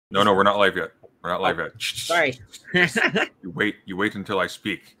No, we're not live yet. We're not live yet. Sorry. You wait until I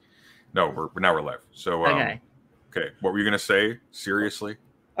speak. No, we're live. So Okay. What were you gonna say? Seriously?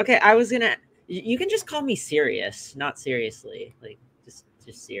 Okay, I was gonna. You can just call me serious, not seriously. Like just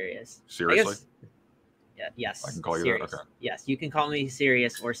serious. Seriously? Yeah. Yes. I can call you serious. that. Okay. Yes, you can call me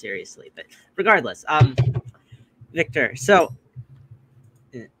serious or seriously, but regardless, Victor. So,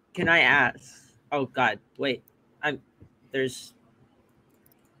 can I ask? Oh God, wait.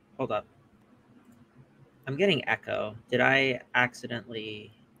 Hold up. I'm getting echo. Did I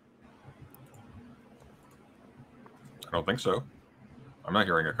accidentally? I don't think so. I'm not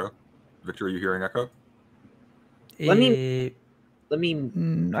hearing echo. Victor, are you hearing echo? Let me.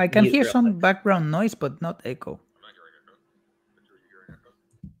 I can hear some background noise, but not echo. I'm not hearing echo. Victor, are you hearing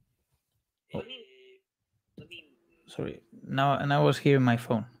echo? Sorry. Now I was hearing my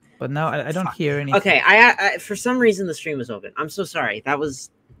phone, but now I don't hear anything. Okay, I for some reason the stream was open. I'm so sorry. That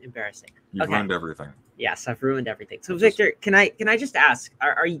was embarrassing. You've ruined everything. Yes, I've ruined everything. So Victor, can I just ask,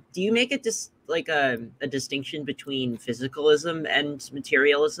 do you make it just like a distinction between physicalism and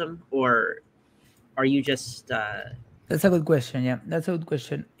materialism, or are you just That's a good question. Yeah, that's a good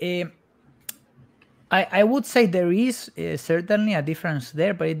question. I would say there is certainly a difference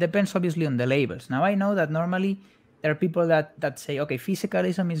there, but it depends obviously on the labels. Now, I know that normally there are people that say, okay,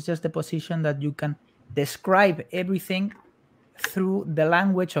 physicalism is just the position that you can describe everything through the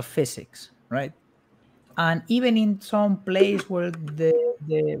language of physics, right? And even in some place where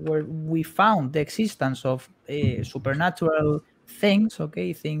where we found the existence of supernatural things,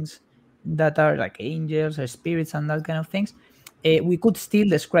 okay, things that are like angels or spirits and that kind of things, we could still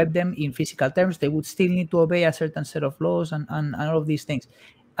describe them in physical terms. They would still need to obey a certain set of laws and all of these things.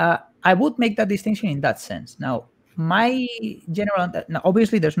 I would make that distinction in that sense. Now, my general, now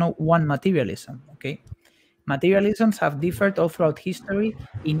obviously there's no one materialism, okay? Materialisms have differed all throughout history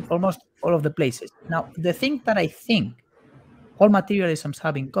in almost all of the places. Now, the thing that I think all materialisms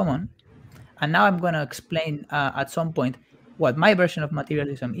have in common, and now I'm going to explain at some point what my version of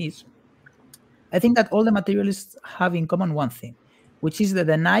materialism is, I think that all the materialists have in common one thing, which is the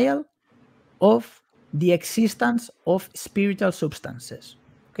denial of the existence of spiritual substances.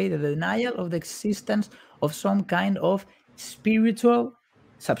 Okay, the denial of the existence of some kind of spiritual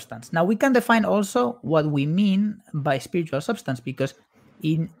substance. Now, we can define also what we mean by spiritual substance, because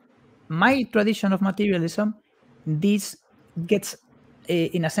in my tradition of materialism, this gets,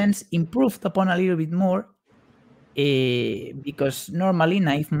 in a sense, improved upon a little bit more, because normally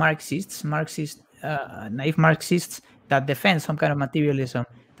naive Marxists that defend some kind of materialism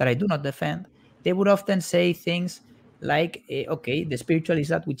that I do not defend, they would often say things like, okay, the spiritual is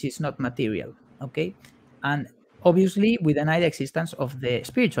that which is not material, okay? And obviously we deny the existence of the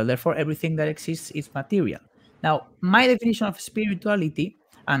spiritual, therefore everything that exists is material. Now, my definition of spirituality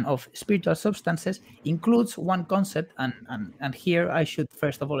and of spiritual substances includes one concept, and here I should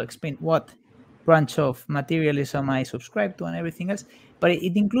first of all explain what branch of materialism I subscribe to and everything else, but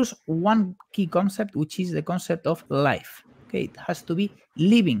it includes one key concept, which is the concept of life. Okay, it has to be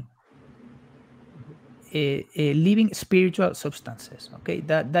living spiritual substances. Okay,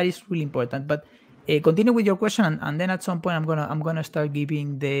 that is really important. But continue with your question, and then at some point I'm gonna start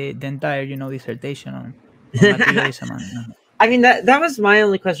giving the entire dissertation on materialism. I mean, that was my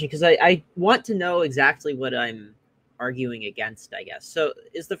only question, because I want to know exactly what I'm arguing against, I guess. So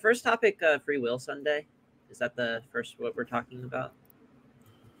is the first topic Free Will Sunday? Is that the first what we're talking about?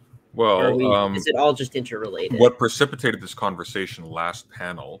 Well, is it all just interrelated? What precipitated this conversation last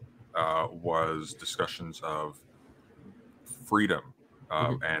panel was discussions of freedom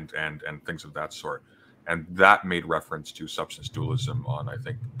and things of that sort, and that made reference to substance dualism on, I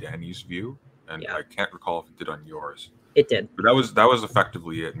think, Danny's view, and I can't recall if it did on yours. It did. But that was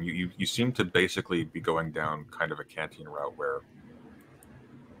effectively it. And you seem to basically be going down kind of a Kantian route where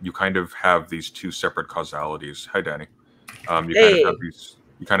you kind of have these two separate causalities. Hi, Danny.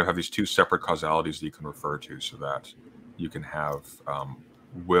 You kind of have these two separate causalities that you can refer to, so that you can have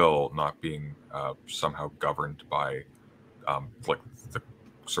will not being somehow governed by like the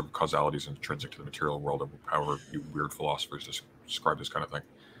sort of causalities intrinsic to the material world, or however you weird philosophers describe this kind of thing.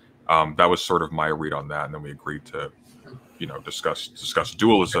 That was sort of my read on that, and then we agreed to discuss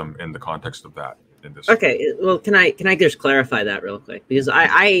dualism in the context of that. In this. Okay, well, can I just clarify that real quick, because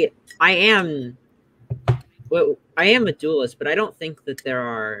I am a dualist, but I don't think that there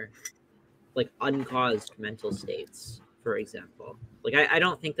are like uncaused mental states, for example. Like I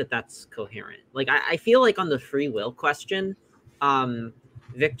don't think that that's coherent. Like I feel like on the free will question,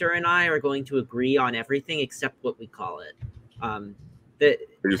 Victor and I are going to agree on everything except what we call it. Are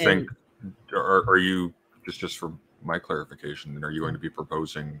you just for my clarification, then are you going to be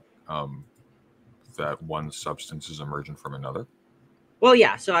proposing that one substance is emergent from another? Well,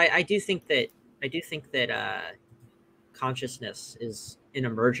 yeah. So I do think that consciousness is an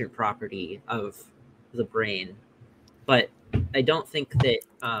emergent property of the brain, but I don't think that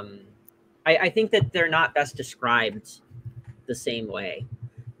I think that they're not best described the same way.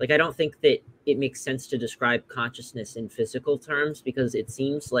 Like, I don't think that it makes sense to describe consciousness in physical terms, because it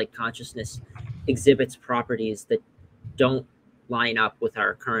seems like consciousness exhibits properties that don't line up with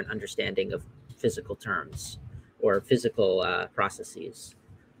our current understanding of physical terms or physical processes,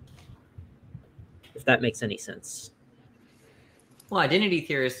 if that makes any sense. Well, identity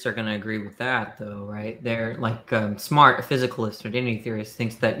theorists are going to agree with that, though, right? They're like smart physicalist identity theorist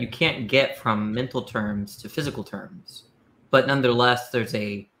thinks that you can't get from mental terms to physical terms, but nonetheless,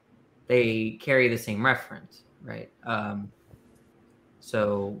 they carry the same reference, right?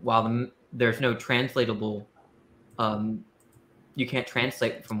 So while there's no translatable, you can't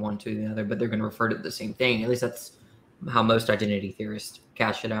translate from one to the other, but they're going to refer to the same thing. At least that's how most identity theorists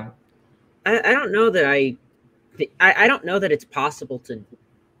cash it out. I don't know that I don't know that it's possible to,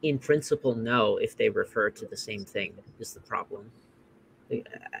 in principle, know if they refer to the same thing is the problem.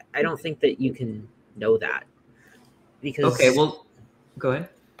 I don't think that you can know that, because okay, well, go ahead.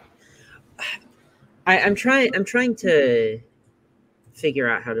 I'm trying to figure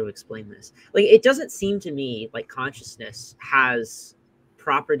out how to explain this. Like, it doesn't seem to me like consciousness has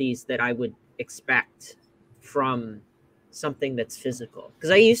properties that I would expect from something that's physical.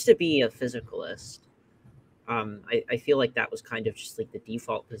 Because I used to be a physicalist. I feel like that was kind of just like the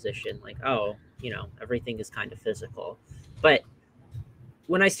default position, like, oh, everything is kind of physical. But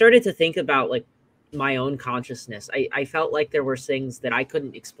when I started to think about like my own consciousness, I felt like there were things that I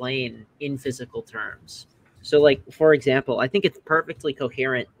couldn't explain in physical terms. So, like, for example, I think it's perfectly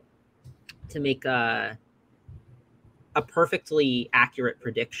coherent to make a perfectly accurate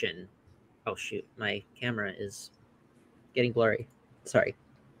prediction. Oh, shoot, my camera is getting blurry. Sorry.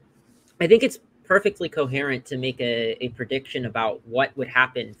 I think it's perfectly coherent to make a prediction about what would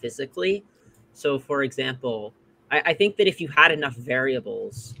happen physically. So, for example, I think that if you had enough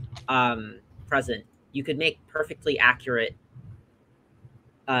variables present, you could make perfectly accurate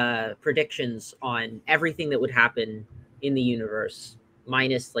predictions on everything that would happen in the universe,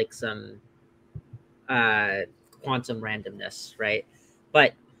 minus like some quantum randomness, right?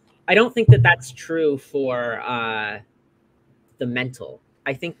 But I don't think that that's true for the mental.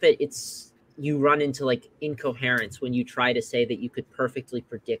 I think that you run into like incoherence when you try to say that you could perfectly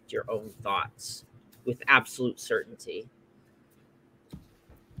predict your own thoughts with absolute certainty.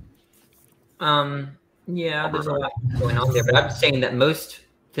 Yeah, there's a lot going on there, but I'm saying that most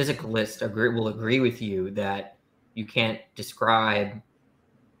physicalists will agree with you that you can't describe.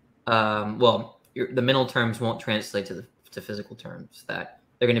 The mental terms won't translate to physical terms. That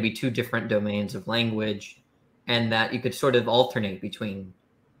they're going to be two different domains of language, and that you could sort of alternate between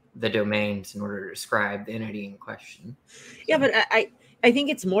the domains in order to describe the entity in question. Yeah, but I think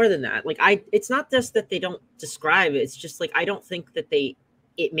it's more than that. Like, it's not just that they don't describe it. It's just like, I don't think that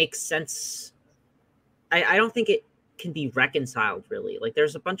it makes sense. I don't think it can be reconciled, really. Like,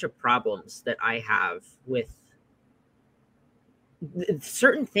 there's a bunch of problems that I have with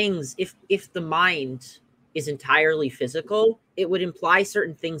certain things. If the mind is entirely physical, it would imply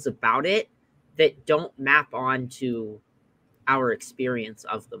certain things about it that don't map onto our experience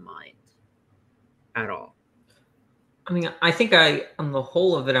of the mind at all. I mean, I think on the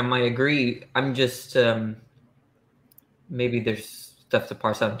whole of it, I might agree. I'm just maybe there's stuff to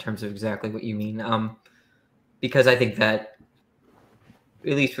parse out in terms of exactly what you mean. Because I think that,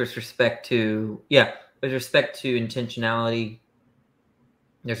 at least with respect to intentionality,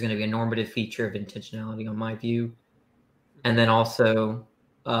 there's going to be a normative feature of intentionality on my view, and then also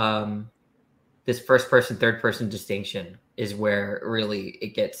this first person, third person distinction is where really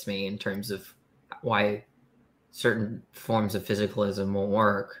it gets me in terms of why certain forms of physicalism won't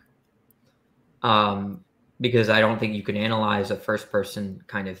work. Because I don't think you can analyze a first person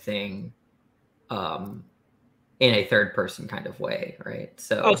kind of thing in a third person kind of way, right?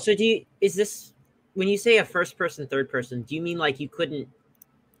 So is this, when you say a first person, third person, do you mean like you couldn't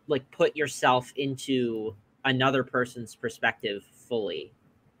like put yourself into another person's perspective fully,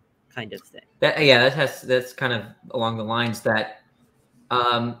 kind of thing? That's kind of along the lines that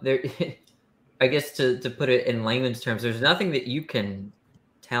there I guess to put it in layman's terms, there's nothing that you can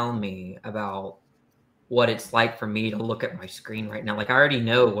tell me about what it's like for me to look at my screen right now. Like, I already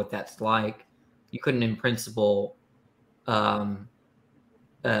know what that's like. You couldn't in principle reveal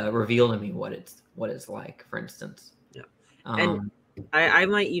to me what it's like, for instance. Yeah. And I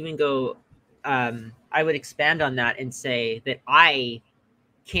might even go I would expand on that and say that I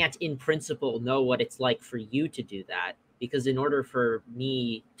can't in principle know what it's like for you to do that, because in order for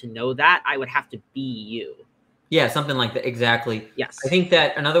me to know that, I would have to be you. Yeah, something like that. Exactly. Yes. I think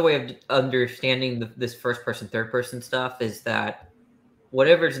that another way of understanding this first person, third person stuff is that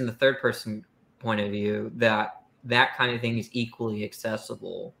whatever's in the third person point of view, that kind of thing is equally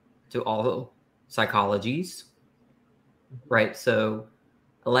accessible to all psychologies, right? So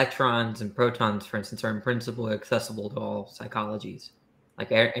electrons and protons, for instance, are in principle accessible to all psychologies. Like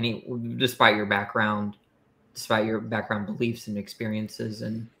despite your background beliefs and experiences,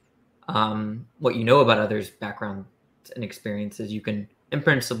 and what you know about others' backgrounds and experiences, you can, in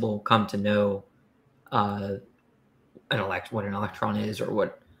principle, come to know what an electron is, or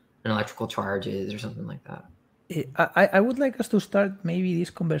what an electrical charge is, or something like that. I would like us to start maybe this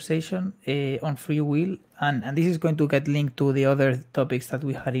conversation on free will, and this is going to get linked to the other topics that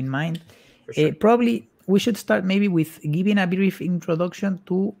we had in mind. Sure. Probably we should start maybe with giving a brief introduction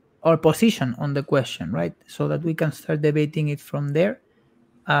to our position on the question, right? So that we can start debating it from there.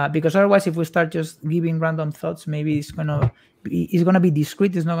 Because otherwise, if we start just giving random thoughts, maybe it's gonna be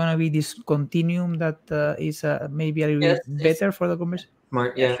discrete. It's not gonna be this continuum that is maybe a little bit better for the conversation.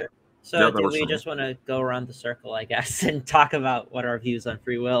 Smart, yeah. Sure. So do we just want to go around the circle, I guess, and talk about what our views on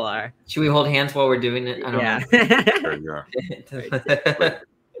free will are? Should we hold hands while we're doing it? I don't know.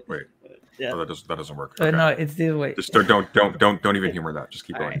 Wait. Yeah. Oh, that doesn't work. Okay. No, it's this way. Just don't even humor that. Just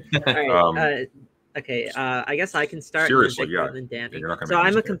keep going. All right. Okay. I guess I can start. Seriously, yeah. You're not so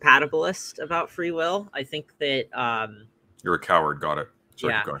I'm a compatibilist about free will. I think that you're a coward. Got it. So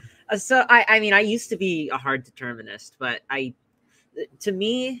yeah. Keep going. So I mean, I used to be a hard determinist, but to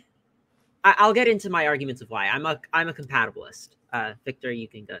me, I'll get into my arguments of why I'm a compatibilist. Victor, you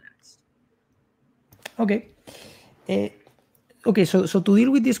can go next. Okay. Okay, so to deal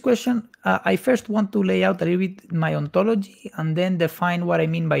with this question, I first want to lay out a little bit my ontology and then define what I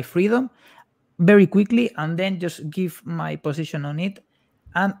mean by freedom very quickly, and then just give my position on it.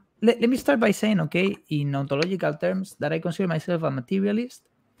 And let me start by saying, okay, in ontological terms, that I consider myself a materialist,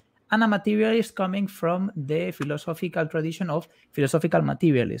 and a materialist coming from the philosophical tradition of philosophical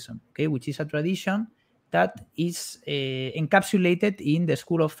materialism, okay, which is a tradition that is encapsulated in the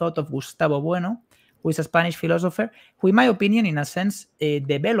school of thought of Gustavo Bueno, who is a Spanish philosopher, who, in my opinion, in a sense,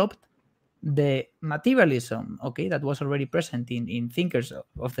 developed the materialism, okay, that was already present in thinkers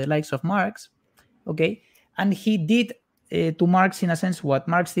of the likes of Marx, okay, and he did to Marx, in a sense, what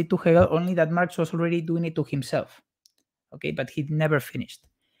Marx did to Hegel, only that Marx was already doing it to himself, okay, but he never finished.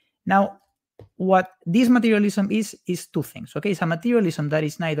 Now, what this materialism is two things, okay? It's a materialism that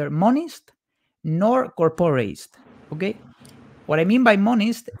is neither monist nor corporeist, okay? What I mean by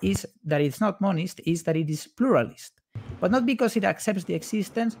monist is that it's not monist, is that it is pluralist, but not because it accepts the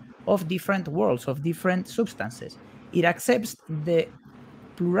existence of different worlds, of different substances. It accepts the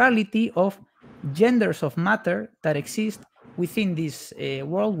plurality of genders of matter that exist within this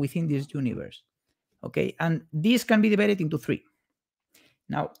world, within this universe, okay? And this can be divided into three.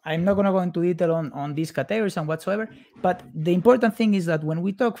 Now, I'm not going to go into detail on these categories and whatsoever, but the important thing is that when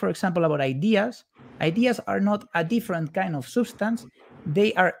we talk, for example, about ideas, ideas are not a different kind of substance.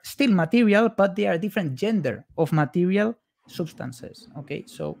 They are still material, but they are different gender of material substances, okay?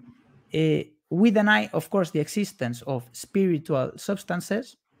 So we deny, of course, the existence of spiritual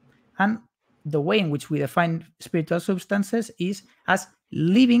substances, and the way in which we define spiritual substances is as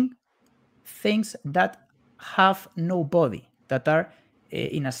living things that have no body, that are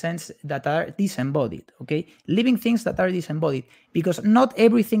in a sense, that are disembodied, okay? Living things that are disembodied, because not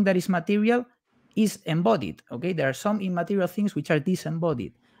everything that is material is embodied, okay? There are some immaterial things which are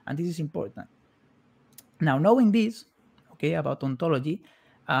disembodied, and this is important. Now, knowing this, okay, about ontology,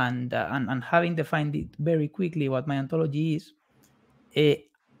 and having defined it very quickly what my ontology is,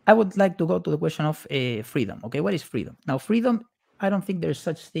 I would like to go to the question of freedom, okay? What is freedom? Now, freedom, I don't think there's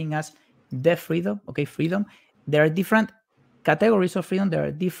such thing as the freedom, okay? Freedom, there are different categories of freedom, there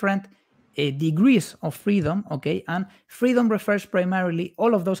are different degrees of freedom, okay? And freedom refers primarily,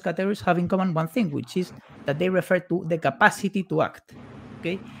 all of those categories have in common one thing, which is that they refer to the capacity to act,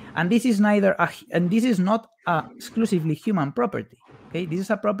 okay? And this is this is not exclusively human property, okay? This is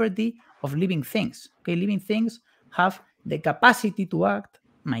a property of living things, okay? Living things have the capacity to act.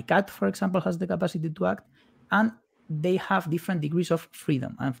 My cat, for example, has the capacity to act, and they have different degrees of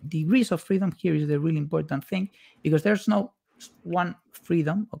freedom. And degrees of freedom here is the really important thing, because there's no one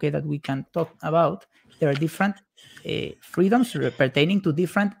freedom, okay, that we can talk about. There are different freedoms pertaining to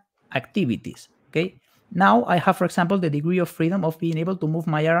different activities, okay? Now I have, for example, the degree of freedom of being able to move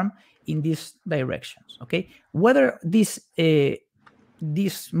my arm in these directions, okay? Whether this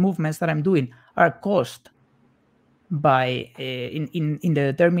these movements that I'm doing are caused by in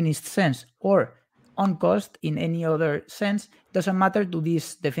the determinist sense or uncaused in any other sense, doesn't matter to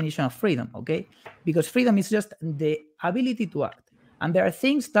this definition of freedom, okay? Because freedom is just the ability to act, and there are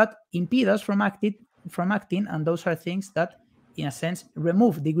things that impede us from acting, and those are things that, in a sense,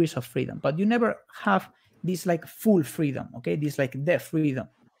 remove degrees of freedom. But you never have this like full freedom, okay? This like the freedom.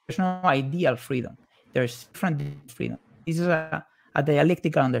 There's no ideal freedom. There's different freedom. This is a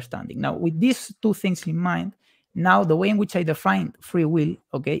dialectical understanding. Now, with these two things in mind, now the way in which I define free will,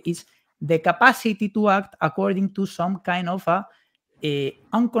 okay, is the capacity to act according to some kind of a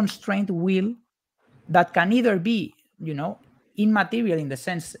unconstrained will that can either be, you know, immaterial in the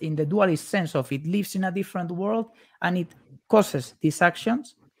sense, in the dualist sense of it lives in a different world and it causes these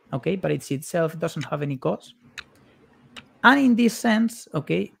actions, okay, but it's itself doesn't have any cause. And in this sense,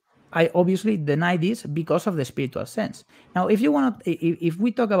 okay, I obviously deny this because of the spiritual sense. Now, if you want to, if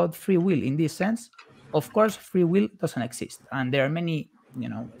we talk about free will in this sense, of course, free will doesn't exist, and there are many, you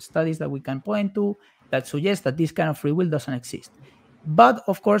know, studies that we can point to that suggest that this kind of free will doesn't exist. But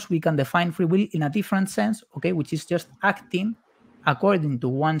of course, we can define free will in a different sense, okay, which is just acting according to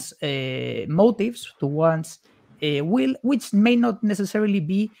one's motives, to one's will, which may not necessarily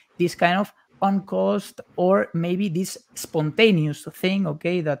be this kind of uncaused or maybe this spontaneous thing,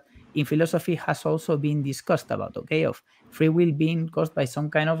 okay, that in philosophy has also been discussed about, okay, of free will being caused by some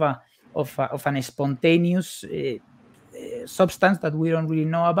kind of an spontaneous substance that we don't really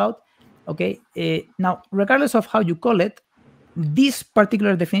know about, okay. Now, regardless of how you call it, this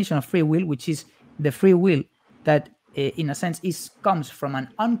particular definition of free will, which is the free will that in a sense comes from an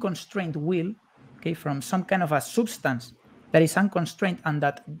unconstrained will, okay, from some kind of a substance that is unconstrained and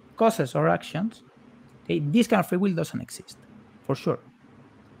that causes our actions, okay, this kind of free will doesn't exist, for sure.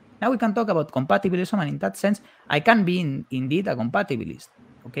 Now we can talk about compatibilism, and in that sense, I can be indeed a compatibilist,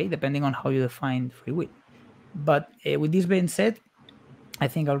 okay, depending on how you define free will. But with this being said, I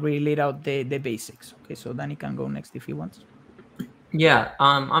think I'll really lay out the basics. Okay, so Danny can go next if he wants. Yeah,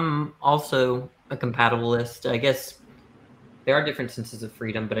 I'm also a compatibilist. I guess there are different senses of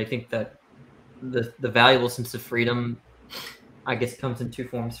freedom, but I think that the valuable sense of freedom, I guess, comes in two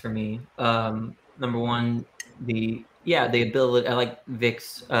forms for me. Number one, the ability. I like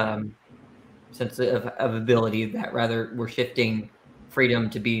Vic's sense of ability, that rather we're shifting freedom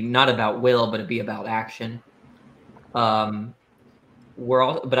to be not about will, but to be about action. But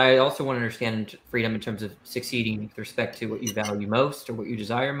I also want to understand freedom in terms of succeeding with respect to what you value most or what you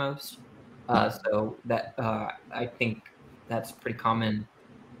desire most. So that I think that's pretty common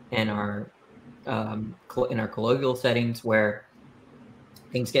in our colloquial settings, where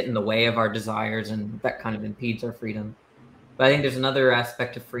things get in the way of our desires, and that kind of impedes our freedom. But I think there's another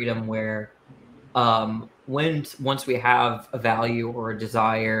aspect of freedom where once we have a value or a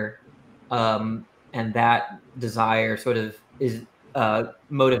desire, and that desire sort of is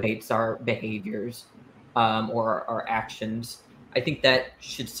motivates our behaviors or our actions, I think that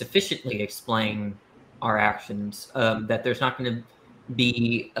should sufficiently explain our actions. That there's not going to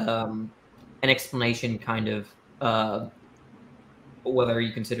be an explanation kind of whether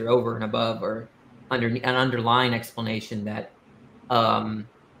you consider over and above or an underlying explanation that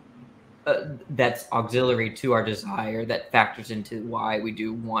that's auxiliary to our desire, that factors into why we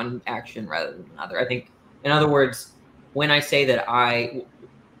do one action rather than another. I think, in other words, when I say that I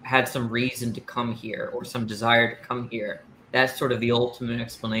had some reason to come here or some desire to come here, that's sort of the ultimate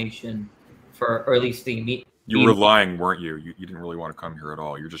explanation for, or at least the immediate. You were lying, weren't you? You didn't really want to come here at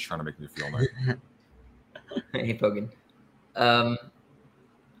all. You're just trying to make me feel nice. Hey, Pogan.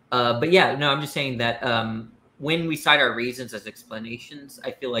 But yeah, no, I'm just saying that when we cite our reasons as explanations,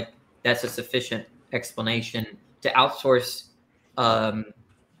 I feel like that's a sufficient explanation to outsource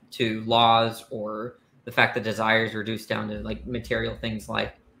to laws, or the fact that desire is reduced down to like material things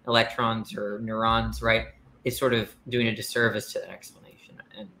like electrons or neurons, right? Is sort of doing a disservice to that explanation.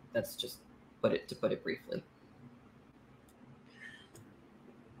 And that's just to put it briefly.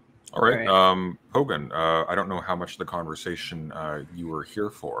 All right. Hogan, I don't know how much of the conversation you were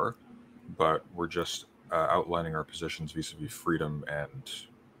here for, but we're just outlining our positions vis-a-vis freedom, and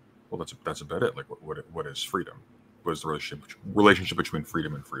well, that's about it. Like, what is freedom? What is the relationship between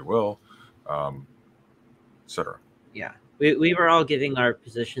freedom and free will, etc. Yeah, we were all giving our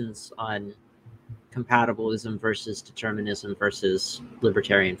positions on compatibilism versus determinism versus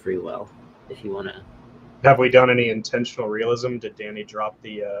libertarian free will. If you want to. Have we done any intentional realism? Did Danny drop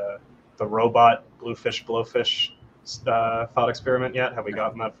the robot bluefish blowfish thought experiment yet? Have we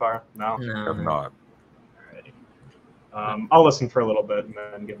gotten that far? No, have not. Alrighty. I'll listen for a little bit and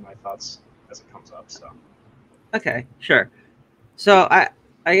then give my thoughts as it comes up. So. Okay, sure. So I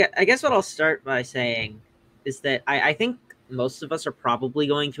guess what I'll start by saying is that I think most of us are probably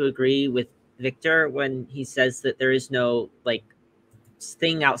going to agree with Victor when he says that there is no like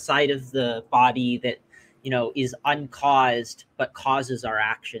thing outside of the body that is uncaused but causes our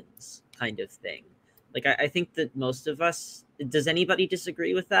actions, kind of thing. Like I think that most of us. Does anybody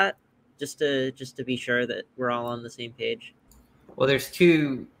disagree with that? Just to be sure that we're all on the same page. Well, there's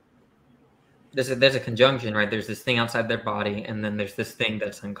a conjunction, right? There's this thing outside their body, and then there's this thing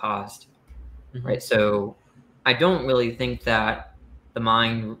that's uncaused, right? So I don't really think that the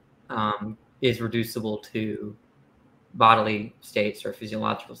mind is reducible to bodily states or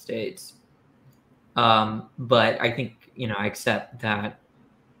physiological states. But I think, I accept that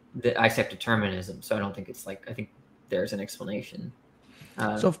I accept determinism. So I don't think it's like, I think there's an explanation.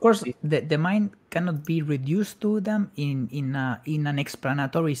 So of course, the mind cannot be reduced to them in an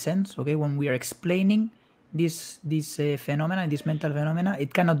explanatory sense. Okay, when we are explaining this phenomena, this mental phenomena,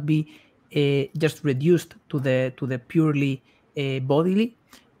 it cannot be just reduced to the purely bodily.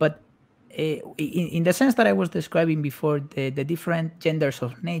 But in the sense that I was describing before, the different genders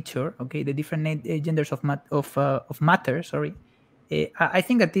of nature, okay, the different genders of matter. Sorry. I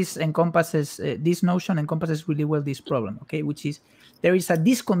think that this notion encompasses really well this problem, okay, which is there is a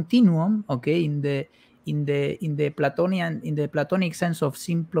discontinuum, okay, in the Platonic sense of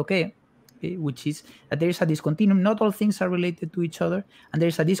simploque, okay, which is that there is a discontinuum. Not all things are related to each other, and there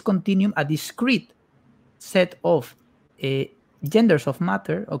is a discontinuum, a discrete set of genders of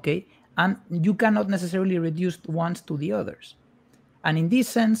matter, okay, and you cannot necessarily reduce ones to the others. And in this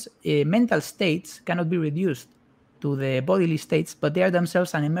sense, mental states cannot be reduced to the bodily states, but they are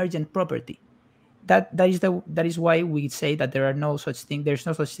themselves an emergent property. That is why we say that there's no such thing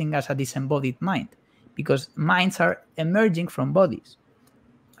as a disembodied mind, because minds are emerging from bodies,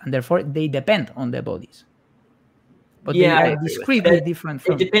 and therefore they depend on the bodies. But they are discretely different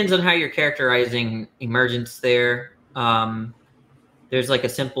from. It depends on how you're characterizing emergence there. There's like a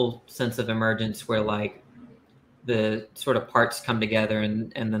simple sense of emergence where like the sort of parts come together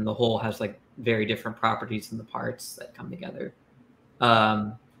and then the whole has like very different properties in the parts that come together.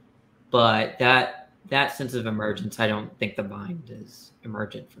 But that sense of emergence, I don't think the mind is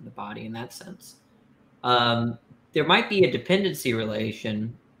emergent from the body in that sense. There might be a dependency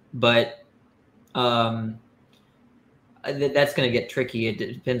relation, but that's going to get tricky. It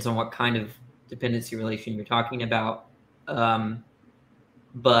depends on what kind of dependency relation you're talking about.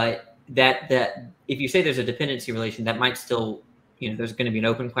 But that if you say there's a dependency relation, that might still, there's going to be an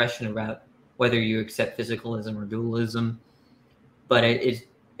open question about whether you accept physicalism or dualism. But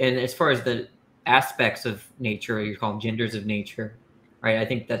and as far as the aspects of nature, or you call them genders of nature, right? I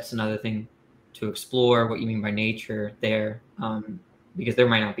think that's another thing to explore, what you mean by nature there, because there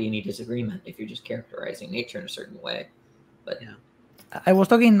might not be any disagreement if you're just characterizing nature in a certain way. But yeah. I was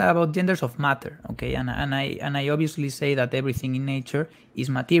talking about genders of matter, okay, and I obviously say that everything in nature is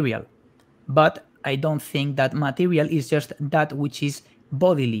material, but I don't think that material is just that which is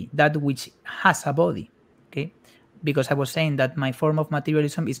bodily, that which has a body, okay? Because I was saying that my form of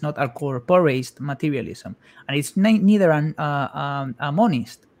materialism is not a corporeist materialism, and it's neither a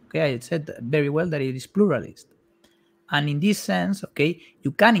monist. Okay, I said very well that it is pluralist, and in this sense, okay,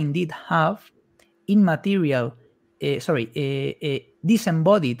 you can indeed have immaterial.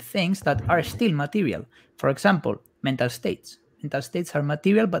 Disembodied things that are still material. For example, mental states. Mental states are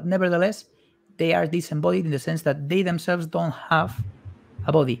material, but nevertheless, they are disembodied in the sense that they themselves don't have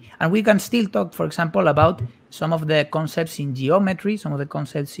a body. And we can still talk, for example, about some of the concepts in geometry, some of the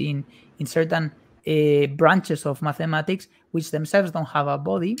concepts in certain branches of mathematics, which themselves don't have a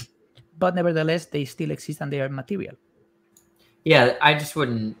body, but nevertheless, they still exist and they are material. Yeah, I just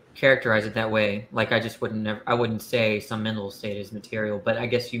wouldn't characterize it that way. Like, I wouldn't say some mental state is material, but I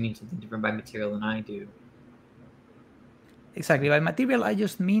guess you mean something different by material than I do. Exactly. By material, I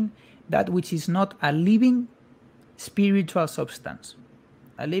just mean that which is not a living spiritual substance.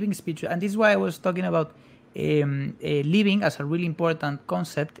 A living spiritual. And this is why I was talking about living as a really important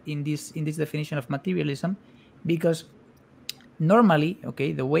concept in this definition of materialism, because normally,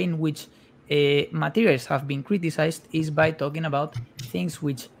 okay, the way in which materials have been criticized is by talking about things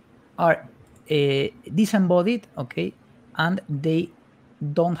which are disembodied, okay, and they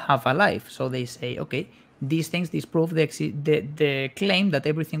don't have a life. So they say, okay, these things disprove the claim that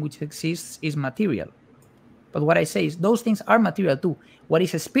everything which exists is material. But what I say is those things are material too. What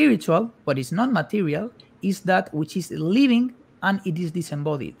is spiritual, what is non-material, is that which is living and it is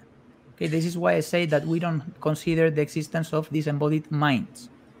disembodied. Okay, this is why I say that we don't consider the existence of disembodied minds.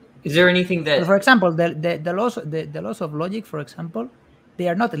 Is there anything that, for example, the laws of logic, for example, they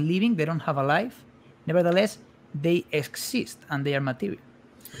are not living, they don't have a life. Nevertheless, they exist and they are material.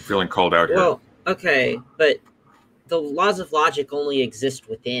 I'm feeling called out here. Well, okay, but the laws of logic only exist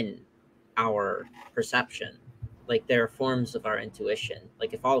within our perception. Like, they're forms of our intuition.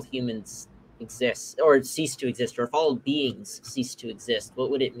 Like, if all humans exist or cease to exist, or if all beings cease to exist, what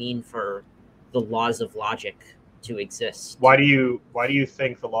would it mean for the laws of logic to exist? Why do you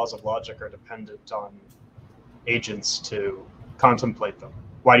think the laws of logic are dependent on agents to contemplate them?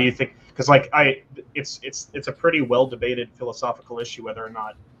 Why do you think? Because it's a pretty well debated philosophical issue whether or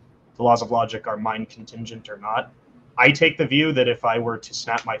not the laws of logic are mind contingent or not. I take the view that if I were to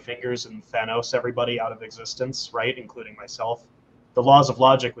snap my fingers and Thanos everybody out of existence, right, including myself, the laws of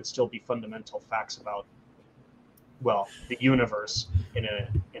logic would still be fundamental facts about, well, the universe in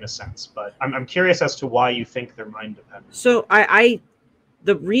a sense. But I'm curious as to why you think they're mind dependent. So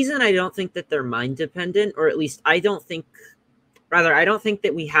the reason I don't think that they're mind dependent, or at least I don't think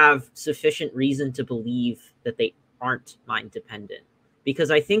that we have sufficient reason to believe that they aren't mind dependent.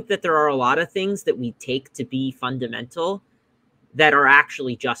 Because I think that there are a lot of things that we take to be fundamental that are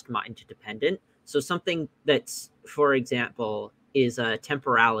actually just mind dependent. So something that's, for example, is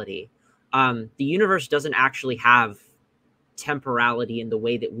temporality. The universe doesn't actually have temporality in the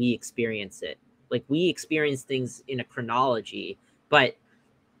way that we experience it. Like, we experience things in a chronology, but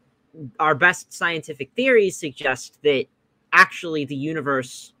our best scientific theories suggest that actually the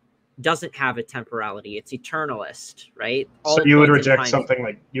universe doesn't have a temporality. It's eternalist, right? So you would reject something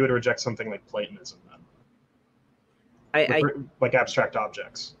like Platonism then? Like abstract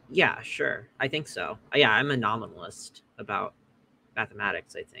objects. Yeah, sure. I think so. Yeah, I'm a nominalist about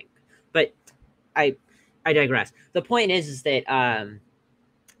mathematics, I think. But I digress. The point is that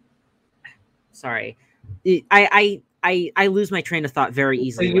sorry. I lose my train of thought very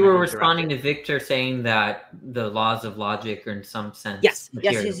easily. So you were responding to Victor saying that the laws of logic are in some sense yes.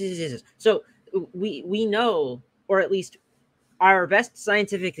 So we know, or at least our best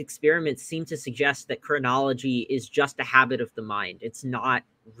scientific experiments seem to suggest that chronology is just a habit of the mind. It's not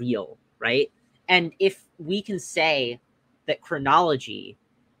real, right? And if we can say that chronology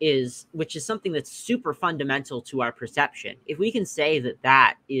is, which is something that's super fundamental to our perception, if we can say that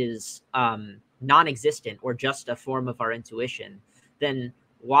that is non-existent or just a form of our intuition, then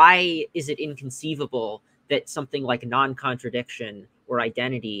why is it inconceivable that something like non-contradiction or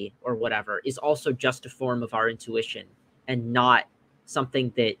identity or whatever is also just a form of our intuition and not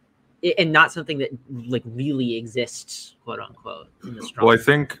something that like really exists, quote unquote, in the strong. Well, I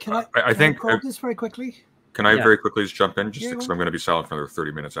think Can I think I quote this very quickly? Can I very quickly just jump in, just because Yeah. I'm going to be silent for another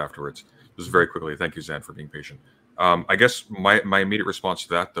 30 minutes afterwards. Just very quickly, thank you, Zan, for being patient. I guess my immediate response to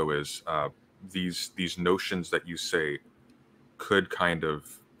that, though, is these notions that you say could kind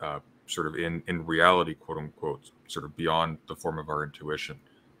of sort of in reality, quote unquote, sort of beyond the form of our intuition,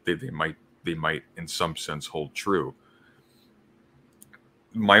 they might in some sense hold true.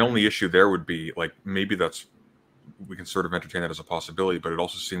 My only issue there would be, like, maybe we can sort of entertain that as a possibility, but it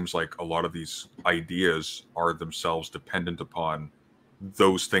also seems like a lot of these ideas are themselves dependent upon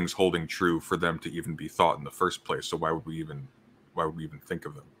those things holding true for them to even be thought in the first place. So why would we even think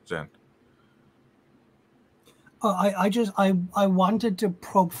of them, Zan? I wanted to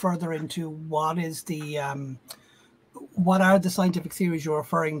probe further into what are the scientific theories you're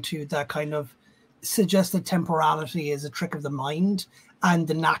referring to that kind of suggest that temporality is a trick of the mind and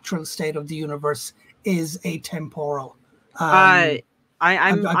the natural state of the universe is atemporal. I'm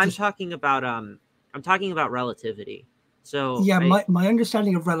talking about relativity. So yeah, my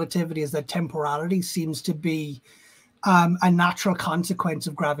understanding of relativity is that temporality seems to be a natural consequence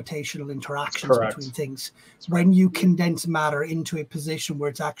of gravitational interactions between things. When you condense matter into a position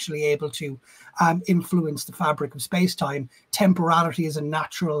where it's actually able to influence the fabric of space-time, temporality is a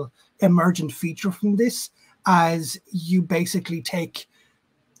natural emergent feature from this, as you basically take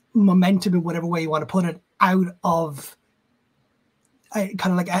momentum in whatever way you want to put it out of kind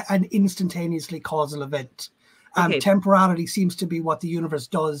of like an instantaneously causal event. Temporality seems to be what the universe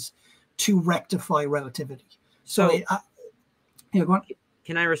does to rectify relativity. So go on.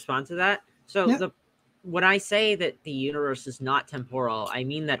 Can I respond to that? So when I say that the universe is not temporal, I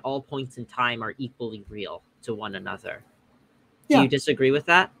mean that all points in time are equally real to one another. Do you disagree with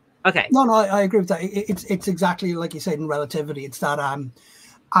that? Okay. No, I agree with that. It's exactly like you said in relativity. It's that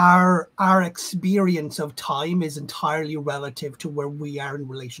our experience of time is entirely relative to where we are in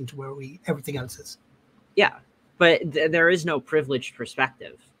relation to where everything else is. Yeah, but there is no privileged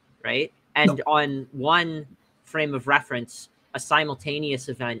perspective, right? And on one frame of reference, a simultaneous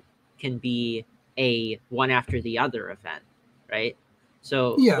event can be a one after the other event, right?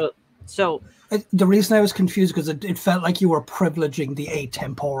 So so the reason I was confused because it felt like you were privileging the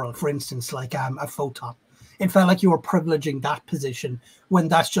atemporal, for instance, like a photon. It felt like you were privileging that position when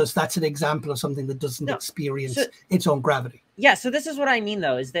that's an example of something that doesn't experience its own gravity. Yeah, so this is what I mean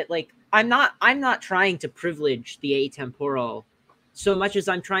though, is that like I'm not trying to privilege the atemporal so much as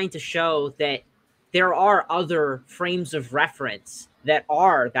I'm trying to show that there are other frames of reference that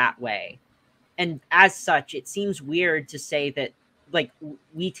are that way. And as such, it seems weird to say that like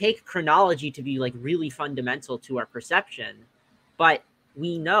we take chronology to be like really fundamental to our perception, but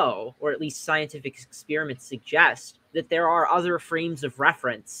we know, or at least scientific experiments suggest, that there are other frames of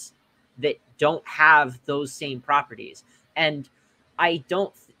reference that don't have those same properties. And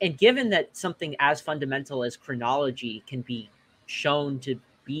given that something as fundamental as chronology can be shown to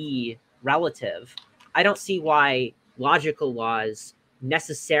be relative, I don't see why logical laws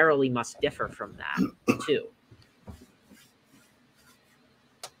necessarily must differ from that too.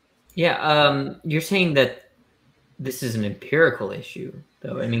 Yeah, you're saying that this is an empirical issue,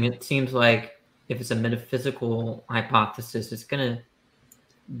 though. I mean, it seems like if it's a metaphysical hypothesis, it's going to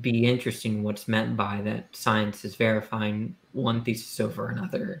be interesting what's meant by that science is verifying one thesis over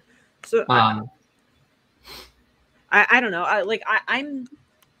another. So I don't know. I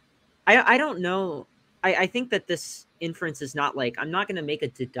don't know. I think that this inference is not like, I'm not going to make a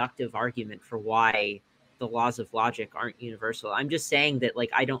deductive argument for why the laws of logic aren't universal. I'm just saying that like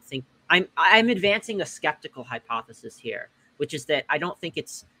I don't think I'm advancing a skeptical hypothesis here, which is that I don't think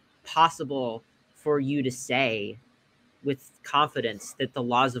it's possible for you to say with confidence that the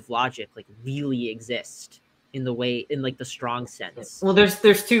laws of logic like really exist in like the strong sense. Well,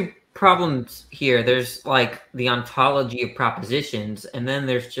 there's two problems here. There's like the ontology of propositions, and then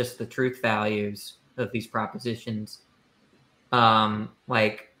there's just the truth values of these propositions. Like,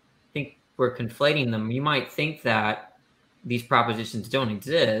 I think we're conflating them. You might think that these propositions don't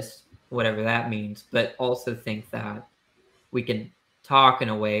exist, whatever that means, but also think that we can talk in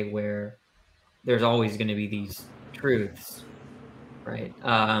a way where there's always going to be these truths, right?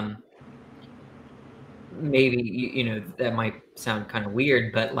 Maybe, you know, that might sound kind of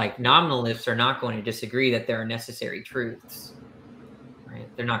weird, but like nominalists are not going to disagree that there are necessary truths, right?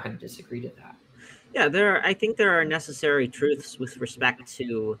 They're not going to disagree to that. Yeah, I think there are necessary truths with respect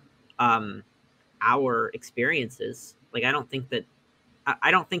to our experiences. Like, I don't think that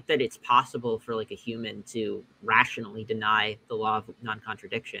it's possible for like a human to rationally deny the law of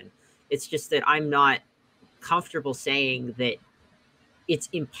non-contradiction. It's just that I'm not comfortable saying that it's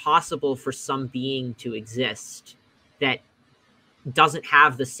impossible for some being to exist that doesn't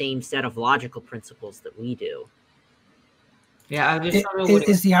have the same set of logical principles that we do. Yeah, I just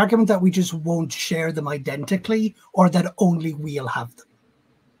is the argument that we just won't share them identically, or that only we'll have them?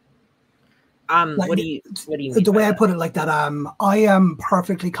 Like, what do you mean? The way I put it like that, I am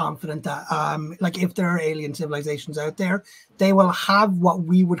perfectly confident that like if there are alien civilizations out there, they will have what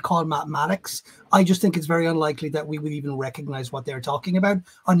we would call mathematics. I just think it's very unlikely that we would even recognize what they're talking about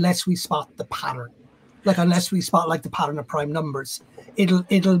unless we spot the pattern. Like, unless we spot like the pattern of prime numbers,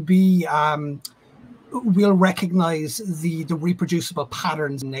 it'll be we'll recognize the reproducible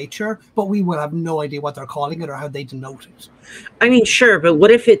patterns in nature, but we will have no idea what they're calling it or how they denote it. I mean, sure, but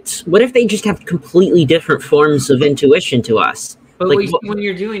what if they just have completely different forms of intuition to us? But like, when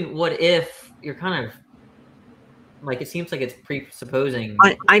you're doing what if, you're kind of like, it seems like it's presupposing.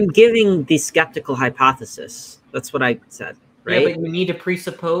 I'm giving the skeptical hypothesis. That's what I said, right? Yeah, but you need to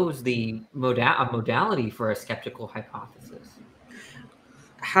presuppose the modality for a skeptical hypothesis.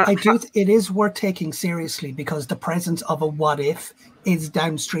 It is worth taking seriously because the presence of a what if is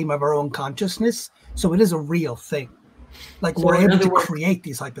downstream of our own consciousness. So it is a real thing. Like, so we're able to create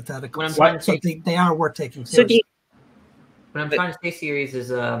these hypotheticals. So they are worth taking seriously. What I'm trying to say, series, is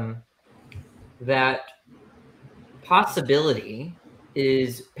that possibility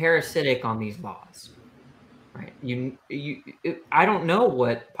is parasitic on these laws, right? I don't know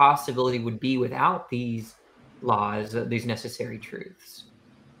what possibility would be without these laws, these necessary truths.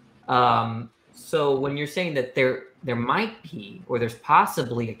 So when you're saying that there might be, or there's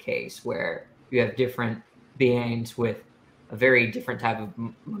possibly a case where you have different beings with a very different type of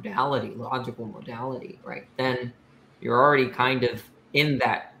modality, logical modality, right? Then you're already kind of in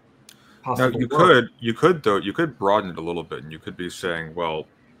that possible world. You could broaden it a little bit, and you could be saying, well,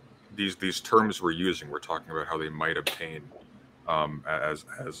 these terms we're using, we're talking about how they might obtain as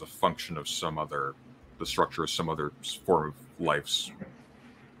a function of the structure of some other form of life's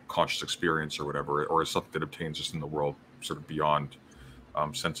conscious experience or whatever, or as something that obtains just in the world sort of beyond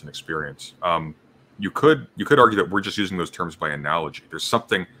sense and experience. You could argue that we're just using those terms by analogy. There's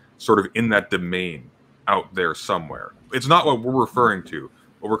something sort of in that domain out there somewhere. It's not what we're referring to,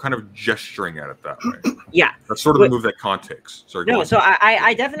 but we're kind of gesturing at it that way. Yeah, that's sort of the move that Kant takes. Sorry. No, so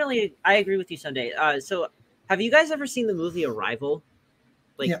I definitely agree with you, Sunday. So Have you guys ever seen the movie Arrival?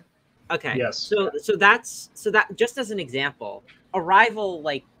 Like, yeah. Okay. Yes. So that just as an example, Arrival,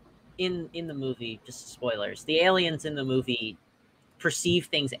 like in the movie, just spoilers, the aliens in the movie perceive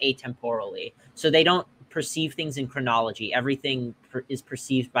things atemporally. So they don't perceive things in chronology. Everything is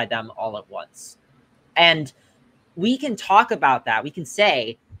perceived by them all at once. And we can talk about that. We can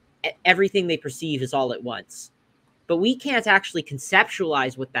say everything they perceive is all at once. But we can't actually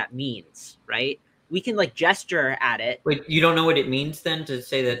conceptualize what that means, right? We can like gesture at it. Wait, you don't know what it means then to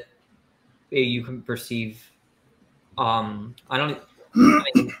say that you can perceive? I don't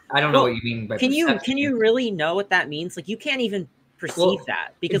know what you mean by perception. Can you really know what that means? Like, you can't even perceive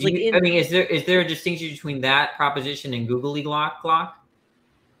that because is there a distinction between that proposition and googly glock? I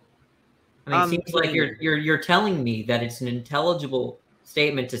mean, it seems like you're telling me that it's an intelligible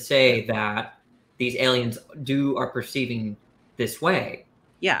statement to say that these aliens are perceiving this way.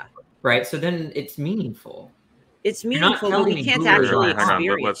 Yeah. Right. So then it's meaningful. It's meaningful, but we can't actually experience.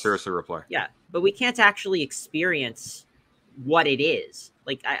 Hang on, let's seriously reply. Yeah, but we can't actually experience what it is.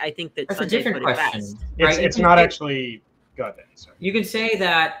 Like, I think that's a different question. Right? It's not actually. Go ahead. Sorry. You can say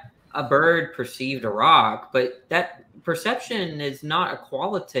that a bird perceived a rock, but that perception is not a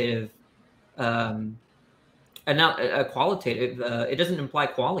qualitative. Not a qualitative. It doesn't imply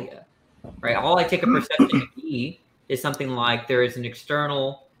qualia, right? All I take a perception to be is something like there is an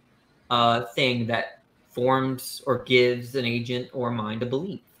external thing that forms or gives an agent or mind a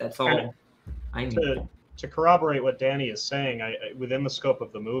belief. That's all I mean. To corroborate what Danny is saying, within the scope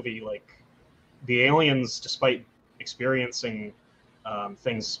of the movie, like the aliens, despite experiencing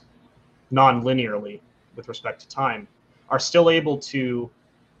things non-linearly with respect to time, are still able to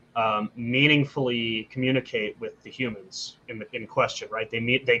meaningfully communicate with the humans in question, right?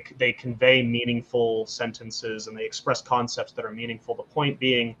 They convey meaningful sentences and they express concepts that are meaningful. The point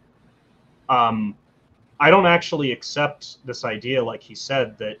being, I don't actually accept this idea, like he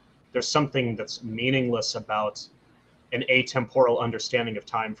said, that there's something that's meaningless about an atemporal understanding of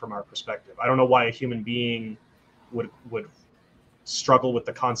time from our perspective. I don't know why a human being would struggle with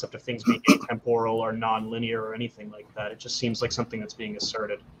the concept of things being atemporal or non-linear or anything like that. It just seems like something that's being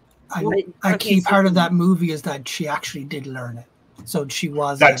asserted. A key part of that movie is that she actually did learn it. So she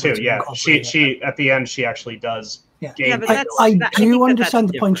was that too, yeah. She at the end she actually does. Yeah, but I do understand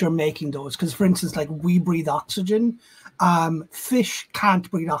the point you're making, though, because for instance, like we breathe oxygen. Fish can't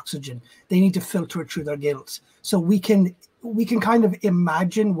breathe oxygen. They need to filter it through their gills. So we can kind of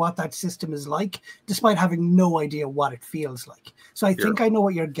imagine what that system is like, despite having no idea what it feels like. So I think I know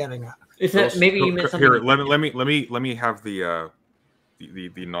what you're getting at. Is that maybe you meant something? Here, let me have the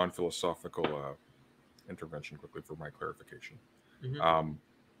non-philosophical intervention quickly for my clarification. Mm-hmm.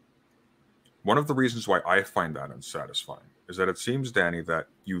 One of the reasons why I find that unsatisfying is that it seems, Danny, that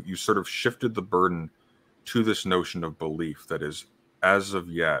you sort of shifted the burden to this notion of belief that is, as of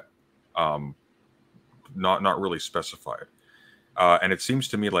yet, not really specified. And it seems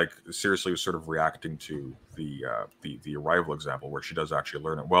to me like seriously was sort of reacting to the Arrival example where she does actually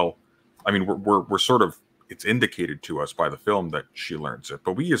learn it. Well, I mean, we're sort of, it's indicated to us by the film that she learns it,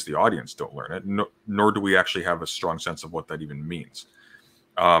 but we as the audience don't learn it, nor do we actually have a strong sense of what that even means.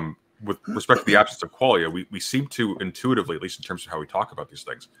 With respect to the absence of qualia, we seem to intuitively, at least in terms of how we talk about these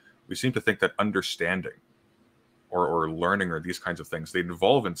things, we seem to think that understanding or learning or these kinds of things, they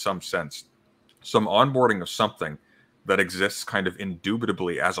involve in some sense some onboarding of something that exists kind of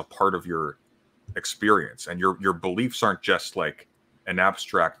indubitably as a part of your experience. And your beliefs aren't just like an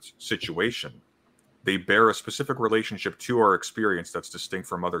abstract situation. They bear a specific relationship to our experience that's distinct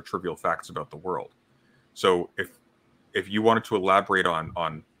from other trivial facts about the world. So if you wanted to elaborate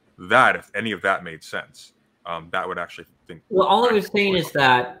on that, if any of that made sense, that would actually think. Well, all I was saying is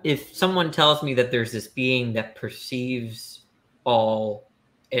that if someone tells me that there's this being that perceives all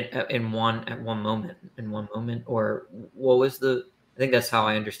at one moment, or what was the? I think that's how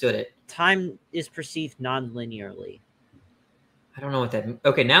I understood it. Time is perceived non-linearly. I don't know what that.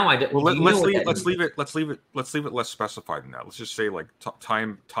 Okay, now I do. Well, let's leave it less specified than that. Let's just say like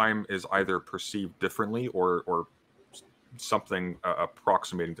time is either perceived differently or something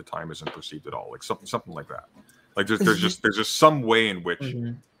approximating to time isn't perceived at all, like something like that. Like there's just some way in which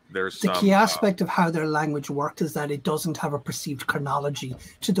there's the key aspect of how their language worked is that it doesn't have a perceived chronology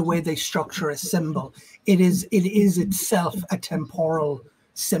to the way they structure a symbol. It is itself a temporal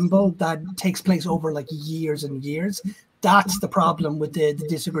symbol that takes place over like years and years. That's the problem with the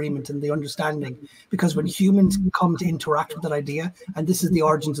disagreement and the understanding, because when humans come to interact with that idea, and this is the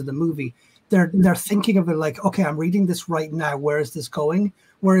origins of the movie, they're thinking of it like, okay, I'm reading this right now. Where is this going?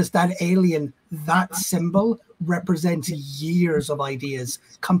 Whereas that alien, that symbol represents years of ideas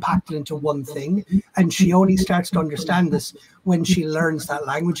compacted into one thing, and she only starts to understand this when she learns that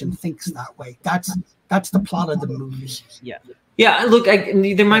language and thinks that way. That's the plot of the movie. Yeah, look,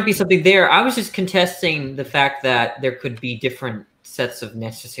 there might be something there. I was just contesting the fact that there could be different sets of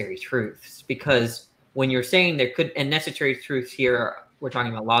necessary truths, because when you're saying there could, and necessary truths here, we're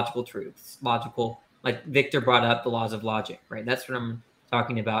talking about logical truths, like Victor brought up the laws of logic, right? That's what I'm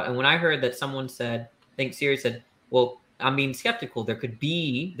talking about. And when I heard that someone said, I think Siri said, well, I'm being skeptical.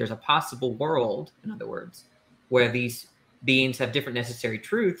 There's a possible world, in other words, where these beings have different necessary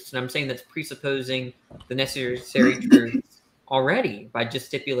truths. And I'm saying that's presupposing the necessary truths already by just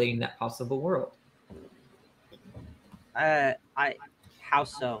stipulating that possible world. How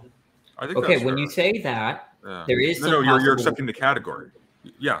so? I think okay, when you say that, there is you're accepting the category.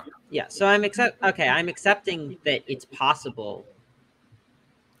 Yeah. Yeah. So I'm accepting that it's possible.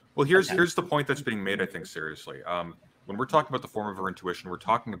 Well, here's the point that's being made, I think, seriously. When we're talking about the form of our intuition, we're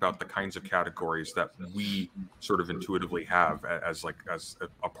talking about the kinds of categories that we sort of intuitively have as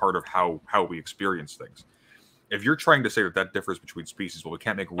a part of how we experience things. If you're trying to say that differs between species, well, we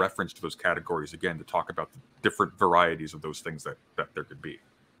can't make reference to those categories again to talk about the different varieties of those things that there could be,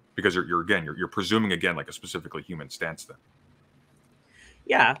 because you're presuming again like a specifically human stance then.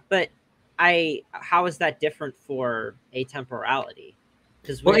 Yeah, but how is that different for atemporality?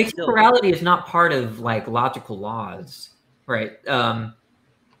 Because atemporality is not part of like logical laws, right?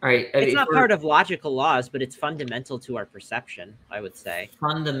 Right. It's not part of logical laws, but it's fundamental to our perception, I would say.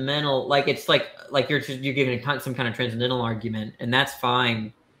 Fundamental, like it's like you're giving some kind of transcendental argument, and that's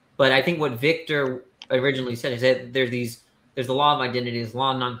fine. But I think what Victor originally said is that there's the law of identity, there's the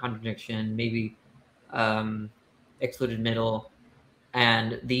law of non-contradiction, maybe excluded middle,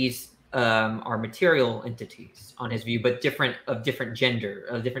 and these are material entities on his view, but different gender,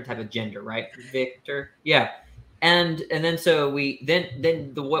 a different type of gender, right, Victor? Yeah. And then so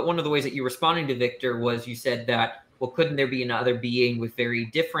one of the ways that you responding to Victor was you said that, well, couldn't there be another being with very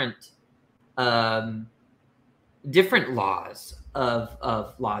different laws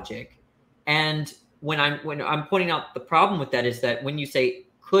of logic? And when I'm pointing out the problem with that is that when you say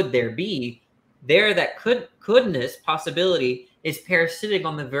could there be, that couldness possibility is parasitic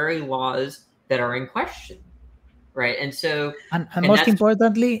on the very laws that are in question, right? And so and most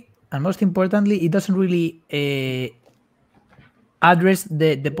importantly, it doesn't really address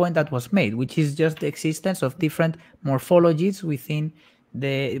the point that was made, which is just the existence of different morphologies within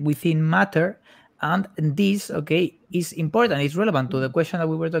matter, and this is important. It's relevant to the question that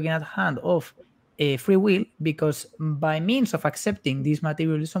we were talking at hand of free will, because by means of accepting this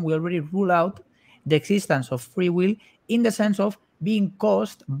materialism, we already rule out the existence of free will in the sense of being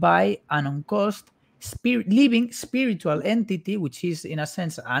caused by an uncaused living spiritual entity, which is in a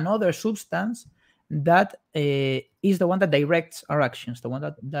sense another substance that is the one that directs our actions, the one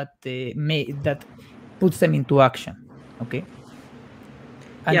that puts them into action. Okay.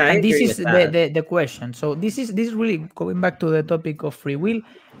 And this is the question. So this is really going back to the topic of free will.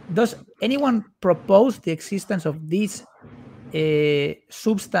 Does anyone propose the existence of this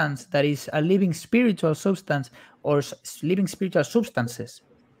substance that is a living spiritual substance, or living spiritual substances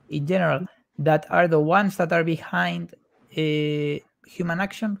in general, that are the ones that are behind human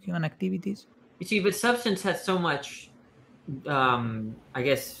action, human activities? You see, but substance has so much, I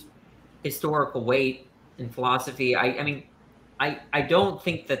guess, historical weight in philosophy. I mean, I don't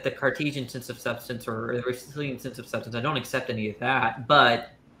think that the Cartesian sense of substance or the Aristotelian sense of substance, I don't accept any of that. But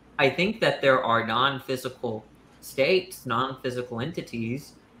I think that there are non-physical states, non-physical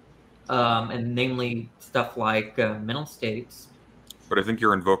entities, and namely stuff like mental states. But I think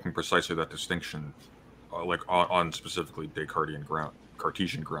you're invoking precisely that distinction, like on specifically Cartesian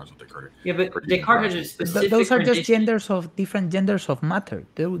grounds of Descartes. Yeah, but Descartes has a specific. Those are just different genders of matter.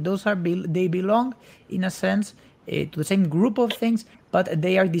 They belong in a sense to the same group of things, but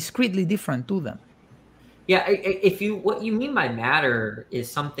they are discretely different to them. Yeah, what you mean by matter is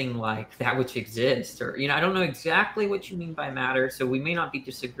something like that which exists, or I don't know exactly what you mean by matter, so we may not be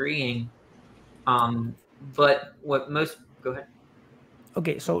disagreeing. But go ahead.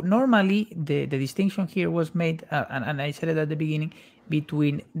 Okay, so normally the distinction here was made, and I said it at the beginning,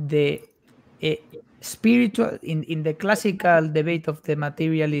 between the spiritual in the classical debate of the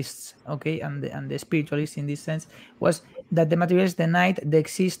materialists, and the spiritualists in this sense, was that the materialists denied the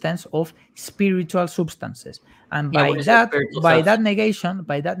existence of spiritual substances, and by that negation,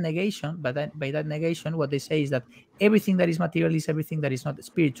 what they say is that everything that is material is everything that is not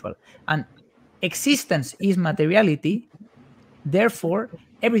spiritual, and existence is materiality. Therefore,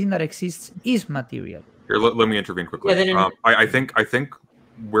 everything that exists is material. Here, let me intervene quickly. I think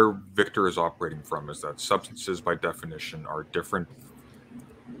where Victor is operating from is that substances, by definition, are different.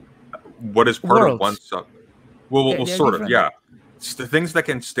 What is part Worlds. of one sub? Well, They're sort of, different. yeah. The things that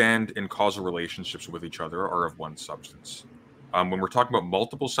can stand in causal relationships with each other are of one substance. When we're talking about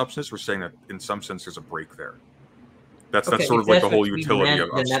multiple substances, we're saying that in some sense there's a break there. That's Okay, sort if of like that's the whole what you utility meant, of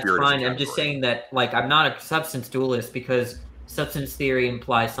then that's spirit as a fine. I'm just category. saying that, like, I'm not a substance dualist because substance theory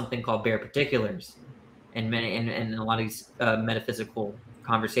implies something called bare particulars, and a lot of these metaphysical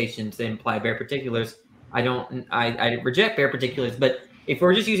conversations they imply bare particulars. I reject bare particulars, but if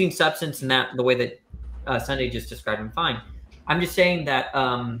we're just using substance in that the way that Sunday just described, I'm fine. I'm just saying that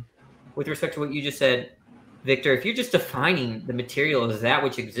with respect to what you just said, Victor, if you're just defining the material as that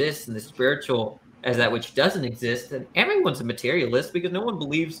which exists and the spiritual as that which doesn't exist, then everyone's a materialist because no one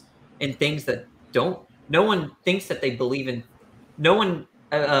believes in things that don't. No one thinks that they believe in. No one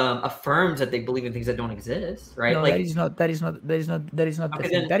affirms that they believe in things that don't exist, right? No, like, that is not the okay,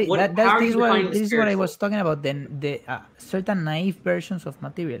 thing. then how are you defining the This is what I spiritual? was talking about. Then the certain naive versions of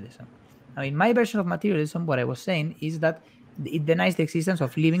materialism. I mean, my version of materialism, what I was saying is that it denies the existence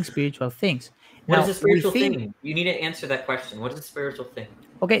of living spiritual things. What Now, is a spiritual within, thing? You need to answer that question. What is a spiritual thing?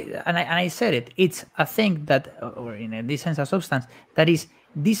 okay, and I said it. It's a thing that, or in this sense, a substance that is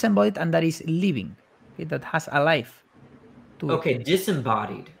disembodied and that is living. Okay, that has a life to it. Okay,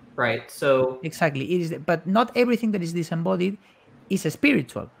 disembodied, right? So Exactly, it is, but not everything that is disembodied is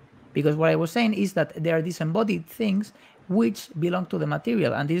spiritual, because what I was saying is that there are disembodied things which belong to the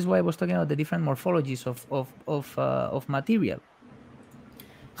material, and this is why I was talking about the different morphologies of material.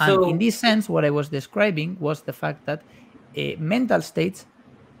 And in this sense, what I was describing was the fact that mental states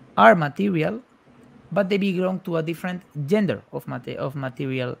are material, but they belong to a different gender of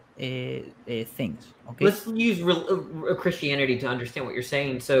material things. Okay, let's use Christianity to understand what you're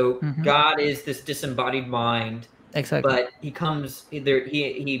saying. So God is this disembodied mind, exactly, but he becomes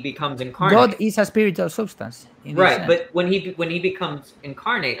incarnate. God is a spiritual substance, right? But when he becomes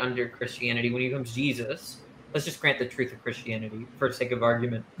incarnate under Christianity, when he becomes Jesus, let's just grant the truth of Christianity for the sake of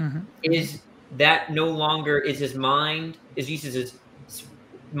argument. Is that no longer is his mind? Is Jesus's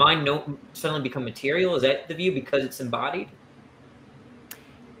mind suddenly become material? Is that the view because it's embodied?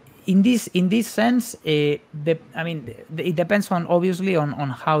 In this sense, it depends on obviously on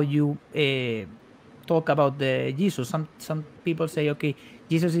how you talk about the Jesus. Some people say, okay,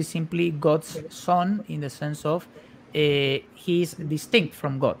 Jesus is simply God's son in the sense of he's distinct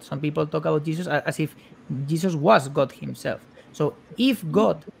from God. Some people talk about Jesus as if Jesus was God himself. So if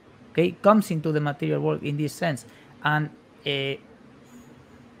God, okay, comes into the material world in this sense, and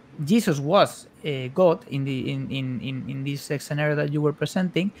Jesus was God in this scenario that you were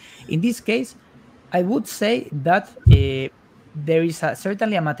presenting, in this case, I would say that there is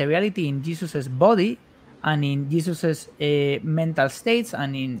certainly a materiality in Jesus's body and in Jesus's mental states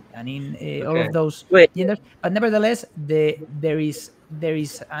and in all of those genders. But nevertheless,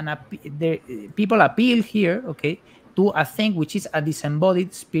 people appeal here, okay, to a thing which is a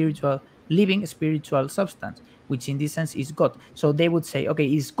disembodied living spiritual substance, which in this sense is God. So they would say, okay,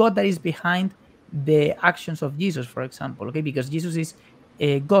 it's God that is behind the actions of Jesus, for example, okay, because Jesus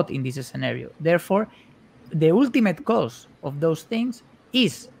is God in this scenario. Therefore, the ultimate cause of those things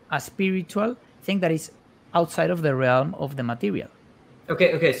is a spiritual thing that is outside of the realm of the material.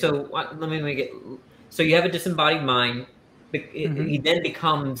 Okay. So let me make it. So you have a disembodied mind. He then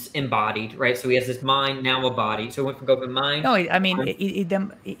becomes embodied, right? So he has this mind, now a body. So it went from God to mind. No, I mean,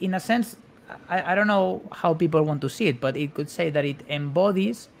 in a sense, I don't know how people want to see it, but it could say that it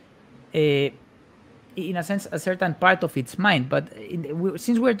embodies, in a sense, a certain part of its mind. But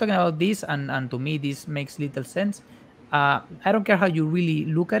since we're talking about this, and to me this makes little sense, I don't care how you really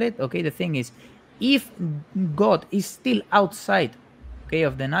look at it. Okay, the thing is, if God is still outside, okay,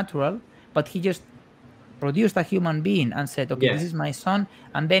 of the natural, but he just produced a human being and said, okay, this is my son,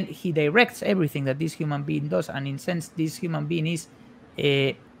 and then he directs everything that this human being does, and in sense this human being is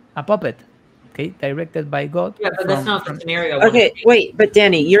a puppet, okay, directed by God. Yeah, but that's not the scenario. Okay, wait, but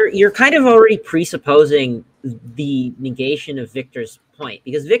Danny, you're kind of already presupposing the negation of Victor's point,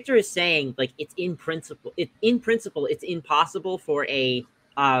 because Victor is saying, like, it's in principle it's impossible for a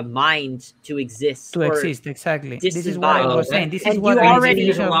mind to exist. Exactly. This is what I was saying. This is what are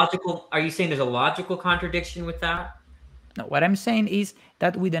you saying there's a logical contradiction with that? No, what I'm saying is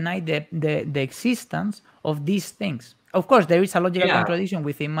that we deny the existence of these things. Of course, there is a logical contradiction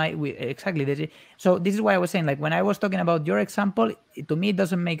within exactly. So this is why I was saying, like, when I was talking about your example, to me it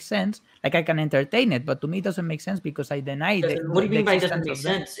doesn't make sense. Like, I can entertain it, but to me it doesn't make sense because I deny What do you mean by it doesn't make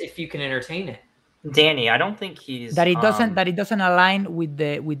sense if you can entertain it? Danny, I don't think he's that it doesn't align with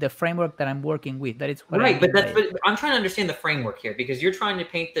the framework that I'm working with. That is what right. But I mean I'm trying to understand the framework here, because you're trying to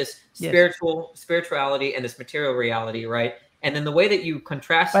paint this Yes. spirituality and this material reality, right? And then the way that you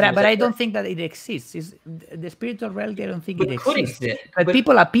contrast But them is I that don't think that it exists. The spiritual reality, I don't think it could exists. exist. But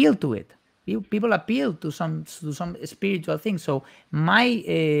people appeal to it. People appeal to some spiritual things. So my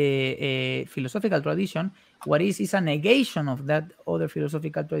philosophical tradition, what is a negation of that other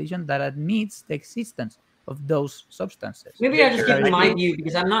philosophical tradition that admits the existence of those substances. Maybe I just give Victor, you I my think- view,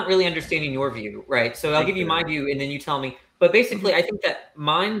 because I'm not really understanding your view, right? So I'll give you my view, and then you tell me. But basically, I think that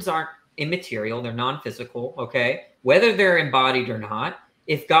minds aren't immaterial; they're non-physical. Okay, whether they're embodied or not.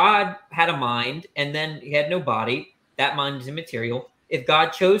 If God had a mind and then he had no body, that mind is immaterial. If God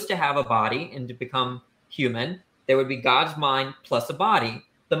chose to have a body and to become human, there would be God's mind plus a body.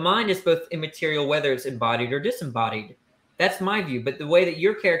 The mind is both immaterial, whether it's embodied or disembodied. That's my view. But the way that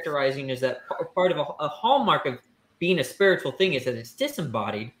you're characterizing is that part of a hallmark of being a spiritual thing is that it's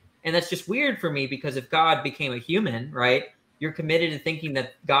disembodied. And that's just weird for me, because if God became a human, right, you're committed to thinking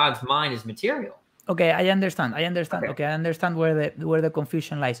that God's mind is material. Okay, I understand. Okay, I understand where the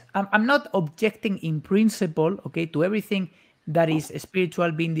confusion lies. I'm not objecting in principle, okay, to everything that is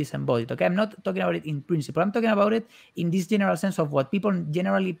spiritual being disembodied. Okay, I'm not talking about it in principle. I'm talking about it in this general sense of what people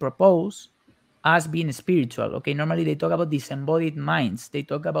generally propose as being spiritual. Okay, normally they talk about disembodied minds. They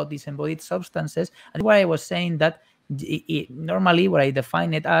talk about disembodied substances. And what I was saying that normally what I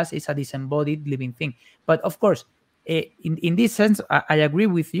define it as is a disembodied living thing. But of course, in this sense, I agree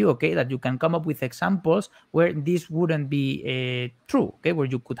with you, okay, that you can come up with examples where this wouldn't be true, okay, where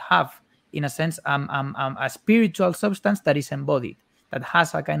you could have, in a sense, a spiritual substance that is embodied, that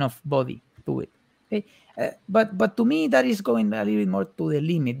has a kind of body to it, okay? But to me, that is going a little bit more to the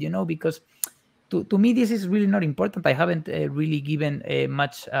limit, you know, because to me, this is really not important. I haven't really given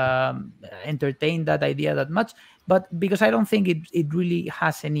much entertained that idea that much, but because I don't think it really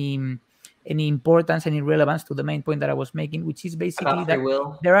has any importance, any relevance to the main point that I was making, which is basically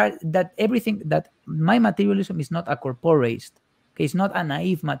that everything that my materialism is not a corporeist. Okay, it's not a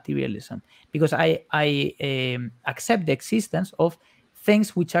naive materialism, because I accept the existence of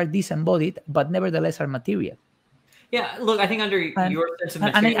things which are disembodied but nevertheless are material. Yeah, look, I think under your sense of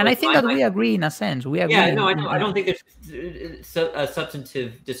materialism, and I think that we agree in a sense. We agree. Yeah, no, I don't think there's a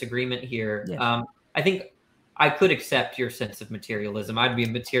substantive disagreement here. Yes. I think I could accept your sense of materialism. I'd be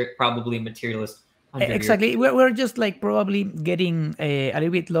probably a materialist. Exactly. We're just like probably getting a little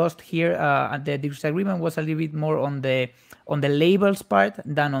bit lost here. The disagreement was a little bit more on the labels part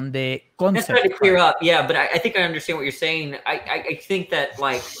than on the concept. That's trying to clear up. Yeah, but I think I understand what you're saying. I think that,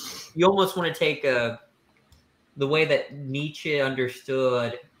 like, you almost want to take the way that Nietzsche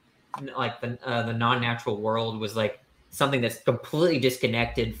understood, like, the non-natural world was like something that's completely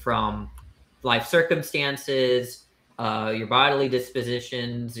disconnected from life circumstances, your bodily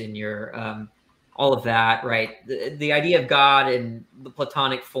dispositions, and your all of that, right? The idea of God and the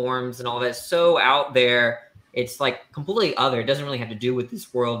Platonic forms and all that is so out there. It's like completely other. It doesn't really have to do with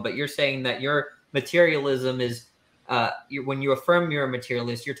this world. But you're saying that your materialism is, when you affirm you're a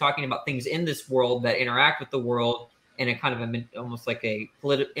materialist, you're talking about things in this world that interact with the world in a kind of almost like a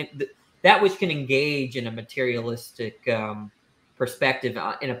that which can engage in a materialistic perspective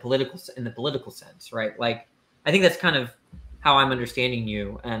in the political sense, right? Like, I think that's kind of how I'm understanding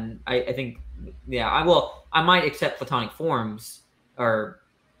you, and I think, yeah, I might accept Platonic forms or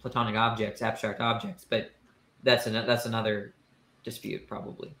Platonic objects, abstract objects, but that's another dispute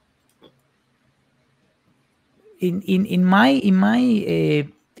probably. In my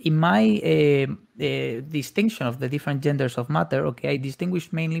distinction of the different genders of matter, okay, I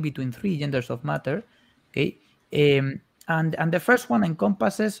distinguish mainly between 3 genders of matter, okay, and the first one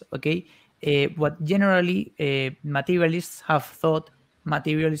encompasses, okay, what generally materialists have thought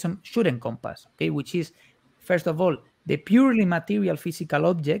materialism should encompass, okay, which is, first of all, the purely material physical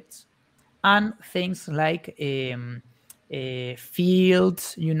objects and things like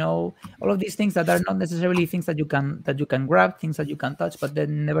fields, you know, all of these things that are not necessarily things that you can grab, things that you can touch, but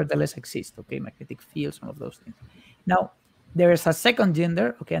then nevertheless exist, okay, magnetic fields, all of those things. Now, there is a second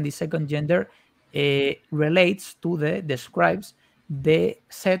gender, okay, and the second gender relates to describes the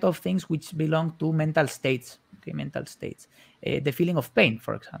set of things which belong to mental states, okay, mental states, the feeling of pain,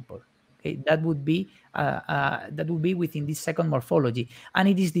 for example. Okay, that would be within this second morphology, and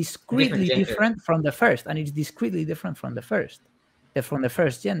it is discretely different from the first, and it's discretely different from the first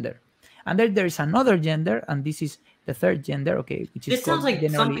gender. And then there is another gender, and this is the third gender, okay, which is sounds like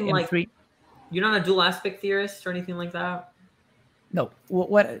something M3. Like you're not a dual aspect theorist or anything like that. No.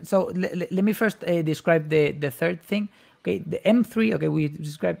 What? So let me first describe the third thing, Okay, the M3, okay, we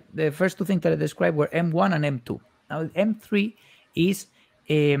described the first two things that I described were M1 and M2. Now, M3 is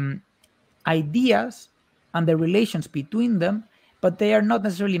ideas and the relations between them, but they are not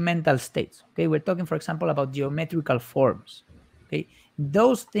necessarily mental states. Okay, we're talking, for example, about geometrical forms. Okay,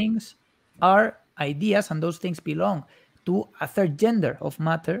 those things are ideas, and those things belong to a third gender of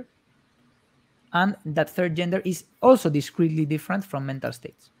matter, and that third gender is also discretely different from mental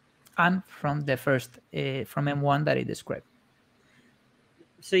states and from the first from M1 that I described.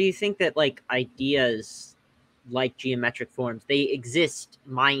 So you think that like ideas like geometric forms, they exist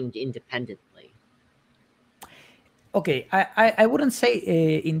mind independently? Okay, I wouldn't say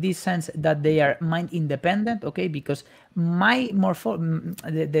in this sense that they are mind independent, okay, because the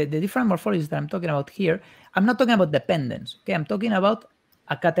different morphologies that I'm talking about here, I'm not talking about dependence, okay, I'm talking about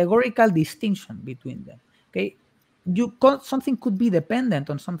a categorical distinction between them, okay. Something could be dependent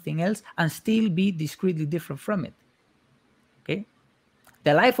on something else and still be discretely different from it, okay.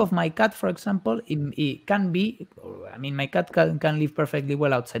 The life of my cat, for example, it can be, I mean, my cat can live perfectly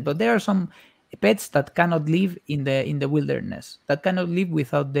well outside, but there are some pets that cannot live in the wilderness, that cannot live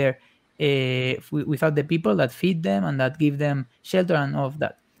without without the people that feed them and that give them shelter and all of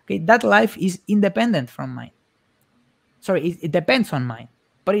that. Okay, that life is independent from mine. Sorry, it depends on mine,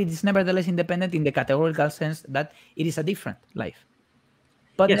 but it is nevertheless independent in the categorical sense that it is a different life.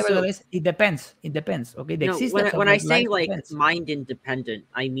 But Yeah, nevertheless, it depends. It depends. Okay, the No, existence when of I that say life like depends. mind independent,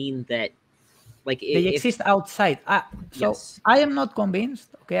 I mean that like They if exist outside. So yes. I am not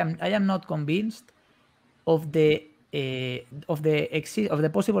convinced. Okay, I am not convinced of the of the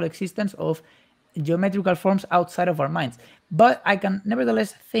possible existence of geometrical forms outside of our minds. But I can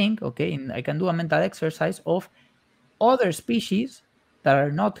nevertheless think. Okay, and I can do a mental exercise of other species that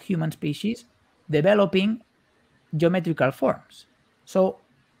are not human species developing geometrical forms. So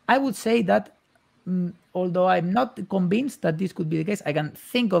I would say that although I'm not convinced that this could be the case, I can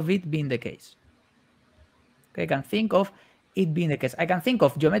think of it being the case. Okay, I can think of it being the case. I can think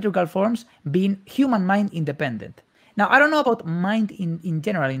of geometrical forms being human mind independent. Now, I don't know about mind in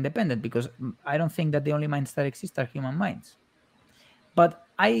general independent, because I don't think that the only minds that exist are human minds. But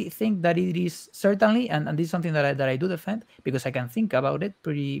I think that it is certainly, and this is something that I do defend, because I can think about it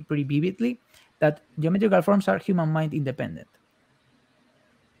pretty vividly, that geometrical forms are human mind independent.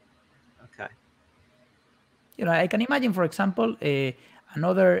 Okay. You know, I can imagine, for example,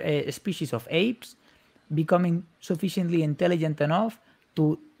 another species of apes becoming sufficiently intelligent enough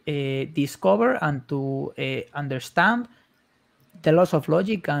to discover and to understand the laws of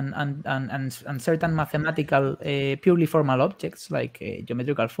logic and certain mathematical purely formal objects like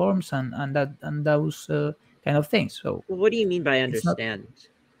geometrical forms and those kind of things. So Well, what do you mean by it's not, understand?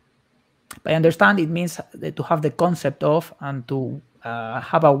 by understand, it means to have the concept of and to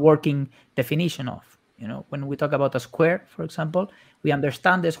have a working definition of. You know, when we talk about a square, for example, we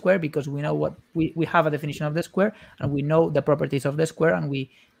understand the square because we know what we have a definition of the square, and we know the properties of the square, and we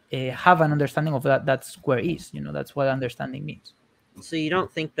have an understanding of that square is. You know, that's what understanding means. So you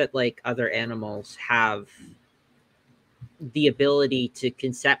don't think that like other animals have the ability to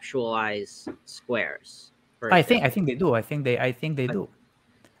conceptualize squares? I think they do. I think they do.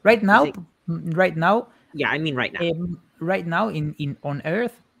 Right now, yeah, I mean right now. Right now in on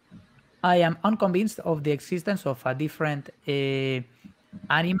Earth, I am unconvinced of the existence of a different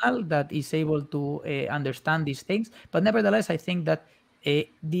animal that is able to understand these things. But nevertheless, I think that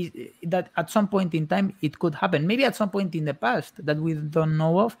that at some point in time it could happen. Maybe at some point in the past that we don't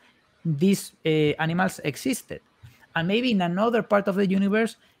know of, these animals existed, and maybe in another part of the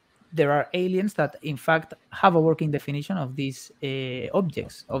universe there are aliens that in fact have a working definition of these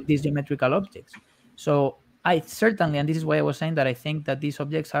objects, of these geometrical objects. So I certainly, and this is why I was saying that I think that these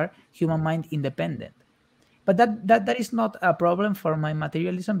objects are human mind independent. But that is not a problem for my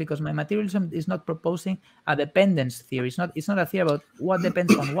materialism, because my materialism is not proposing a dependence theory. It's not a theory about what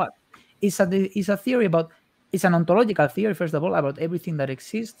depends on what. It's a theory about, it's an ontological theory, first of all, about everything that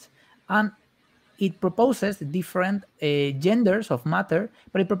exists, and it proposes different genders of matter,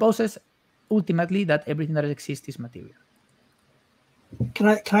 but it proposes ultimately that everything that exists is material. Can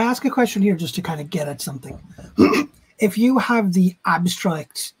I ask a question here just to kind of get at something? If you have the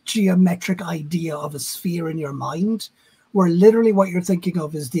abstract geometric idea of a sphere in your mind, where literally what you're thinking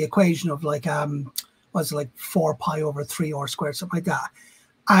of is the equation of like what's it, like 4 pi over 3 r squared, something like that,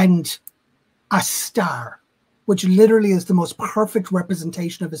 and a star, which literally is the most perfect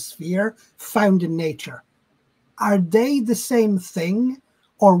representation of a sphere found in nature, are they the same thing,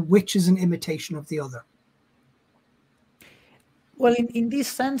 or which is an imitation of the other? Well, in this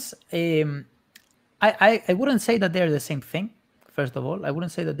sense, I wouldn't say that they're the same thing. First of all, I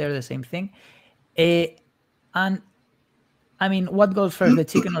wouldn't say that they're the same thing. And I mean, what goes first, the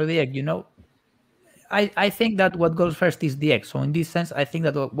chicken or the egg? You know, I think that what goes first is the egg. So in this sense, I think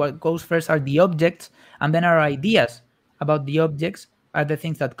that what goes first are the objects, and then our ideas about the objects are the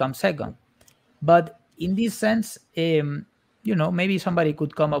things that come second. But in this sense, you know, maybe somebody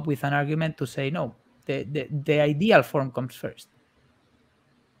could come up with an argument to say, no, the ideal form comes first.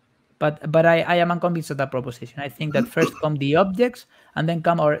 But I am unconvinced of that proposition. I think that first come the objects, and then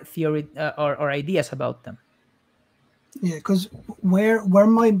come our theory or ideas about them. Yeah, because where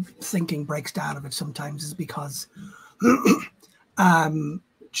my thinking breaks down a bit sometimes is because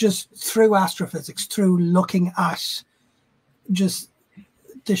just through astrophysics, through looking at just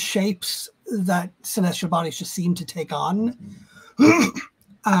the shapes that celestial bodies just seem to take on,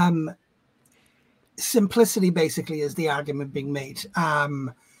 simplicity basically is the argument being made.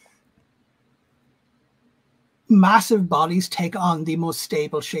 Massive bodies take on the most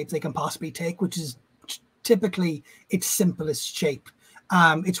stable shape they can possibly take, which is typically its simplest shape.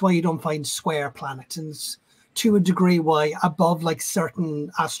 It's why you don't find square planets, and to a degree why above like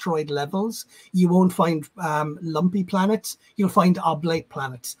certain asteroid levels you won't find lumpy planets. You'll find oblate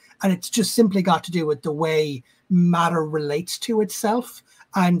planets, and it's just simply got to do with the way matter relates to itself,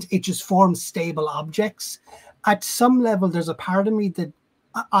 and it just forms stable objects. At some level, there's a part of me that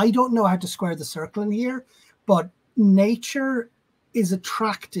I don't know how to square the circle in here, but nature is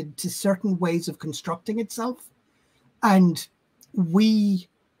attracted to certain ways of constructing itself, and we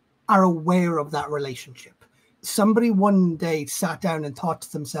are aware of that relationship. Somebody one day sat down and thought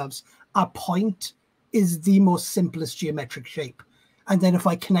to themselves, a point is the most simplest geometric shape, and then if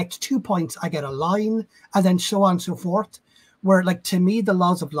I connect 2 points I get a line, and then so on and so forth, where like to me the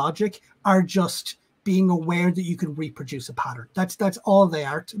laws of logic are just being aware that you can reproduce a pattern. That's all they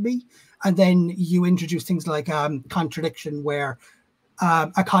are to me. And then you introduce things like contradiction, where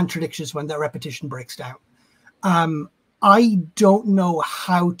a contradiction is when that repetition breaks down. I don't know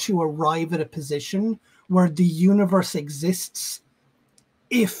how to arrive at a position where the universe exists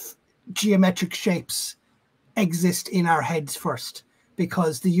if geometric shapes exist in our heads first,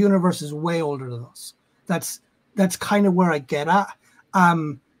 because the universe is way older than us. That's kind of where I get at.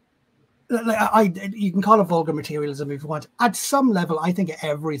 You can call it vulgar materialism if you want. At some level, I think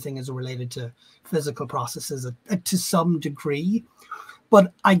everything is related to physical processes to some degree.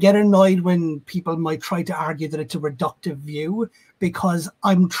 But I get annoyed when people might try to argue that it's a reductive view, because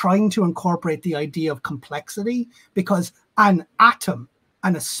I'm trying to incorporate the idea of complexity, because an atom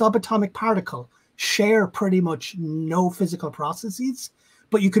and a subatomic particle share pretty much no physical processes,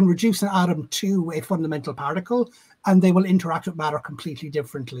 but you can reduce an atom to a fundamental particle and they will interact with matter completely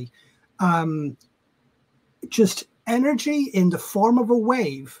differently. Just energy in the form of a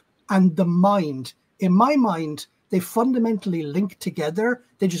wave and the mind, in my mind, they fundamentally link together.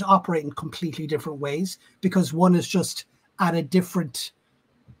 They just operate in completely different ways, because one is just at a different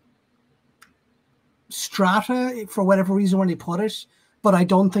strata for whatever reason when you put it. But I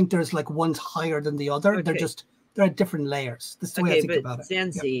don't think there's like one's higher than the other. Okay. They're at different layers. That's the way I think about it.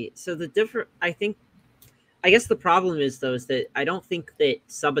 Zanzi, yeah. So I guess the problem is though is that I don't think that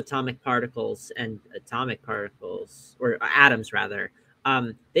subatomic particles and atomic particles, or atoms rather,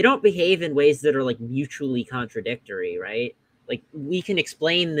 they don't behave in ways that are like mutually contradictory, right? Like we can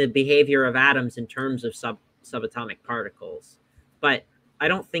explain the behavior of atoms in terms of subatomic particles, but I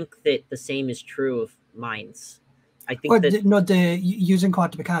don't think that the same is true of minds. I think using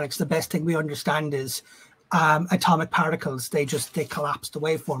quantum mechanics, the best thing we understand is atomic particles. They collapse the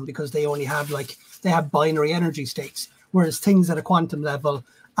waveform because they only have they have binary energy states, whereas things at a quantum level,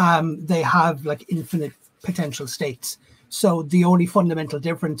 they have like infinite potential states. So the only fundamental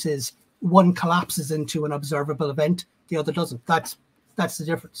difference is one collapses into an observable event, the other doesn't. That's the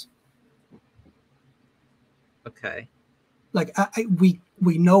difference. Okay. Like we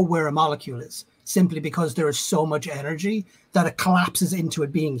know where a molecule is simply because there is so much energy that it collapses into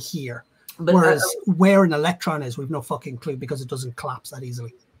it being here. But whereas where an electron is, we've no fucking clue because it doesn't collapse that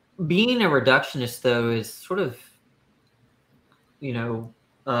easily. Being a reductionist, though, is sort of, you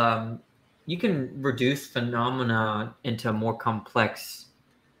can reduce phenomena into a more complex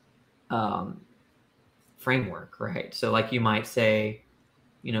framework, right? So like you might say,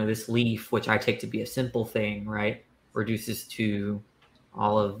 this leaf, which I take to be a simple thing, right, reduces to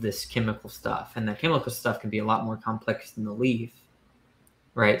all of this chemical stuff. And the chemical stuff can be a lot more complex than the leaf,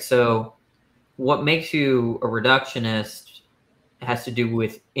 right? So what makes you a reductionist has to do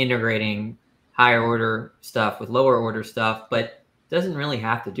with integrating higher order stuff with lower order stuff, but doesn't really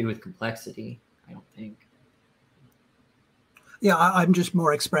have to do with complexity, I don't think. Yeah, I'm just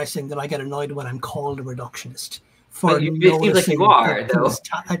more expressing that I get annoyed when I'm called a reductionist. It seems like you are, though.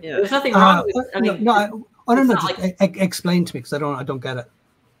 There's nothing wrong with it. I don't know. Just like... explain to me, because I don't get it.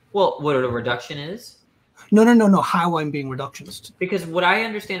 Well, what a reduction is? No. How I'm being reductionist. Because what I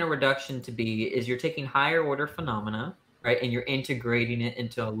understand a reduction to be is you're taking higher order phenomena, right, and you're integrating it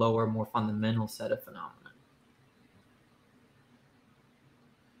into a lower, more fundamental set of phenomena.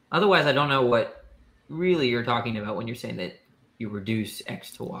 Otherwise, I don't know what really you're talking about when you're saying that you reduce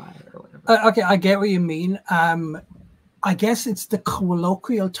X to Y or whatever. Okay, I get what you mean. I guess it's the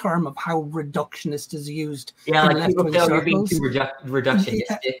colloquial term of how reductionist is used. Yeah, like people tell you're being too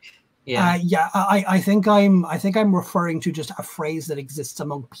reductionistic. Yeah, I think I'm referring to just a phrase that exists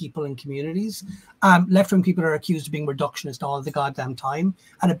among people and communities. Left-wing people are accused of being reductionist all the goddamn time,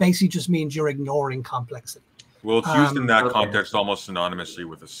 and it basically just means you're ignoring complexity. Well, it's used in that context almost synonymously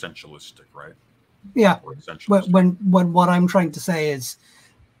with essentialistic, right? Yeah. When what I'm trying to say is,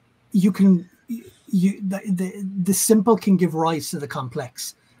 the simple can give rise to the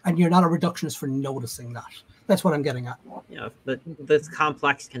complex, and you're not a reductionist for noticing that. That's what I'm getting at. Yeah, but the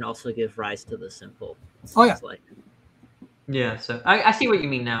complex can also give rise to the simple. Oh yeah. Yeah, so I see what you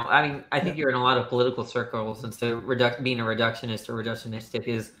mean now. I mean, I think you're in a lot of political circles, and so being a reductionist or reductionistic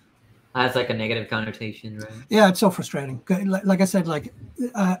has like a negative connotation, right? Yeah, it's so frustrating. Like I said,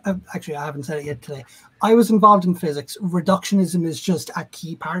 actually, I haven't said it yet today. I was involved in physics. Reductionism is just a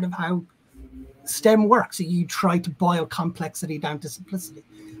key part of how STEM works. You try to boil complexity down to simplicity.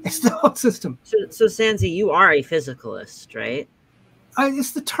 It's the whole system. So Sanzi, you are a physicalist, right?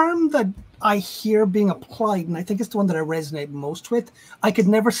 It's the term that I hear being applied, and I think it's the one that I resonate most with. I could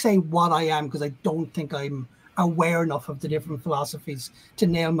never say what I am because I don't think I'm aware enough of the different philosophies to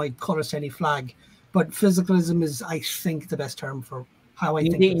nail my colors to any flag. But physicalism is, I think, the best term for how I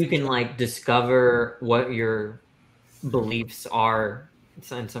think you can like discover what your beliefs are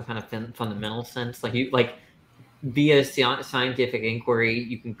in some kind of fundamental sense. Like via scientific inquiry,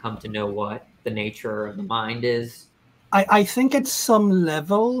 you can come to know what the nature of the mind is. I think at some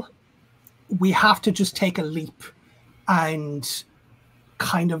level we have to just take a leap and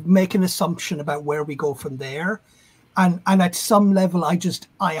kind of make an assumption about where we go from there. And at some level, I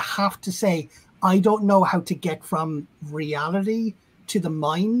have to say, I don't know how to get from reality to the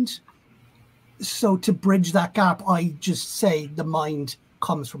mind. So to bridge that gap, I just say the mind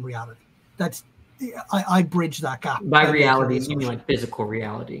comes from reality. I bridge that gap. By reality, you mean like physical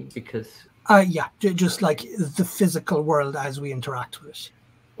reality? Because yeah, just like the physical world as we interact with it.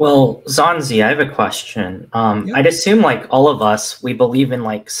 Well, Zanzi, I have a question. Yep. I'd assume like all of us, we believe in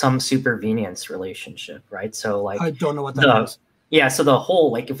like some supervenience relationship, right? So like I don't know what that means. Yeah, so the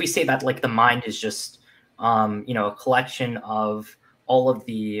whole, like if we say that like the mind is just a collection of all of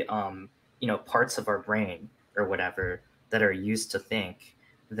the parts of our brain or whatever that are used to think,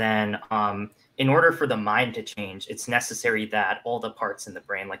 then in order for the mind to change, it's necessary that all the parts in the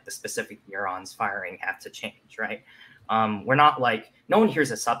brain, like the specific neurons firing, have to change, right? We're not like, no one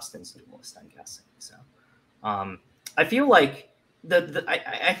here's a substance dualist, I'm guessing. So I feel like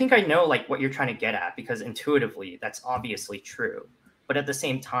I think I know like what you're trying to get at, because intuitively that's obviously true. But at the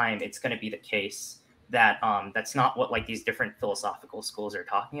same time, it's going to be the case that that's not what like these different philosophical schools are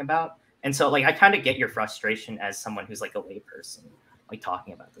talking about. And so like I kind of get your frustration as someone who's like a layperson, like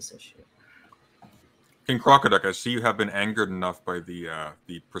talking about this issue. King Crocoduck, I see you have been angered enough by the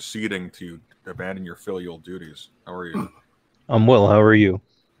proceeding to abandon your filial duties. How are you? I'm well. How are you?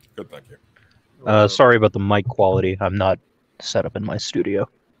 Good, thank you. Sorry about the mic quality. I'm not set up in my studio.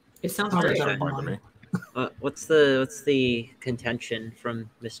 It sounds very great. Fine to me. What's the contention from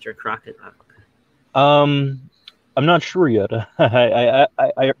Mr. Crocoduck? I'm not sure yet. I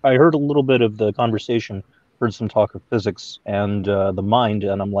heard a little bit of the conversation, heard some talk of physics and the mind,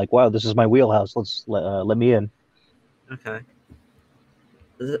 and I'm like, wow, this is my wheelhouse. Let me in. Okay.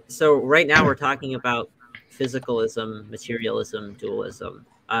 So right now we're talking about physicalism, materialism, dualism.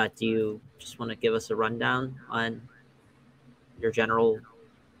 Do you just want to give us a rundown on your general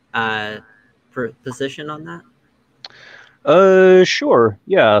position on that? Sure.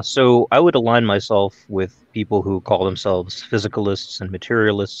 Yeah. So I would align myself with people who call themselves physicalists and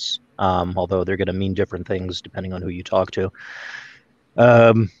materialists, although they're going to mean different things depending on who you talk to.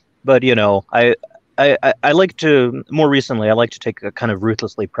 But I like to, more recently, I like to take a kind of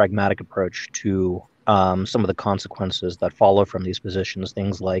ruthlessly pragmatic approach to some of the consequences that follow from these positions.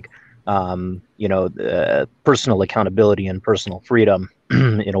 Things like, personal accountability and personal freedom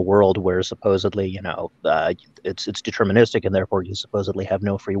in a world where supposedly, it's deterministic and therefore you supposedly have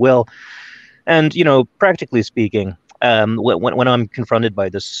no free will. And, practically speaking, when I'm confronted by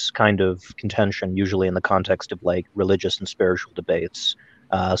this kind of contention, usually in the context of like religious and spiritual debates,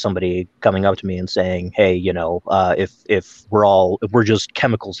 somebody coming up to me and saying, "Hey, if we're just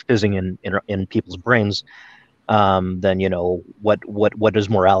chemicals fizzing in people's brains, then what is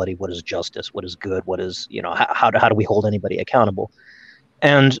morality? What is justice? What is good? What is how do we hold anybody accountable?"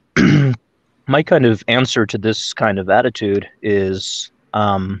 And my kind of answer to this kind of attitude is,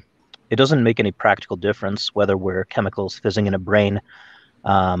 it doesn't make any practical difference whether we're chemicals fizzing in a brain,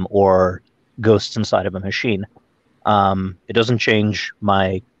 or ghosts inside of a machine. It doesn't change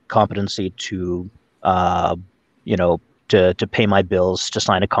my competency to pay my bills, to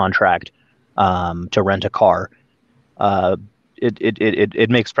sign a contract, to rent a car. It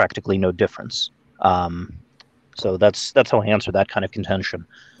makes practically no difference. So that's how I answer that kind of contention.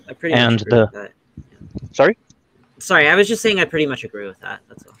 I pretty much agree with that. Sorry? Sorry, I was just saying I pretty much agree with that.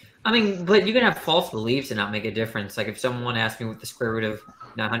 That's all. I mean, but you can have false beliefs and not make a difference. Like if someone asked me what the square root of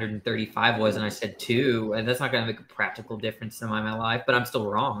 935 was and I said 2, and that's not going to make a practical difference in my life, but I'm still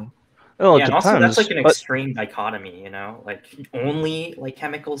wrong. Well, yeah, it and also depends, that's like an but- extreme dichotomy, like only like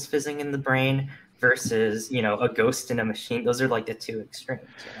chemicals fizzing in the brain versus a ghost in a machine. Those are like the two extremes.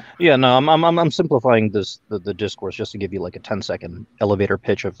 Yeah, no, I'm simplifying the discourse just to give you like a 10-second elevator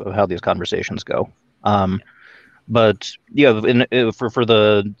pitch of how these conversations go. But yeah, for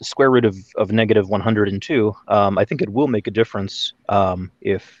the square root of negative 102, I think it will make a difference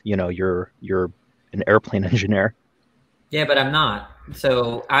if you're an airplane engineer. Yeah, but I'm not.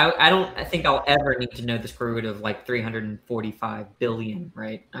 So I don't think I'll ever need to know the square root of like 345 billion,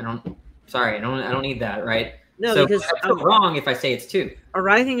 right? I don't need that, right? No, so because I'm wrong if I say it's 2.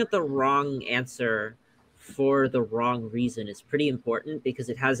 Arriving at the wrong answer for the wrong reason is pretty important because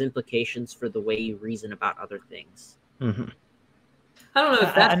it has implications for the way you reason about other things. Mm-hmm. I don't know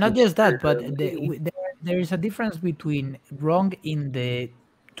if that's not just that, but there is a difference between wrong in the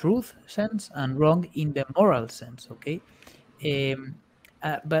truth sense and wrong in the moral sense. Okay,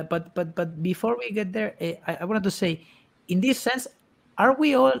 but before we get there, I wanted to say, in this sense, are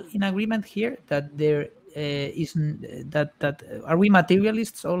we all in agreement here that there are we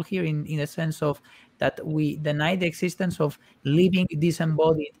materialists all here in the sense of that we deny the existence of living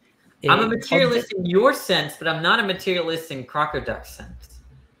disembodied? I'm a materialist in your sense, but I'm not a materialist in Crocoduck's sense.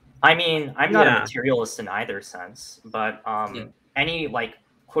 I mean, I'm not a materialist in either sense, but any like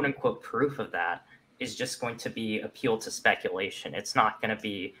quote unquote proof of that is just going to be appeal to speculation. It's not going to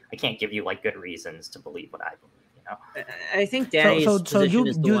be. I can't give you like good reasons to believe what I believe. I think Danny's position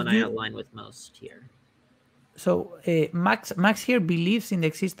is the one I align with most here. So Max here believes in the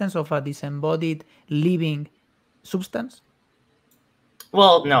existence of a disembodied living substance?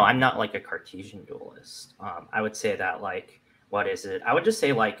 Well, no, I'm not like a Cartesian dualist. I would say that like, what is it? I would just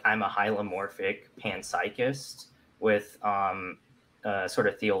say like I'm a hylomorphic panpsychist with sort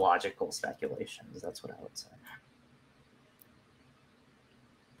of theological speculations. That's what I would say.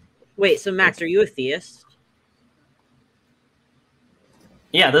 Wait, so Max, are you a theist?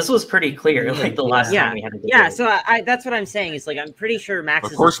 Yeah, this was pretty clear. Like the last time we had a debate. Yeah, so that's what I'm saying. Is like I'm pretty sure Max.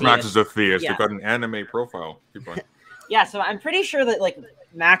 Of course, is a theist. Max is a theist. Yeah. You've got an anime profile. Keep going. Yeah, so I'm pretty sure that like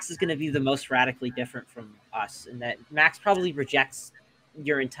Max is going to be the most radically different from us, and that Max probably rejects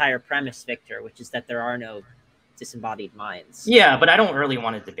your entire premise, Victor, which is that there are no disembodied minds. Yeah, but I don't really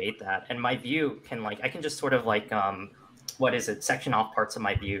want to debate that. And my view can I can just sort of like what is it? Section off parts of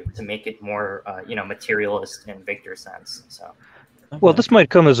my view to make it more materialist in Victor's sense. So. Well, this might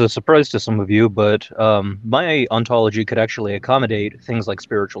come as a surprise to some of you, but my ontology could actually accommodate things like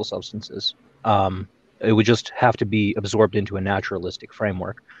spiritual substances. It would just have to be absorbed into a naturalistic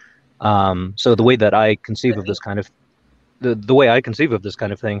framework. So the way that I conceive of this kind of the way I conceive of this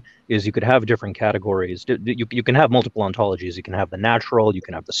kind of thing is you could have different categories. You can have multiple ontologies. You can have the natural, you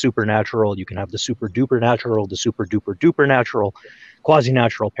can have the supernatural, you can have the super duper natural, the super duper duper natural,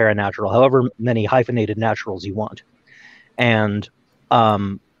 quasi-natural, paranatural, however many hyphenated naturals you want. And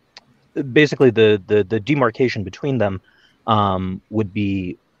basically the demarcation between them would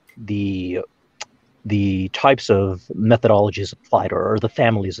be the types of methodologies applied or the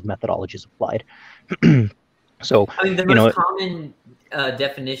families of methodologies applied. So I mean, the most common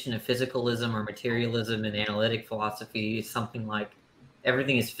definition of physicalism or materialism in analytic philosophy is something like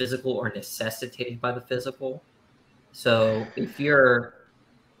everything is physical or necessitated by the physical. So if you're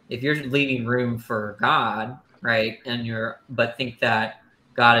leaving room for God, right, but think that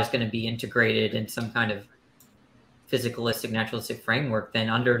God is going to be integrated in some kind of physicalistic, naturalistic framework, then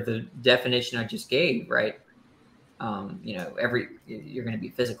under the definition I just gave, right, you're going to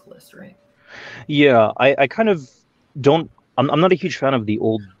be physicalist, right? Yeah, I kind of don't. I'm not a huge fan of the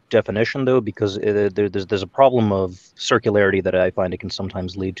old definition though, because there's a problem of circularity that I find it can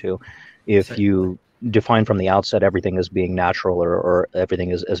sometimes lead to. If you define from the outset everything as being natural or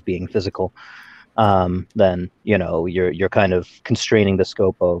everything as being physical, then you're kind of constraining the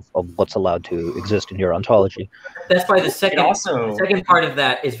scope of what's allowed to exist in your ontology. That's why the second part of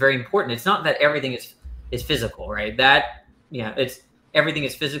that is very important. It's not that everything is physical, right? It's everything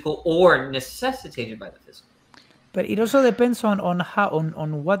is physical or necessitated by the physical. But it also depends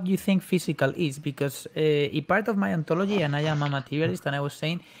on what you think physical is, because a part of my ontology, and I am a materialist, and I was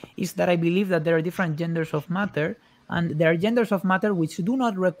saying, is that I believe that there are different genders of matter, and there are genders of matter which do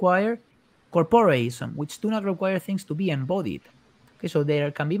not require corporeism, which do not require things to be embodied. Okay, so there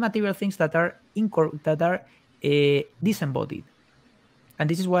can be material things that are disembodied. And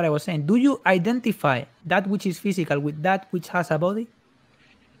this is what I was saying. Do you identify that which is physical with that which has a body?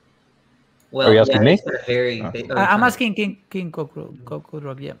 Well, are you asking me? I'm asking King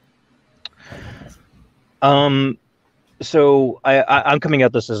Cockroach, yeah. So I'm coming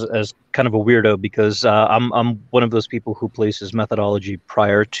at this as kind of a weirdo, because I'm one of those people who places methodology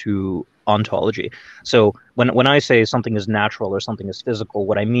prior to ontology. So when I say something is natural or something is physical,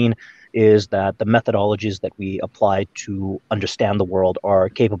 what I mean is that the methodologies that we apply to understand the world are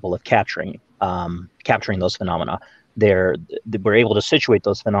capable of capturing those phenomena. We're able to situate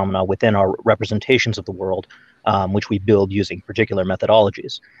those phenomena within our representations of the world, which we build using particular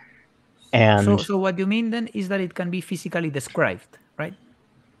methodologies. And so what you mean then is that it can be physically described, right?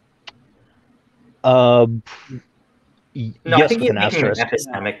 No, yes, I think with an asterisk.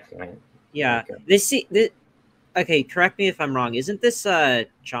 Epistemic point. Yeah. Okay, correct me if I'm wrong. Isn't this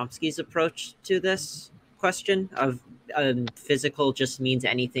Chomsky's approach to this question of physical just means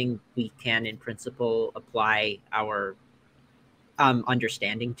anything we can, in principle, apply our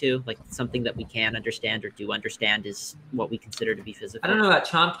understanding to? Like something that we can understand or do understand is what we consider to be physical. I don't know about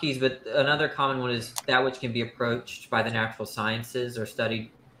Chomsky's, but another common one is that which can be approached by the natural sciences or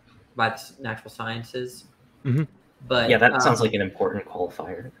studied by the natural sciences. Mm-hmm. But yeah, that sounds like an important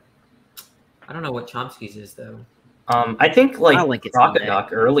qualifier. I don't know what Chomsky's is, though. I think Crocodile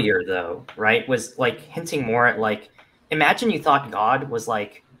earlier, though, right, was like hinting more at like, imagine you thought God was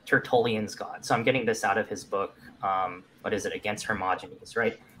like Tertullian's God. So I'm getting this out of his book. What is it? Against Hermogenes,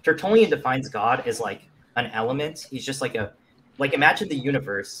 right? Tertullian defines God as like an element. He's just like imagine the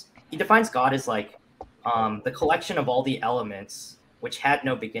universe. He defines God as like the collection of all the elements which had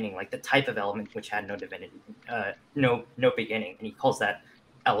no beginning, like the type of element which had no divinity, no beginning, and he calls that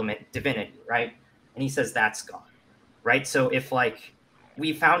element divinity, right? And he says that's God, right? So if like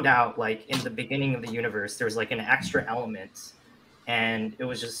we found out like in the beginning of the universe there was like an extra element, and it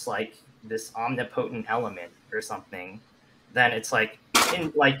was just like this omnipotent element or something, then it's like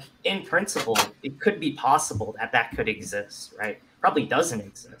in principle it could be possible that could exist, right? Probably doesn't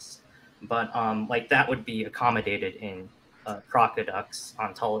exist, but like that would be accommodated in Crocoduck's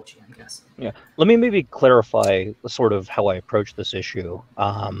ontology, I'm guessing. Yeah, let me maybe clarify sort of how I approach this issue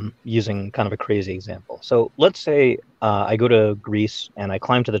using kind of a crazy example. So let's say I go to Greece and I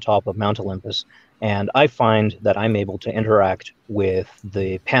climb to the top of Mount Olympus, and I find that I'm able to interact with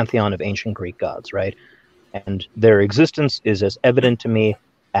the pantheon of ancient Greek gods, right? And their existence is as evident to me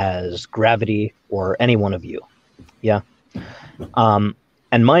as gravity or any one of you. Yeah.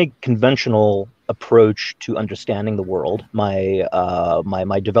 And my conventional approach to understanding the world, my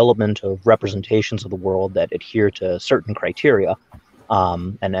development of representations of the world that adhere to certain criteria,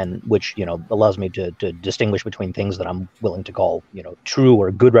 and which allows me to distinguish between things that I'm willing to call true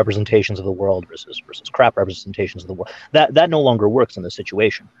or good representations of the world versus crap representations of the world. That no longer works in this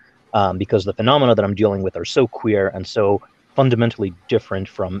situation, because the phenomena that I'm dealing with are so queer and so fundamentally different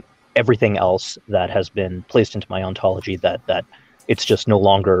from everything else that has been placed into my ontology that it's just no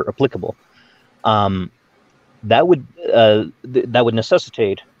longer applicable. That would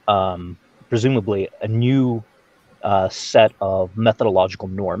necessitate presumably a new set of methodological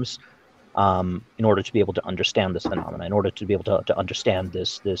norms in order to be able to understand this phenomena, in order to be able to understand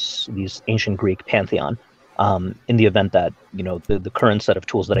these ancient Greek pantheon. In the event that the current set of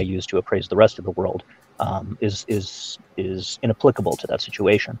tools that I use to appraise the rest of the world is inapplicable to that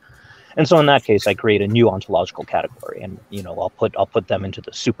situation. And so in that case, I create a new ontological category, and I'll put them into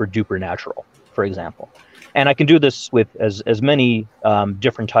the super duper natural, for example. And I can do this with as many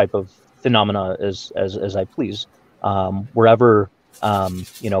different type of phenomena as I please, wherever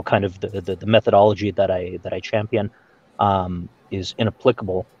kind of the methodology that I champion is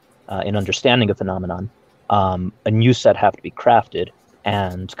inapplicable in understanding a phenomenon. A new set have to be crafted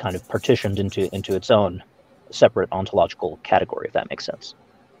and kind of partitioned into its own separate ontological category, if that makes sense.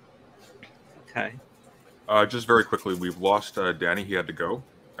 Okay. Just very quickly, we've lost Danny. He had to go.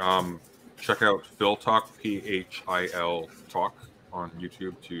 Check out Phil Talk, PHIL Talk, on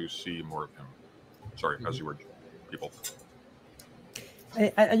YouTube to see more of him. Sorry, as you were people.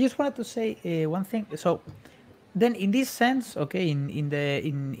 I just wanted to say one thing. So then, in this sense, okay, in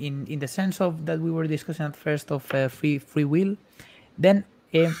the sense of that we were discussing at first of free will, then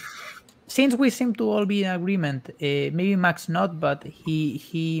since we seem to all be in agreement, maybe Max not, but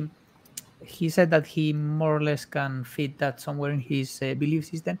he said that he more or less can fit that somewhere in his belief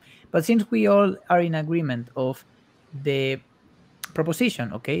system. But since we all are in agreement of the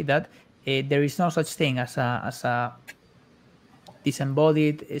proposition, okay, that there is no such thing as a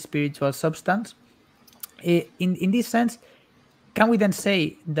disembodied spiritual substance, in this sense, can we then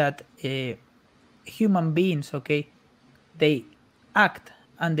say that human beings, okay, they act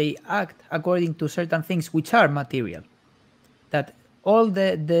according to certain things which are material, that all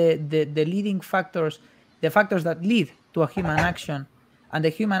the leading factors, the factors that lead to a human action and the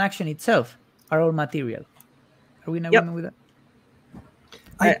human action itself are all material? Are we in agreement with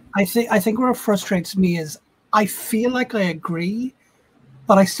that? I think where it frustrates me is I feel like I agree,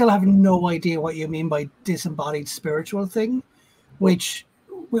 but I still have no idea what you mean by disembodied spiritual thing, which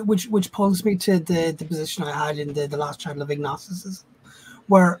pulls me to the position I had in the last channel of agnosticism,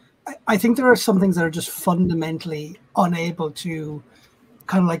 where I think there are some things that are just fundamentally unable to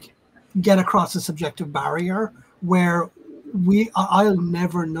kind of like get across a subjective barrier, where I'll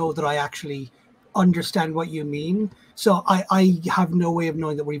never know that I actually understand what you mean. So I have no way of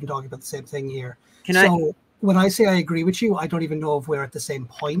knowing that we're even talking about the same thing here. When I say I agree with you, I don't even know if we're at the same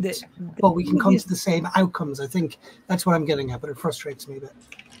point, but we can come to the same outcomes. I think that's what I'm getting at, but it frustrates me a bit.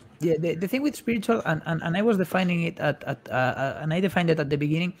 Yeah, the thing with spiritual, and I was defining it and I defined it at the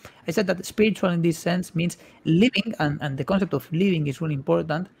beginning. I said that spiritual in this sense means living, and the concept of living is really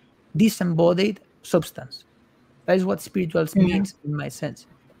important, disembodied substance. That is what spiritual means in my sense.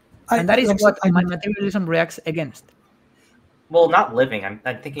 And that is what my materialism reacts against. Well, not living. I'm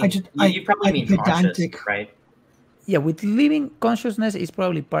thinking you probably mean conscious, right? Yeah, with living, consciousness is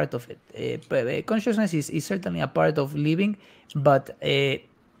probably part of it. Consciousness is certainly a part of living, but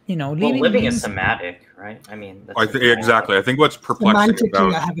living is somatic, right? I mean, exactly. I think what's perplexing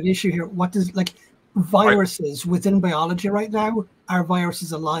semantically, I have an issue here. What does viruses within biology right now? Are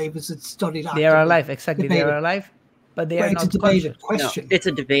viruses alive? Is it studied? They are alive, exactly. Debated. They are alive, but they are not a debated conscious. question. No, it's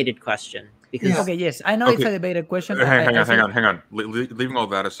a debated question. Because okay, yes, I know it's a debated question. Hang on. Leaving all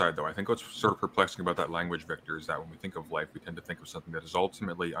that aside, though, I think what's sort of perplexing about that language, Victor, is that when we think of life, we tend to think of something that is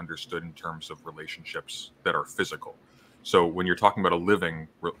ultimately understood in terms of relationships that are physical. So when you're talking about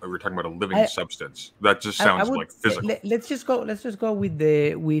we're talking about a living substance. That just sounds like physical. Let's just go with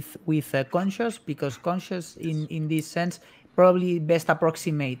conscious, because conscious in this sense probably best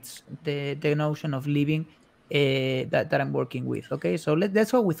approximates the notion of living that I'm working with. Okay, so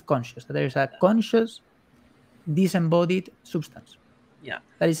let's go with conscious. There's a conscious disembodied substance. Yeah,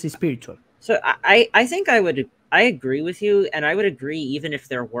 that is spiritual. So I think I agree with you, and I would agree even if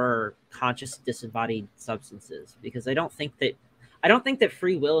there were conscious disembodied substances, because I don't think that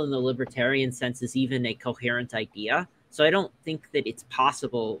free will in the libertarian sense is even a coherent idea. So I don't think that it's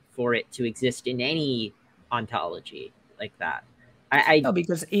possible for it to exist in any ontology like that. No,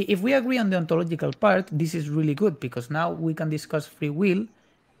 because if we agree on the ontological part, this is really good, because now we can discuss free will,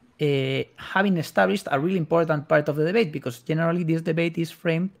 having established a really important part of the debate, because generally this debate is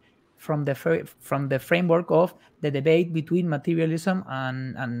framed from the framework of the debate between materialism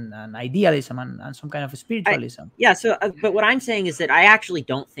and idealism and some kind of spiritualism. But what I'm saying is that I actually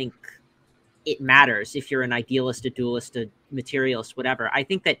don't think it matters if you're an idealist, a dualist, a materialist, whatever. I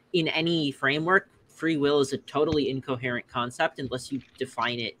think that in any framework, free will is a totally incoherent concept unless you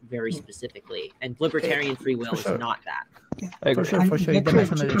define it very specifically. And libertarian free will is not that. Yeah, for sure.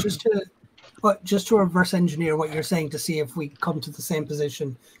 Just to reverse engineer what you're saying to see if we come to the same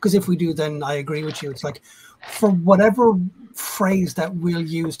position, because if we do, then I agree with you. It's like, for whatever phrase that we'll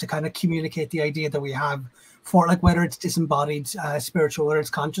use to kind of communicate the idea that we have for, like, whether it's disembodied spiritual or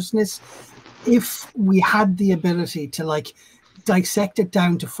it's consciousness, if we had the ability to like dissect it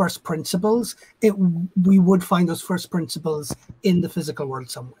down to first principles, we would find those first principles in the physical world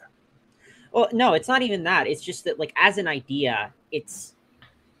somewhere. Well, no, it's not even that. It's just that, like, as an idea,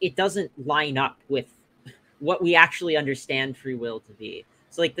 it doesn't line up with what we actually understand free will to be.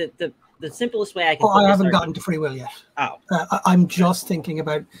 So, like, the simplest way I can. I haven't gotten to free will yet. Oh, I'm just thinking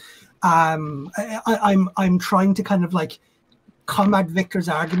about. I'm trying to kind of like combat Victor's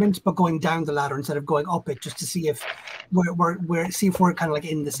argument, but going down the ladder instead of going up it, just to see if we're kind of like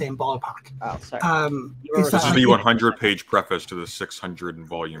in the same ballpark. Oh, sorry. This is the 100-page preface to the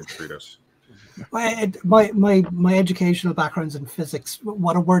 600-volume treatise. My educational background's in physics.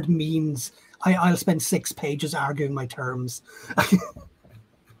 What a word means, I'll spend 6 pages arguing my terms.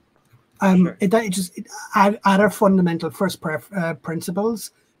 Sure. At our fundamental first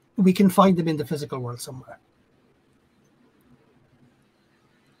principles, we can find them in the physical world somewhere.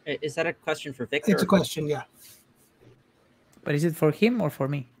 Is that a question for Victor? It's a question, yeah. But is it for him or for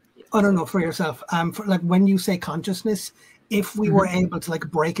me? I don't know, for yourself. For, like, when you say consciousness, if we were able to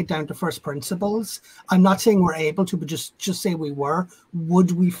like break it down to first principles, I'm not saying we're able to, but just say we were,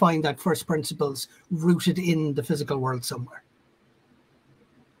 would we find that first principles rooted in the physical world somewhere?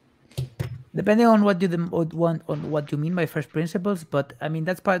 Depending on what you want, on what you mean by first principles, but I mean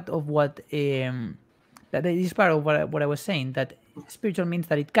that's part of what that is part of what I was saying, that spiritual means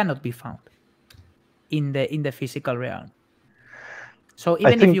that it cannot be found in the physical realm. So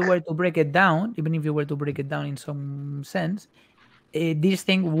even if you were to break it down, in some sense, this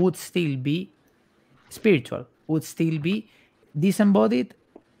thing would still be spiritual, would still be disembodied.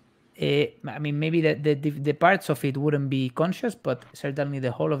 I mean, maybe the parts of it wouldn't be conscious, but certainly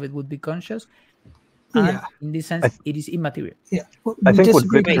the whole of it would be conscious. And in this sense, it is immaterial. Yeah, I think what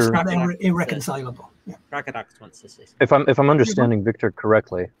Victor is not irreconcilable. Yeah. Crocodile wants to say something. If I'm understanding Victor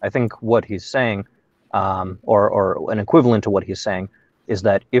correctly, I think what he's saying, or an equivalent to what he's saying, is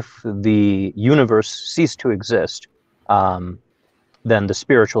that if the universe ceased to exist, then the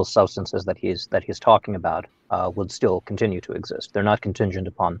spiritual substances that he's talking about would still continue to exist. They're not contingent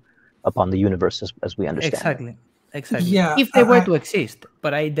upon the universe as we understand. Exactly. Yeah, if they were to exist,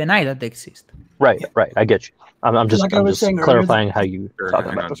 but I deny that they exist. Right. I get you. I'm just clarifying how you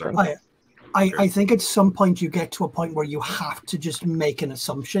talking about this. I think at some point you get to a point where you have to just make an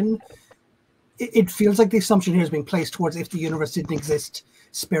assumption. It feels like the assumption here is being placed towards, if the universe didn't exist,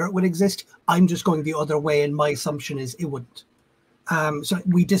 spirit would exist. I'm just going the other way, and my assumption is it wouldn't. So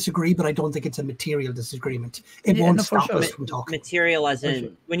we disagree, but I don't think it's a material disagreement. It won't stop us from talking.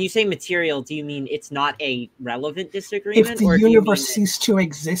 Materialism. When you say material, do you mean it's not a relevant disagreement? If the universe ceased to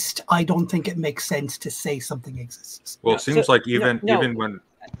exist, I don't think it makes sense to say something exists. Well, it seems like even when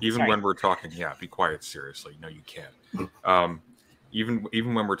we're talking, be quiet, seriously. No, you can't.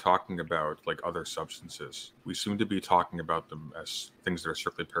 Even when we're talking about like other substances, we seem to be talking about them as things that are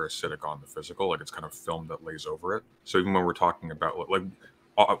strictly parasitic on the physical, like it's kind of film that lays over it. So even when we're talking about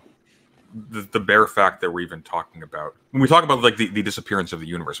the bare fact that we're even talking about, when we talk about like the disappearance of the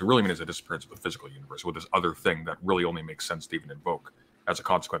universe, we really mean it's a disappearance of the physical universe with this other thing that really only makes sense to even invoke as a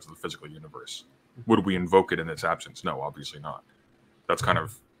consequence of the physical universe. Would we invoke it in its absence? No, obviously not. That's kind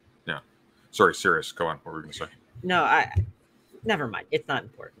of, Sorry, Sirius, go on. What were we going to say? No, never mind. It's not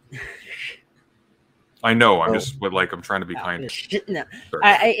important. I know. I'm just I'm trying to be kind. No,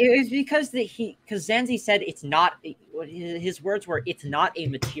 it was because Zanzi said it's not. His words were, "It's not a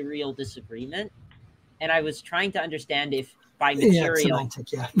material disagreement," and I was trying to understand if by material, semantic,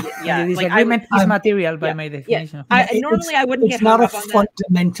 the disagreement is material by my definition. Normally I wouldn't. It's not a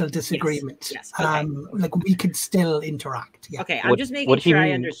fundamental disagreement. Yes. Okay. We could still interact. Yeah. Okay, I'm just making sure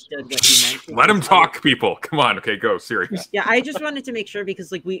I understood what he meant. Let him talk, people. Come on. Okay, go. Serious. Yeah, I just wanted to make sure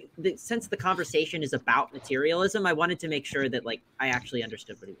because since the conversation is about materialism, I wanted to make sure that I actually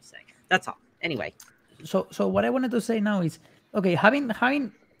understood what he was saying. That's all. Anyway. So what I wanted to say now is, okay,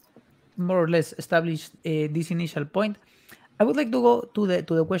 having more or less established this initial point, I would like to go to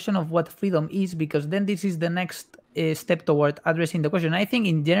the question of what freedom is, because then this is the next step toward addressing the question. I think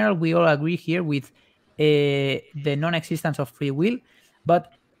in general we all agree here with the non-existence of free will,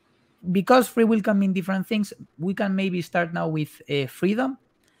 but because free will can mean different things, we can maybe start now with freedom.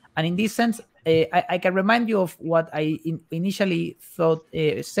 And in this sense, I can remind you of what I initially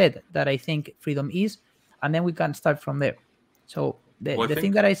said that I think freedom is, and then we can start from there. So the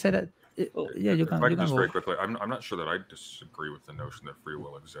thing that I said. You can. Just very quickly, I'm not sure that I disagree with the notion that free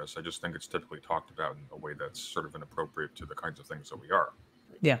will exists. I just think it's typically talked about in a way that's sort of inappropriate to the kinds of things that we are.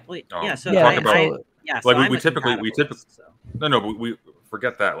 Yeah. We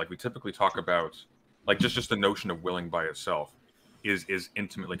forget that. We typically talk about just the notion of willing by itself is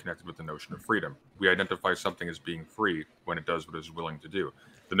intimately connected with the notion of freedom. We identify something as being free when it does what it is willing to do.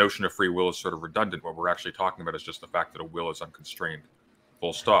 The notion of free will is sort of redundant. What we're actually talking about is just the fact that a will is unconstrained.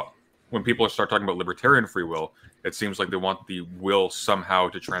 Full stop. When people start talking about libertarian free will, it seems like they want the will somehow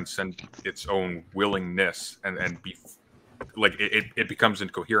to transcend its own willingness and be it becomes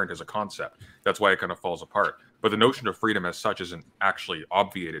incoherent as a concept. That's why it kind of falls apart. But the notion of freedom as such isn't actually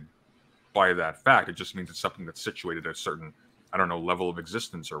obviated by that fact. It just means it's something that's situated at a certain, level of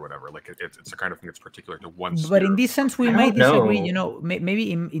existence or whatever. It's the kind of thing that's particular to one. But in this sense, we may disagree.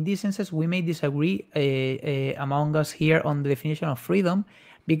 Maybe in these senses, we may disagree among us here on the definition of freedom,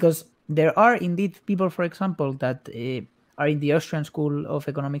 because there are indeed people, for example, that are in the Austrian school of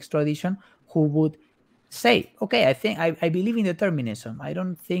economics tradition who would say, okay, I believe in determinism. I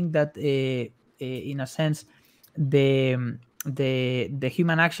don't think that in a sense the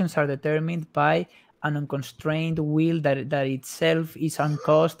human actions are determined by an unconstrained will that itself is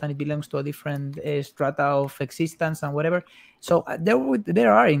uncaused and it belongs to a different strata of existence and whatever. So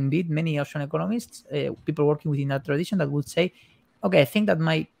there are indeed many Austrian economists, people working within that tradition, that would say, okay, I think that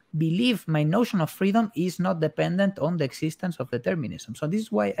my belief, my notion of freedom is not dependent on the existence of determinism. So this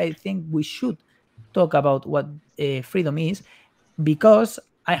is why I think we should talk about what freedom is, because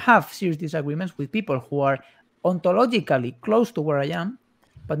I have serious disagreements with people who are ontologically close to where I am,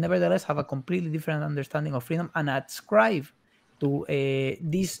 but nevertheless have a completely different understanding of freedom and ascribe to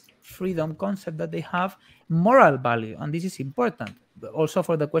this freedom concept that they have moral value. And this is important also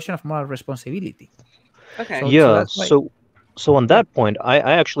for the question of moral responsibility. Okay. So on that point, I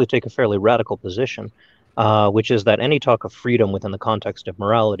actually take a fairly radical position, which is that any talk of freedom within the context of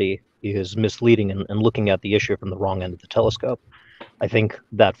morality is misleading and looking at the issue from the wrong end of the telescope. I think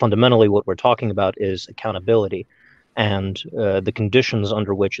that fundamentally what we're talking about is accountability and the conditions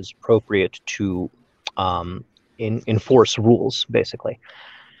under which it's appropriate to enforce rules, basically.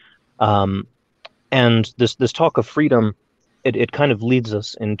 And this talk of freedom, it kind of leads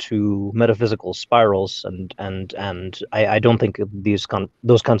us into metaphysical spirals, and I don't think those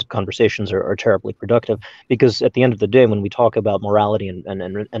kinds of conversations are terribly productive, because at the end of the day, when we talk about morality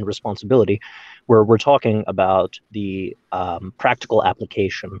and responsibility, we're talking about the practical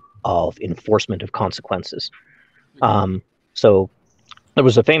application of enforcement of consequences. So there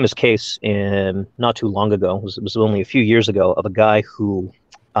was a famous case not too long ago. It was only a few years ago, of a guy who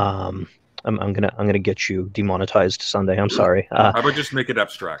I'm gonna get you demonetized Sunday. I'm sorry. I would just make it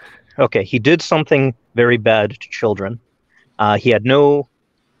abstract. Okay, he did something very bad to children. He had no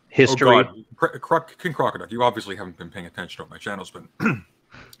history. Oh God, King Crocodile, you obviously haven't been paying attention to what my channel's been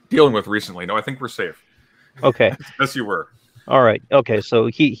dealing with recently. No, I think we're safe. Okay. Yes, you were. All right. Okay, so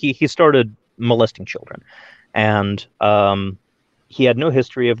he started molesting children, and he had no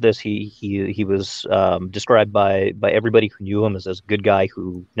history of this. He was described by everybody who knew him as a good guy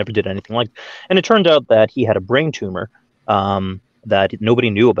who never did anything like. And it turned out that he had a brain tumor that nobody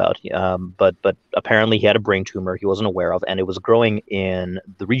knew about. But apparently he had a brain tumor he wasn't aware of, and it was growing in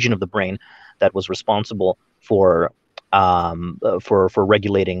the region of the brain that was responsible for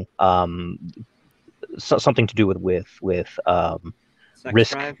regulating something to do with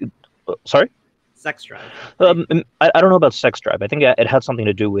risk. Drive? Sorry. Sex drive. I don't know about sex drive. I think it had something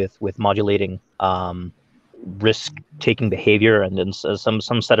to do with modulating risk-taking behavior and then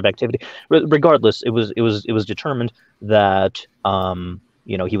some set of activity. Regardless, it was determined that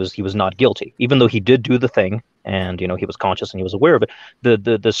he was not guilty, even though he did do the thing, and he was conscious and he was aware of it.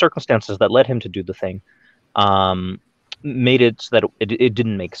 The circumstances that led him to do the thing made it so that it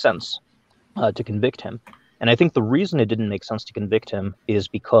didn't make sense to convict him. And I think the reason it didn't make sense to convict him is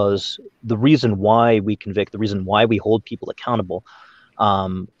because the reason why we convict, the reason why we hold people accountable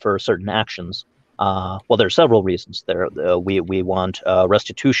for certain actions, well, there are several reasons. We want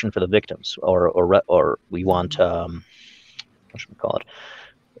restitution for the victims, or we want what should we call it?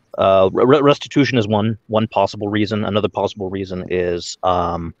 Restitution is one possible reason. Another possible reason is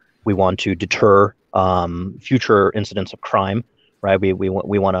we want to deter future incidents of crime. Right, we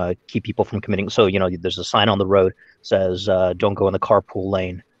want to keep people from committing. So there's a sign on the road says don't go in the carpool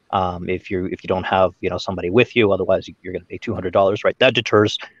lane if you don't have somebody with you. Otherwise, you're going to pay $200. Right, that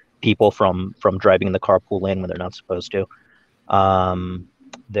deters people from driving in the carpool lane when they're not supposed to.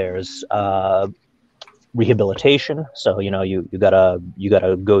 There's rehabilitation. So you gotta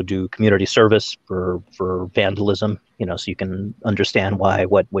go do community service for vandalism. So you can understand why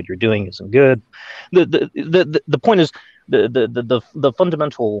what you're doing isn't good. The point is. The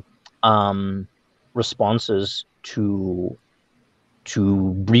fundamental responses to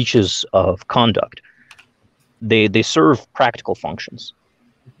breaches of conduct, they serve practical functions,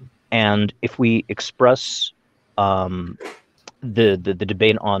 and if we express the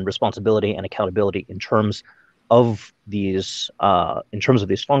debate on responsibility and accountability in terms of these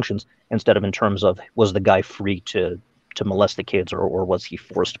functions, instead of in terms of was the guy free to molest the kids or was he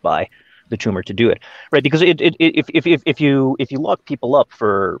forced by the tumor to do it, right? Because if you lock people up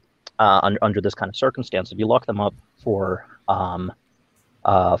for under this kind of circumstance, if you lock them up for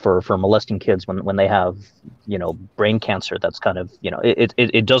molesting kids when they have brain cancer, that's kind of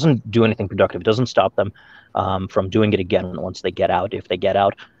it doesn't do anything productive. It doesn't stop them from doing it again once they get out. If they get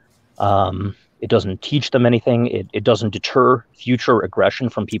out, it doesn't teach them anything. It doesn't deter future aggression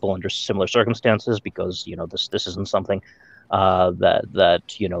from people under similar circumstances, because this isn't something that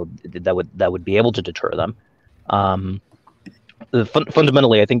would be able to deter them.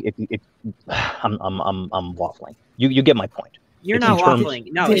 fundamentally, I think I'm waffling. You get my point. You're not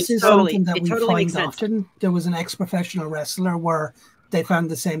waffling. No, this is totally, something that we totally find often. There was an ex-professional wrestler where they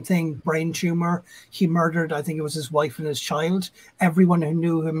found the same thing, brain tumor. He murdered, I think it was his wife and his child. Everyone who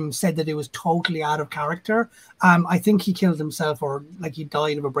knew him said that he was totally out of character. I think he killed himself, or like he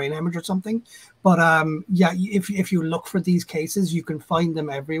died of a brain hemorrhage or something. But yeah, if you look for these cases, you can find them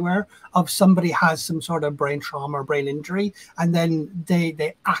everywhere of somebody has some sort of brain trauma or brain injury, and then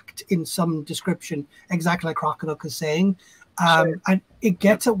they act in some description, exactly like Crocodile is saying. And it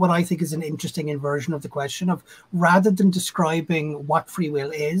gets at what I think is an interesting inversion of the question of, rather than describing what free will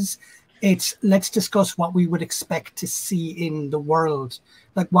is, it's let's discuss what we would expect to see in the world.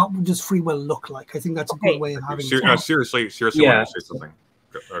 Like, what does free will look like? I think that's a good way of having seriously Yeah. want to say something.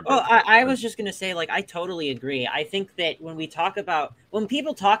 Well, I was just going to say, like, I totally agree. I think that when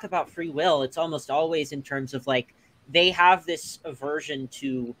people talk about free will, it's almost always in terms of, like, they have this aversion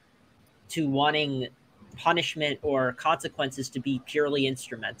to wanting punishment or consequences to be purely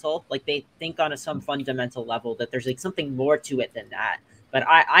instrumental. Like, they think on some fundamental level that there's like something more to it than that. But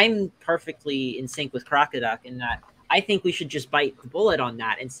I'm perfectly in sync with Crocodile in that I think we should just bite the bullet on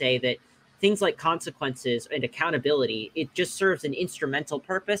that and say that things like consequences and accountability, it just serves an instrumental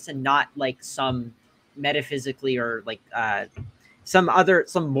purpose and not like some metaphysically or like some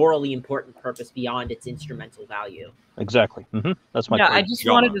morally important purpose beyond its instrumental value. Exactly. That's my point. I just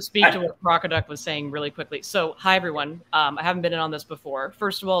wanted to speak to what Crocodile was saying really quickly. So, hi, everyone. I haven't been in on this before.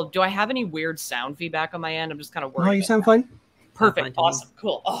 First of all, do I have any weird sound feedback on my end? I'm just kind of worried. No, you sound fine. Perfect. Awesome.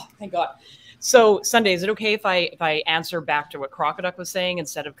 Cool. Oh, thank God. So, Sunday, is it okay if I answer back to what Crocodile was saying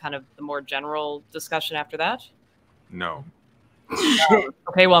instead of kind of the more general discussion after that? No.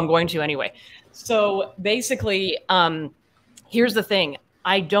 Okay, well, I'm going to anyway. So, basically, here's the thing.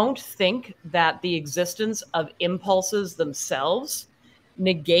 I don't think that the existence of impulses themselves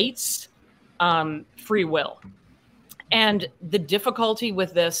negates free will. And the difficulty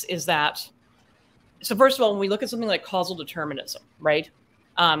with this is that, so first of all, when we look at something like causal determinism, right?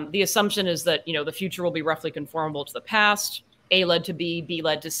 The assumption is that, the future will be roughly conformable to the past. A led to B, B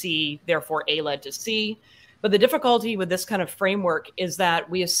led to C, therefore A led to C. But the difficulty with this kind of framework is that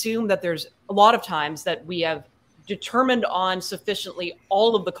we assume that there's a lot of times that we have determined on sufficiently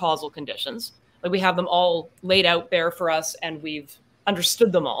all of the causal conditions. Like, we have them all laid out there for us and we've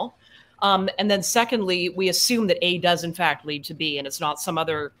understood them all. And then secondly, we assume that A does in fact lead to B and it's not some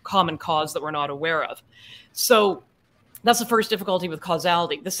other common cause that we're not aware of. So that's the first difficulty with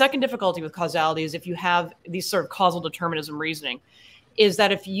causality. The second difficulty with causality is if you have these sort of causal determinism reasoning, is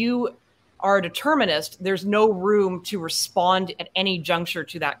that if you are a determinist, there's no room to respond at any juncture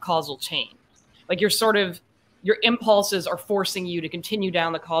to that causal chain. Like, your impulses are forcing you to continue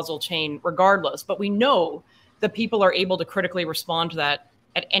down the causal chain regardless. But we know that people are able to critically respond to that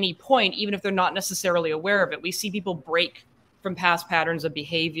at any point, even if they're not necessarily aware of it. We see people break from past patterns of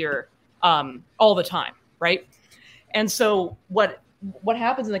behavior all the time, right? And so what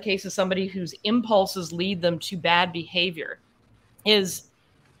happens in the case of somebody whose impulses lead them to bad behavior is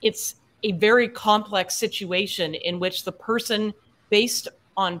it's a very complex situation in which the person, based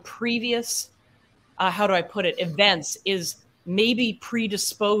on previous how do I put it, events, is maybe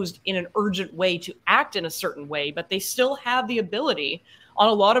predisposed in an urgent way to act in a certain way, but they still have the ability on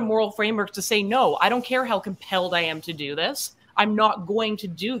a lot of moral frameworks to say, no, I don't care how compelled I am to do this. I'm not going to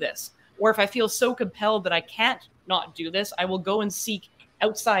do this. Or if I feel so compelled that I can't not do this, I will go and seek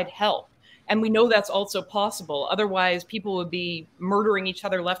outside help. And we know that's also possible. Otherwise, people would be murdering each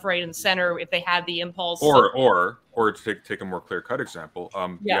other left, right, and center if they had the impulse. Or to take a more clear-cut example,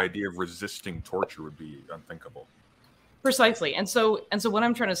 the idea of resisting torture would be unthinkable. Precisely. And so what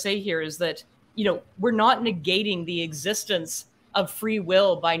I'm trying to say here is that, we're not negating the existence of free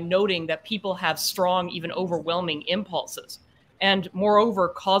will by noting that people have strong, even overwhelming impulses. And moreover,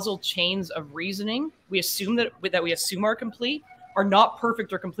 causal chains of reasoning, we assume that we assume are complete, are not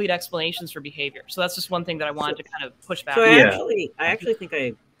perfect or complete explanations for behavior. So that's just one thing that I wanted to kind of push back. So I actually think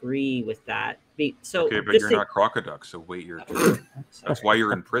I agree with that. So okay, but you're not Crocodile, so wait your turn. That's why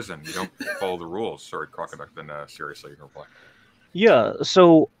you're in prison. You don't follow the rules. Sorry, Crocodile, then seriously, reply. Yeah,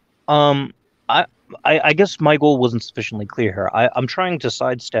 so I guess my goal wasn't sufficiently clear here. I'm trying to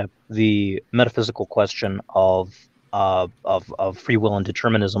sidestep the metaphysical question of free will and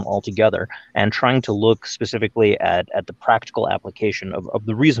determinism altogether, and trying to look specifically at the practical application of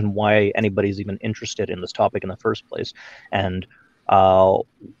the reason why anybody's even interested in this topic in the first place, and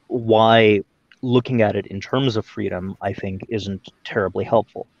why looking at it in terms of freedom, I think, isn't terribly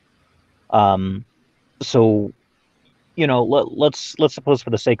helpful. So, let's suppose, for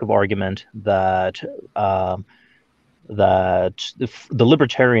the sake of argument, that that the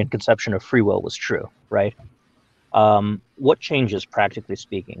libertarian conception of free will was true, right? What changes, practically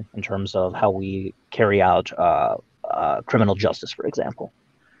speaking, in terms of how we carry out criminal justice, for example?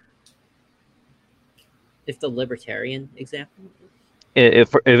 If the libertarian example?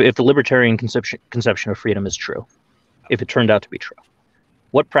 If the libertarian conception of freedom is true, if it turned out to be true,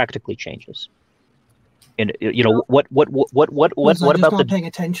 what practically changes? And what about not paying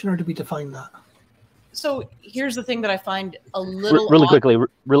attention, or do we define that? So here's the thing that I find a little really quickly.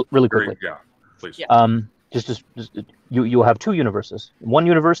 Yeah, please. Yeah. Just you have two universes. One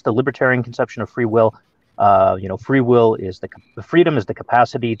universe, the libertarian conception of free will. Free will is the freedom is the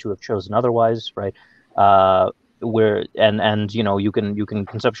capacity to have chosen otherwise, right? Where and you can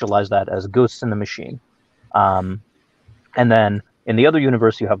conceptualize that as ghosts in the machine. And then in the other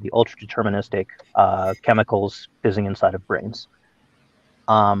universe, you have the ultra deterministic chemicals fizzing inside of brains.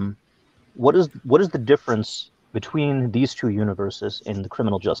 What is the difference between these two universes in the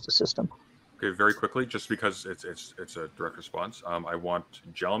criminal justice system? Okay, very quickly, just because it's a direct response. I want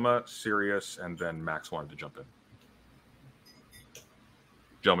Jelma, Sirius, and then Max wanted to jump in.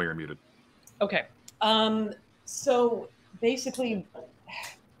 Jelma, you're muted. Okay. So basically,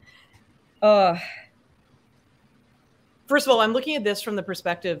 first of all, I'm looking at this from the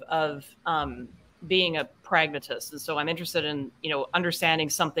perspective of being a pragmatist, and so I'm interested in understanding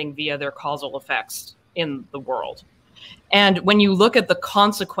something via their causal effects in the world. And when you look at the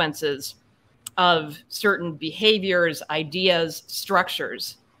consequences of certain behaviors, ideas,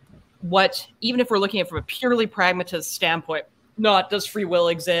 structures, even if we're looking at it from a purely pragmatist standpoint, not does free will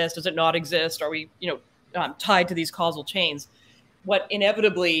exist, does it not exist, are we tied to these causal chains, what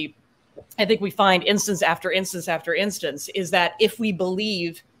inevitably I think we find instance after instance after instance is that if we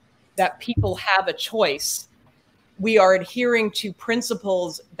believe that people have a choice, we are adhering to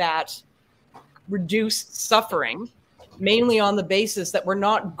principles that reduce suffering, mainly on the basis that we're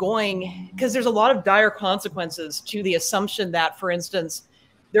not going, because there's a lot of dire consequences to the assumption that, for instance,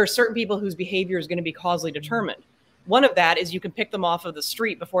 there are certain people whose behavior is going to be causally determined. One of that is you can pick them off of the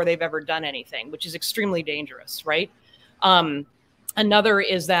street before they've ever done anything, which is extremely dangerous, right? Another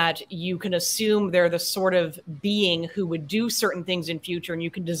is that you can assume they're the sort of being who would do certain things in future, and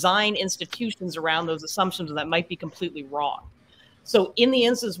you can design institutions around those assumptions that might be completely wrong. So in the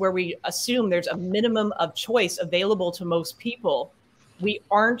instance where we assume there's a minimum of choice available to most people, we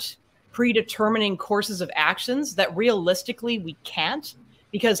aren't predetermining courses of actions that realistically we can't,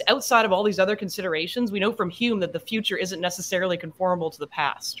 because outside of all these other considerations, we know from Hume that the future isn't necessarily conformable to the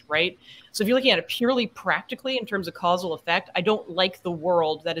past, right? So if you're looking at it purely practically in terms of causal effect, I don't like the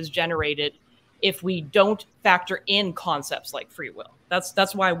world that is generated if we don't factor in concepts like free will.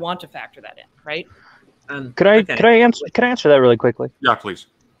 That's why I want to factor that in, right? Could I answer that really quickly? Yeah, please.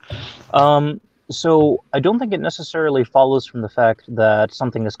 So I don't think it necessarily follows from the fact that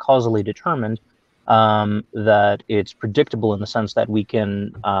something is causally determined, that it's predictable in the sense that we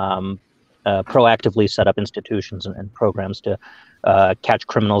can proactively set up institutions and programs to catch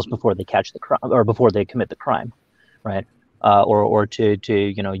criminals before they catch the crime or before they commit the crime, right? Or to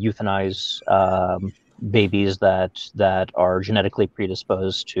euthanize babies that are genetically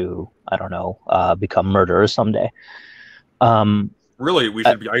predisposed to, I don't know, become murderers someday. Really, we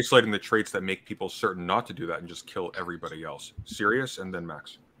should be isolating the traits that make people certain not to do that and just kill everybody else. Sirius and then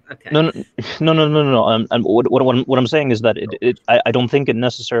Max. Okay. No. What I'm saying is that I don't think it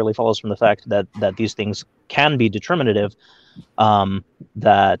necessarily follows from the fact that these things can be determinative,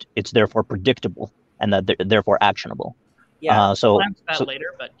 that it's therefore predictable and that they're therefore actionable. Yeah. We'll answer that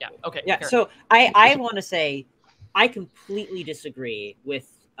later, but yeah. Okay. Yeah. So I want to say I completely disagree with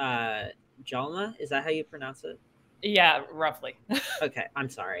Jalma. Is that how you pronounce it? Yeah, roughly. Okay, I'm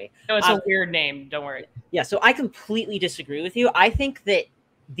sorry. No, it's a weird name. Don't worry. Yeah, so I completely disagree with you. I think that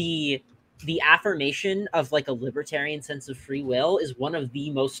the affirmation of like a libertarian sense of free will is one of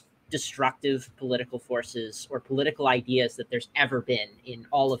the most destructive political forces or political ideas that there's ever been in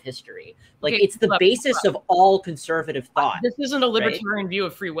all of history. Like, it's the basis of all conservative thought. This isn't a libertarian view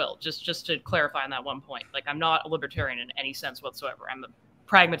of free will, just to clarify on that one point. Like, I'm not a libertarian in any sense whatsoever. I'm a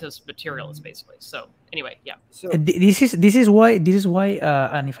pragmatist materialist, basically. So anyway, yeah. So this is why,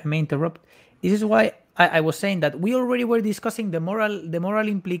 and if I may interrupt, this is why I was saying that we already were discussing the moral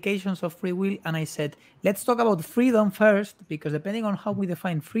implications of free will, and I said let's talk about freedom first, because depending on how we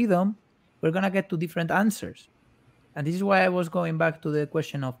define freedom, we're gonna get to different answers. And this is why I was going back to the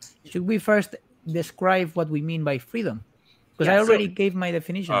question of, should we first describe what we mean by freedom? Because I already gave my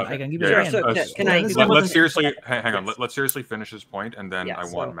definition. I can give you again. Let's seriously hang on. Let's seriously finish this point, and then I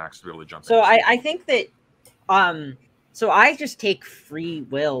want Max to be able to jump in. So I think that so I just take free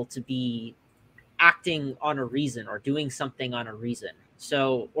will to be acting on a reason or doing something on a reason.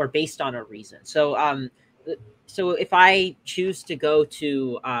 So, or based on a reason. So, so if I choose to go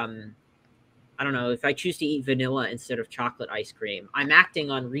to, I don't know, if I choose to eat vanilla instead of chocolate ice cream, I'm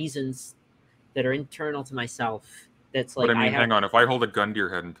acting on reasons that are internal to myself. That's like, but I mean, hang on. If I hold a gun to your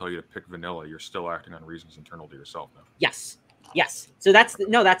head and tell you to pick vanilla, you're still acting on reasons internal to yourself now. Yes. Yes. So that's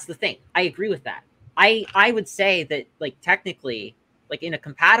that's the thing. I agree with that. I would say that, like, technically, like in a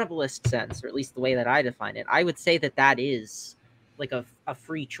compatibilist sense, or at least the way that I define it, I would say that that is like a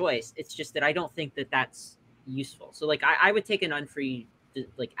free choice. It's just that I don't think that that's useful. So like I would take an unfree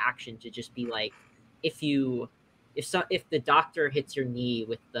like action to just be like, if the doctor hits your knee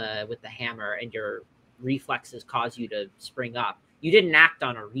with the hammer and your reflexes cause you to spring up, you didn't act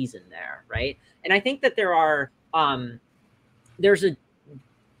on a reason there, right? And I think that there's a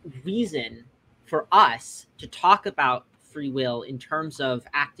reason for us to talk about free will in terms of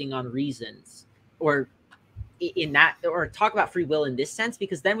acting on reasons, or talk about free will in this sense,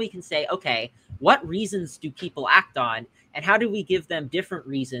 because then we can say, okay, what reasons do people act on, and how do we give them different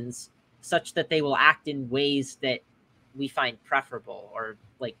reasons such that they will act in ways that we find preferable or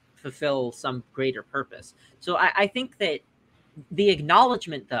like fulfill some greater purpose. So I think that the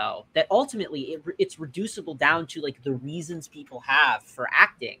acknowledgement, though, that ultimately it's reducible down to like the reasons people have for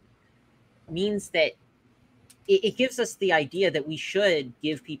acting, means that it gives us the idea that we should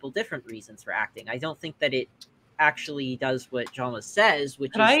give people different reasons for acting. I don't think that it actually does what Jama says,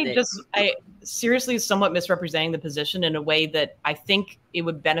 which I seriously somewhat misrepresenting the position in a way that I think it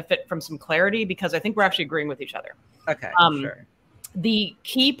would benefit from some clarity, because I think we're actually agreeing with each other. Okay, sure. The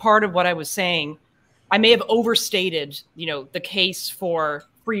key part of what I was saying, I may have overstated, the case for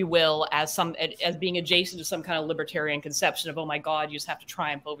free will as being adjacent to some kind of libertarian conception of, oh my God, you just have to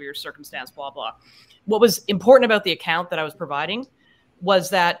triumph over your circumstance, blah, blah. What was important about the account that I was providing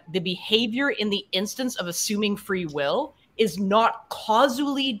was that the behavior in the instance of assuming free will is not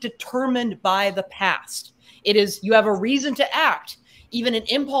causally determined by the past. It is, you have a reason to act, even an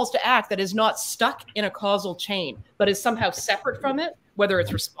impulse to act that is not stuck in a causal chain, but is somehow separate from it, whether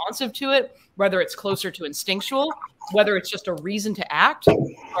it's responsive to it, whether it's closer to instinctual, whether it's just a reason to act,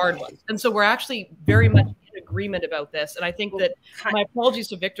 regardless. And so we're actually very much in agreement about this. And I think that my apologies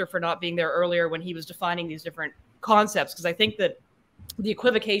to Victor for not being there earlier when he was defining these different concepts, because I think that the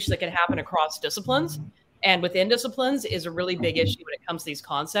equivocation that can happen across disciplines and within disciplines is a really big issue when it comes to these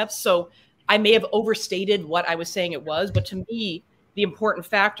concepts. So I may have overstated what I was saying it was, but to me, the important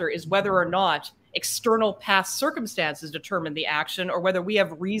factor is whether or not external past circumstances determine the action, or whether we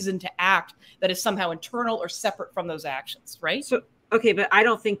have reason to act that is somehow internal or separate from those actions, right? So, okay, but I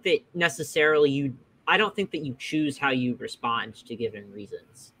don't think that necessarily I don't think that you choose how you respond to given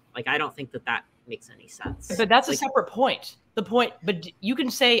reasons. Like, I don't think that that makes any sense. But that's a separate point. But you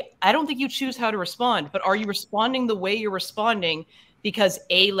can say, I don't think you choose how to respond, but are you responding the way you're responding because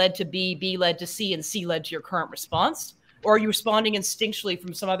A led to B, B led to C, and C led to your current response? Or are you responding instinctually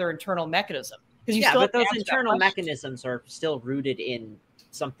from some other internal mechanism? Yeah, but those internal mechanisms are still rooted in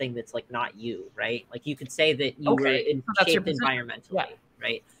something that's like not you, right? Like you could say that you were shaped environmentally,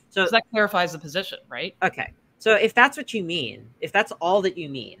 right? So that clarifies the position, right? Okay. So if that's what you mean, if that's all that you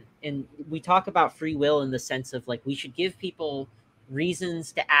mean, and we talk about free will in the sense of like we should give people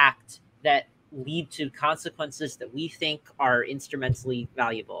reasons to act that lead to consequences that we think are instrumentally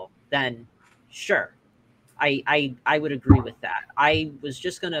valuable, then sure. I would agree with that. I was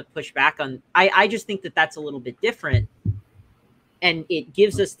just going to push back on, I just think that that's a little bit different. And it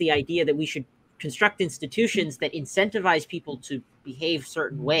gives us the idea that we should construct institutions that incentivize people to behave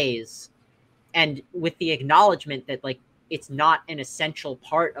certain ways, and with the acknowledgement that like it's not an essential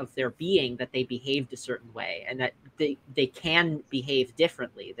part of their being that they behaved a certain way, and that they can behave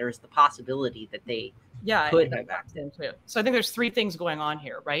differently. There's the possibility that they could have acted into. So I think there's three things going on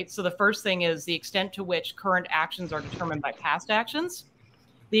here, right? So the first thing is the extent to which current actions are determined by past actions,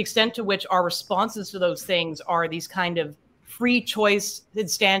 the extent to which our responses to those things are these kind of free choice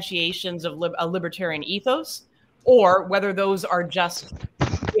instantiations of a libertarian ethos, or whether those are just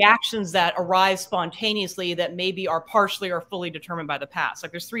reactions that arise spontaneously that maybe are partially or fully determined by the past.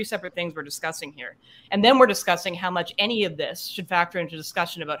 Like there's three separate things we're discussing here. And then we're discussing how much any of this should factor into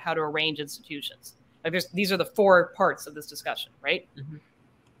discussion about how to arrange institutions. Like these are the four parts of this discussion, right? Mm-hmm.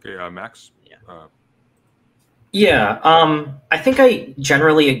 Okay, Max? Yeah. I think I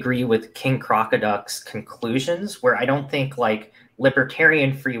generally agree with King Crocoduck's conclusions, where I don't think like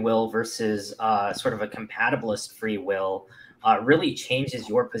libertarian free will versus sort of a compatibilist free will really changes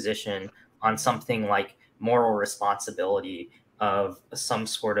your position on something like moral responsibility of some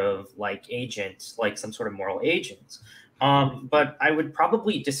sort of like agent, like some sort of moral agent. But I would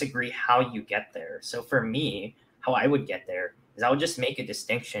probably disagree how you get there. So for me, how I would get there is I would just make a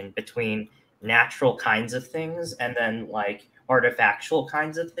distinction between natural kinds of things and then like artifactual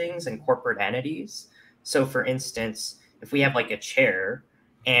kinds of things and corporate entities. So for instance, if we have like a chair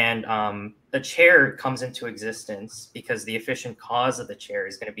and the chair comes into existence because the efficient cause of the chair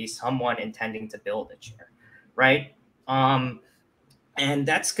is going to be someone intending to build a chair, right? And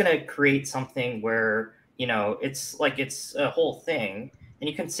that's going to create something where, you know, it's like it's a whole thing. And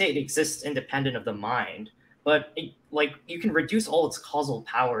you can say it exists independent of the mind, but like you can reduce all its causal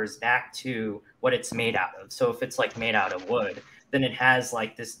powers back to what it's made out of. So if it's like made out of wood, then it has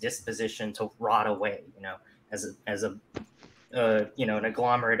like this disposition to rot away, you know, as a you know, an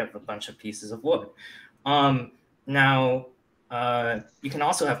agglomerate of a bunch of pieces of wood. Now, you can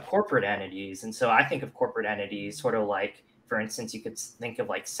also have corporate entities. And so I think of corporate entities sort of like, for instance, you could think of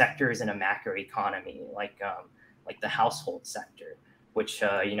like sectors in a macroeconomy, like the household sector, which,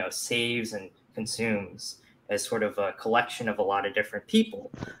 you know, saves and consumes as sort of a collection of a lot of different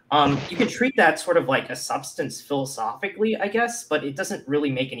people. You can treat that sort of like a substance philosophically, I guess, but it doesn't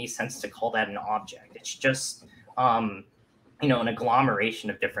really make any sense to call that an object. It's just, you know, an agglomeration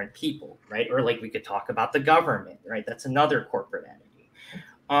of different people, right? Or like we could talk about the government, right? That's another corporate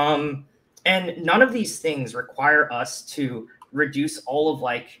entity. And none of these things require us to reduce all of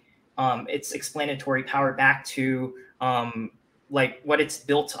like its explanatory power back to like what it's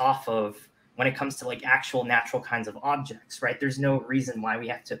built off of when it comes to like actual natural kinds of objects, right? There's no reason why we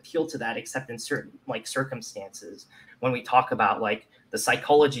have to appeal to that except in certain like circumstances when we talk about like the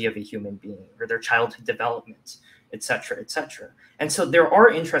psychology of a human being or their childhood development, et cetera, et cetera. And so there are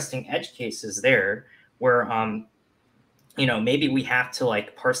interesting edge cases there where, you know, maybe we have to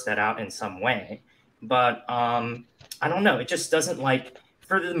like parse that out in some way. But I don't know. It just doesn't like,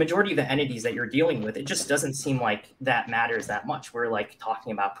 for the majority of the entities that you're dealing with, it just doesn't seem like that matters that much. We're like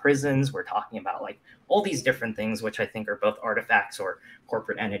talking about prisons. We're talking about like all these different things, which I think are both artifacts or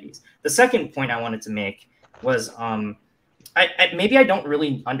corporate entities. The second point I wanted to make was maybe I don't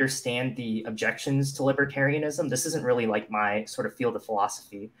really understand the objections to libertarianism. This isn't really like my sort of field of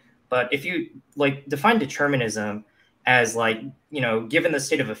philosophy. But if you like define determinism as like, you know, given the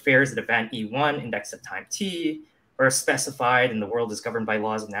state of affairs at event E1, index at time t, or specified and the world is governed by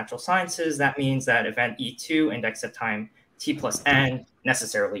laws of natural sciences, that means that event E2, index at time t plus n,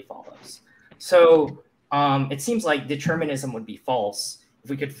 necessarily follows. So it seems like determinism would be false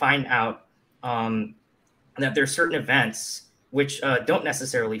if we could find out that there are certain events which don't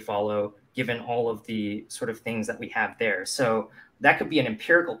necessarily follow given all of the sort of things that we have there. So that could be an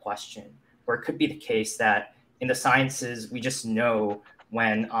empirical question, or it could be the case that in the sciences, we just know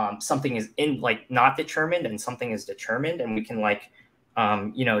when something is in like not determined and something is determined, and we can like,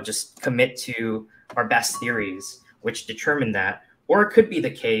 you know, just commit to our best theories, which determine that. Or it could be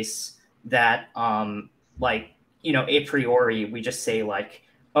the case that like, you know, a priori, we just say like,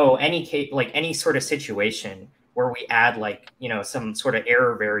 oh, any case, like any sort of situation where we add like, you know, some sort of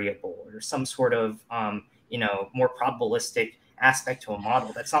error variable or some sort of, you know, more probabilistic aspect to a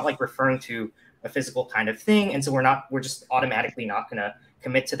model. That's not like referring to a physical kind of thing. And so we're just automatically not going to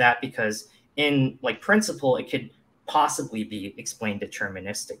commit to that because in like principle, it could possibly be explained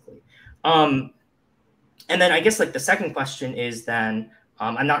deterministically. And then I guess like the second question is then,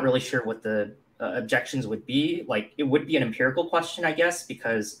 I'm not really sure what the objections would be. Like it would be an empirical question, I guess,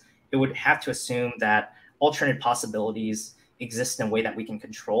 because it would have to assume that alternate possibilities exist in a way that we can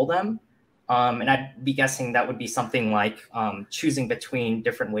control them. And I'd be guessing that would be something like choosing between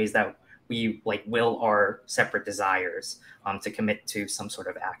different ways that we like will our separate desires to commit to some sort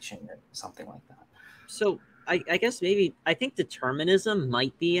of action or something like that. So I guess maybe I think determinism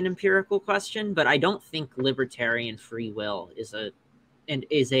might be an empirical question, but I don't think libertarian free will is an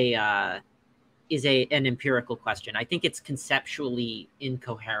empirical question. I think it's conceptually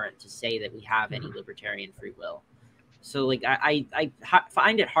incoherent to say that we have any libertarian free will. So like I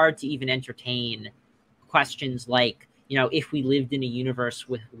find it hard to even entertain questions like, you know, if we lived in a universe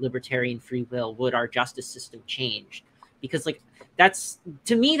with libertarian free will, would our justice system change? Because like that's,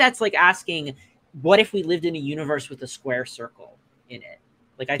 to me, that's like asking, what if we lived in a universe with a square circle in it?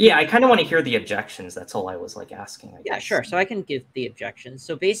 Like I kind of want to hear the objections. That's all I was like asking. I guess. Sure. So I can give the objections.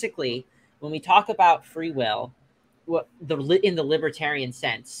 So basically, when we talk about free will, in the libertarian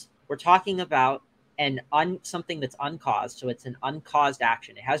sense, we're talking about something that's uncaused. So it's an uncaused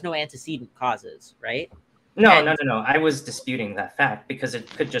action. It has no antecedent causes, right? No. I was disputing that fact because it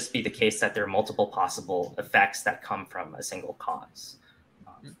could just be the case that there are multiple possible effects that come from a single cause.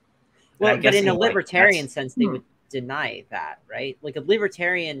 Well, but in a libertarian sense, they would deny that, right? Like a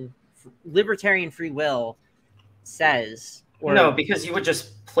libertarian free will says. Or... No, because you would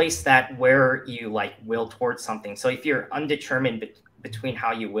just place that where you like will towards something. So if you're undetermined between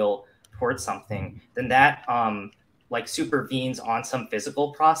how you will towards something, then that like supervenes on some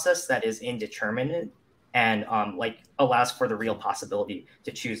physical process that is indeterminate and like allows for the real possibility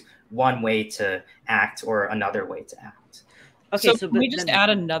to choose one way to act or another way to act. Okay, so can we just add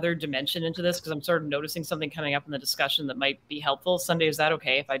another dimension into this? Because I'm sort of noticing something coming up in the discussion that might be helpful. Sunday, is that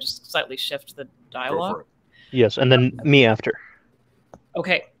okay if I just slightly shift the dialogue? Yes, and then me after.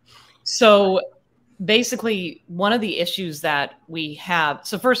 Okay, so basically one of the issues that we have,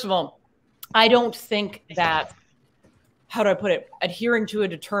 so first of all, I don't think that, how do I put it, adhering to a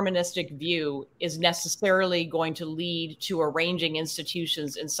deterministic view is necessarily going to lead to arranging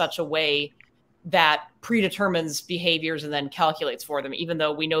institutions in such a way that predetermines behaviors and then calculates for them, even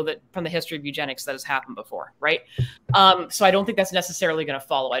though we know that from the history of eugenics that has happened before, right? So I don't think that's necessarily going to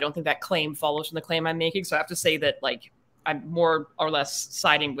follow. I don't think that claim follows from the claim I'm making. So I have to say that, like, I'm more or less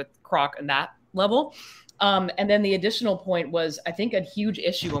siding with Kroc on that level. And then the additional point was, I think, a huge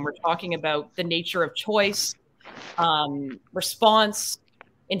issue when we're talking about the nature of choice, response,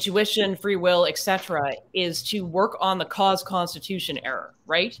 intuition, free will, etc., is to work on the cause constitution error,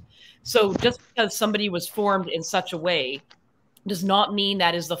 right? So just because somebody was formed in such a way does not mean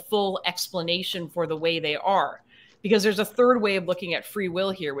that is the full explanation for the way they are. Because there's a third way of looking at free will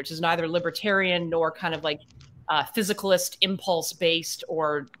here, which is neither libertarian nor kind of like physicalist, impulse-based,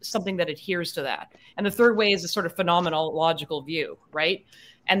 or something that adheres to that. And the third way is a sort of phenomenological view, right?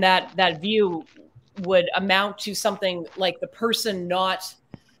 And that view would amount to something like the person not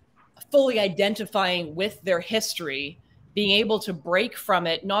fully identifying with their history, being able to break from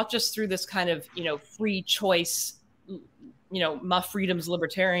it, not just through this kind of, free choice, my freedom's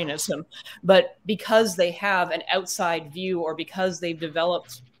libertarianism, but because they have an outside view or because they've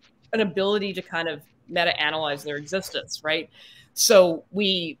developed an ability to kind of meta-analyze their existence, right? So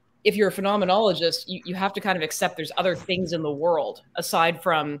if you're a phenomenologist, you have to kind of accept there's other things in the world aside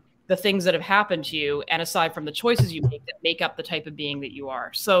from the things that have happened to you and aside from the choices you make that make up the type of being that you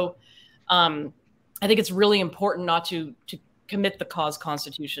are. So I think it's really important not to commit the cause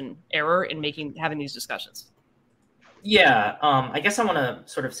constitution error in having these discussions. Yeah, I guess I want to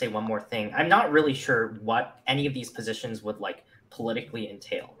sort of say one more thing. I'm not really sure what any of these positions would like politically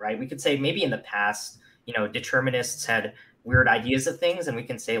entail, right? We could say maybe in the past, determinists had weird ideas of things, and we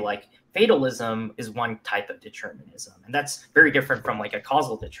can say like fatalism is one type of determinism, and that's very different from like a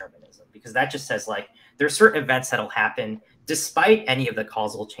causal determinism, because that just says like there's certain events that'll happen despite any of the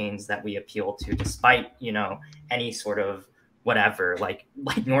causal chains that we appeal to, despite any sort of whatever, like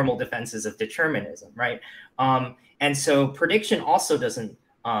normal defenses of determinism, right? And so prediction also doesn't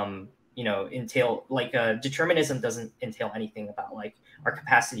entail like determinism doesn't entail anything about like our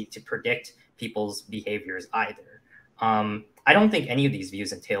capacity to predict people's behaviors either. I don't think any of these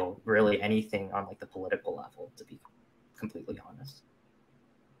views entail really anything on like the political level, to be completely honest.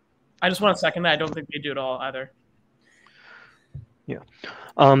 I just want to second that. I don't think they do at all either. Yeah.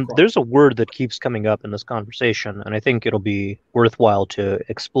 There's a word that keeps coming up in this conversation, and I think it'll be worthwhile to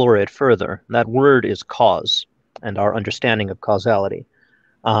explore it further. That word is cause, and our understanding of causality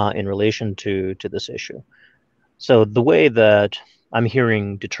in relation to this issue. So the way that I'm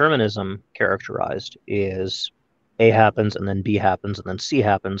hearing determinism characterized is A happens, and then B happens, and then C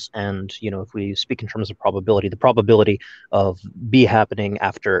happens. And, if we speak in terms of probability, the probability of B happening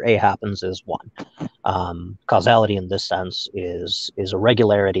after A happens is 1. Causality in this sense is a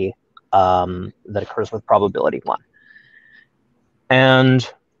regularity that occurs with probability 1. And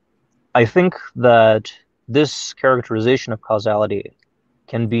I think that this characterization of causality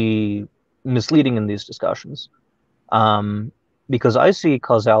can be misleading in these discussions, because I see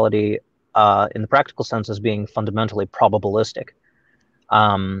causality in the practical sense as being fundamentally probabilistic.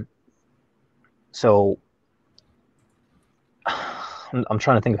 So I'm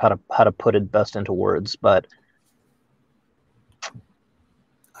trying to think of how to put it best into words, but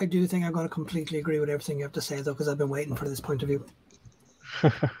I do think I'm going to completely agree with everything you have to say, though, because I've been waiting for this point of view.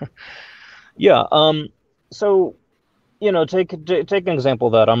 Yeah. So, take an example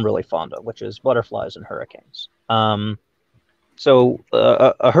that I'm really fond of, which is butterflies and hurricanes. So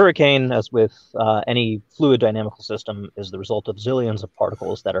a hurricane, as with any fluid dynamical system, is the result of zillions of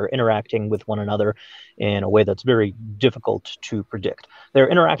particles that are interacting with one another in a way that's very difficult to predict. They're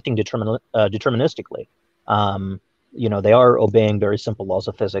interacting deterministically. They are obeying very simple laws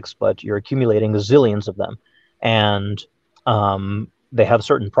of physics, but you're accumulating zillions of them. And they have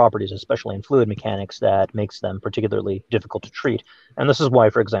certain properties, especially in fluid mechanics, that makes them particularly difficult to treat. And this is why,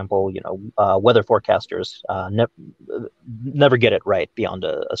 for example, weather forecasters never get it right beyond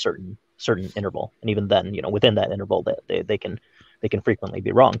a certain certain interval, and even then, within that interval, they can frequently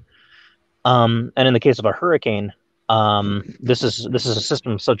be wrong. And in the case of a hurricane, this is a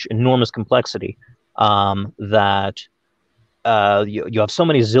system of such enormous complexity that you have so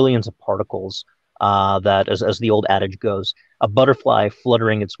many zillions of particles that, as the old adage goes, a butterfly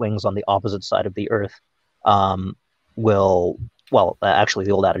fluttering its wings on the opposite side of the Earth will. Well, actually,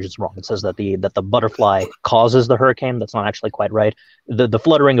 the old adage is wrong. It says that the butterfly causes the hurricane. That's not actually quite right. The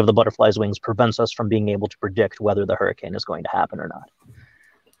fluttering of the butterfly's wings prevents us from being able to predict whether the hurricane is going to happen or not.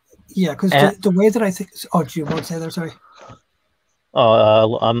 Yeah, because the way that I think. Oh, do you want to say that? Sorry.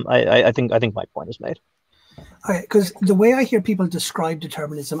 I think my point is made. Okay, because the way I hear people describe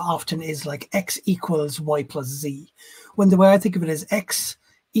determinism often is like x equals y plus z, when the way I think of it is x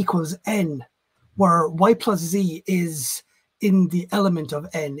equals n, where y plus z is in the element of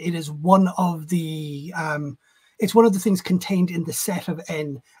n. It is one of the it's one of the things contained in the set of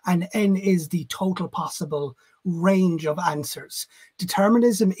n, and n is the total possible range of answers.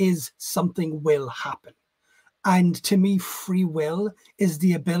 Determinism is something will happen. And to me, free will is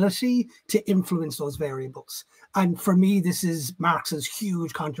the ability to influence those variables. And for me, this is Marx's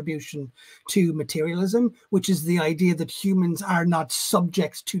huge contribution to materialism, which is the idea that humans are not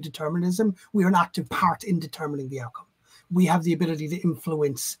subject to determinism. We are an active part in determining the outcome. We have the ability to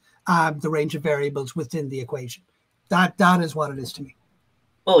influence the range of variables within the equation. That is what it is to me.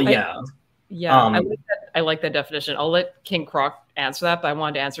 Well, yeah. I like that definition. I'll let King Croc answer that, but I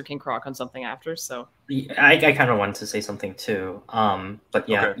wanted to answer King Croc on something after. So I kind of wanted to say something too. But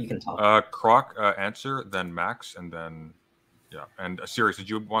yeah, okay. You can talk. Croc, answer, then Max, and then And Sirius, did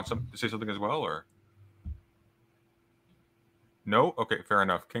you want to say something as well, or no? Okay, fair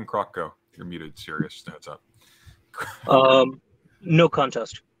enough. King Croc, go. You're muted, Sirius. Heads up. No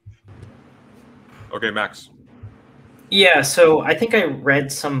contest. Okay, Max. Yeah, so I think I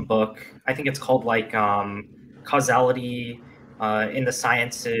read some book. I think it's called like Causality in the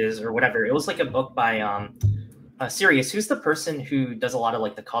Sciences or whatever. It was like a book by Sirius, who's the person who does a lot of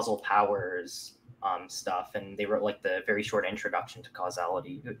like the causal powers stuff, and they wrote like the very short introduction to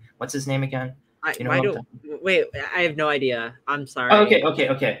causality. What's his name again? Wait, I have no idea. I'm sorry. Oh,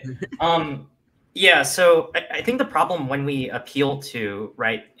 okay. Yeah, so I think the problem when we appeal to,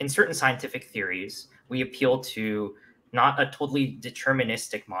 right, in certain scientific theories, we appeal to not a totally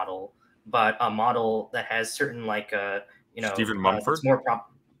deterministic model, but a model that has certain like Stephen Mumford.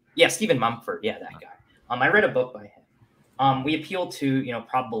 Yeah, Stephen Mumford. Yeah, that guy. I read a book by him. We appeal to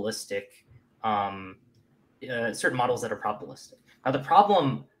probabilistic, certain models that are probabilistic. Now the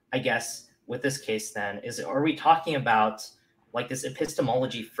problem, I guess, with this case then is, are we talking about like this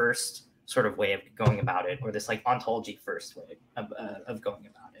epistemology first sort of way of going about it, or this like ontology first way of going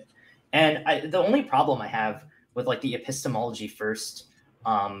about it? And the only problem I have with like the epistemology first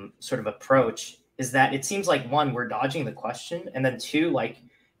sort of approach is that it seems like, one, we're dodging the question, and then two, like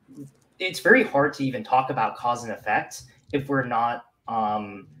it's very hard to even talk about cause and effect if we're not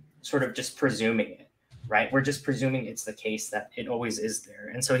sort of just presuming it, right? We're just presuming it's the case that it always is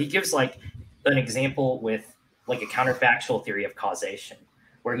there. And so he gives like an example with like a counterfactual theory of causation,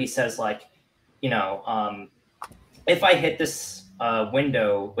 where he says like, if I hit this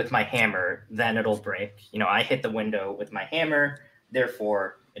window with my hammer, then it'll break. I hit the window with my hammer,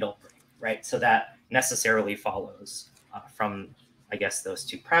 therefore it'll break, right? So that necessarily follows from, I guess, those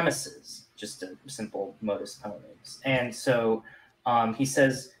two premises, just a simple modus ponens. And so he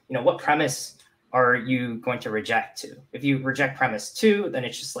says, what premise are you going to reject to? If you reject premise 2, then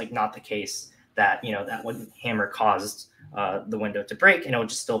it's just like not the case that, that one hammer caused the window to break, and it'll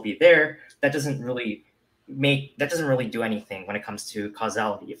just still be there. That doesn't really do anything when it comes to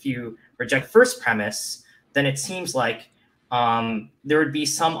causality. If you reject first premise, then it seems like there would be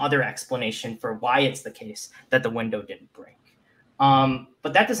some other explanation for why it's the case that the window didn't break.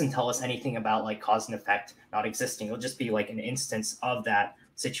 But that doesn't tell us anything about like cause and effect not existing. It'll just be like an instance of that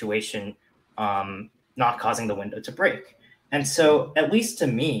situation not causing the window to break. And so, at least to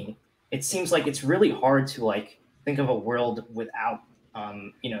me, it seems like it's really hard to like think of a world without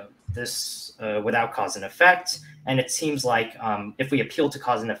this without cause and effect. And it seems like if we appeal to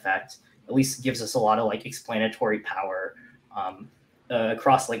cause and effect, at least gives us a lot of like explanatory power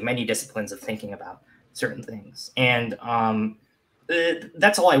across like many disciplines of thinking about certain things. And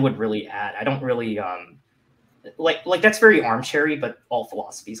that's all I would really add. I don't really like that's very armchairy, but all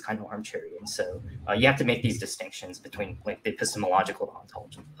philosophy is kind of armchairy, and so you have to make these distinctions between like the epistemological,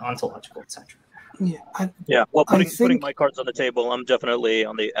 ontological, etc. Yeah. Well, putting my cards on the table, I'm definitely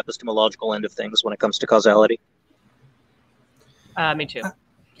on the epistemological end of things when it comes to causality. Me too.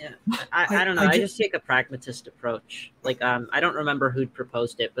 Yeah, I don't know. I just take a pragmatist approach. Like, I don't remember who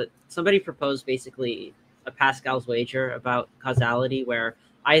proposed it, but somebody proposed basically a Pascal's wager about causality, where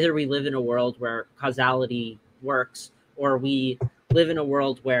either we live in a world where causality works, or we live in a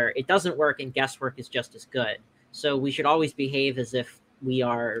world where it doesn't work and guesswork is just as good. So we should always behave as if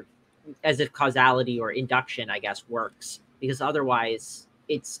causality or induction, I guess, works, because otherwise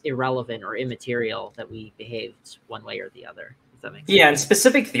it's irrelevant or immaterial that we behaved one way or the other. That makes sense. Yeah, and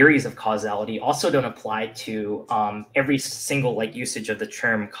specific theories of causality also don't apply to every single like usage of the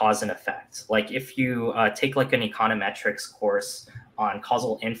term cause and effect. Like if you take like an econometrics course on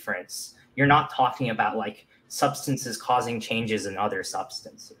causal inference, you're not talking about like substances causing changes in other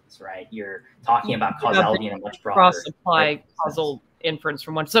substances, right? You're talking about causality in a much broader cross-apply causal inference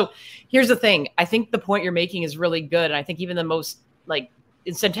from one. So here's the thing. I think the point you're making is really good. And I think even the most like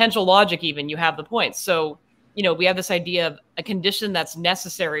in sentential logic, even you have the points. So you know, we have this idea of a condition that's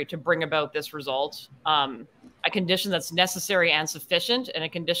necessary to bring about this result, a condition that's necessary and sufficient, and a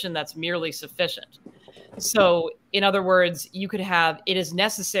condition that's merely sufficient. So in other words, you could have, it is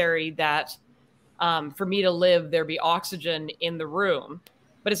necessary that for me to live, there be oxygen in the room,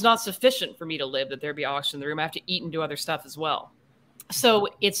 but it's not sufficient for me to live that there be oxygen in the room. I have to eat and do other stuff as well. So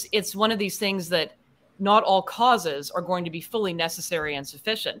it's one of these things that not all causes are going to be fully necessary and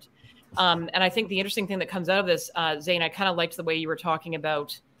sufficient. And I think the interesting thing that comes out of this, Zane, I kind of liked the way you were talking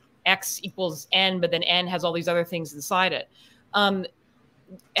about X equals N, but then N has all these other things inside it.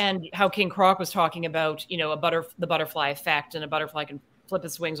 And how King Kroc was talking about, you know, the butterfly effect, and a butterfly can flip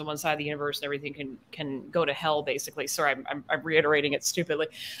its wings on one side of the universe and everything can go to hell, basically. Sorry, I'm reiterating it stupidly.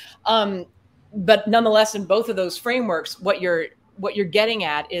 But nonetheless, in both of those frameworks, what you're getting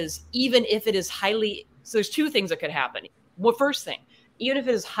at is, even if it is highly, so there's two things that could happen. Well, first thing, even if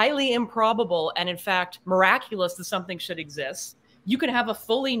it is highly improbable and in fact miraculous that something should exist, you can have a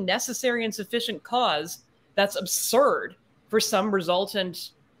fully necessary and sufficient cause that's absurd for some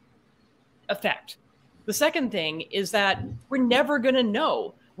resultant effect. The second thing is that we're never going to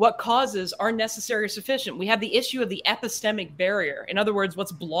know what causes are necessary or sufficient. We have the issue of the epistemic barrier. In other words,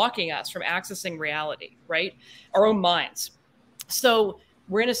 what's blocking us from accessing reality, right? Our own minds. So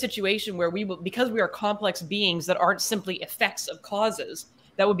we're in a situation where because we are complex beings that aren't simply effects of causes,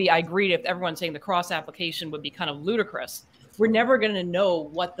 that would be, I agree, if everyone's saying the cross application would be kind of ludicrous. We're never going to know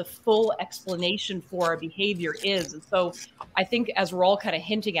what the full explanation for our behavior is. And so I think, as we're all kind of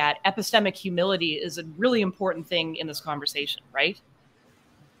hinting at, epistemic humility is a really important thing in this conversation, right?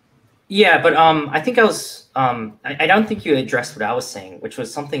 Yeah, but I think I don't think you addressed what I was saying, which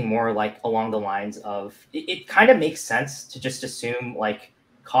was something more like along the lines of, it kind of makes sense to just assume like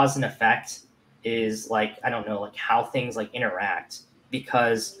cause and effect is like, I don't know, like how things like interact,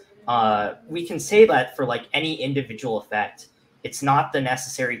 because we can say that for like any individual effect, it's not the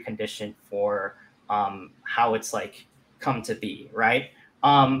necessary condition for how it's like come to be, right?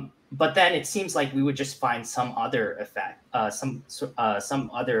 But then it seems like we would just find some other effect,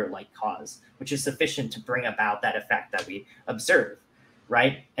 some other like cause, which is sufficient to bring about that effect that we observe,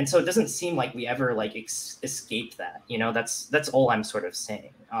 right? And so it doesn't seem like we ever like escape that. You know, that's all I'm sort of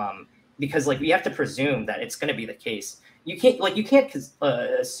saying. Because like we have to presume that it's going to be the case. You can't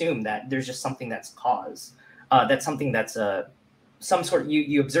assume that there's just something that's cause, that's something that's some sort.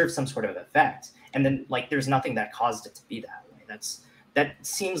 You observe some sort of effect, and then like there's nothing that caused it to be that way. That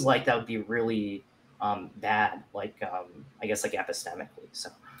seems like that would be really bad, like I guess like epistemically. So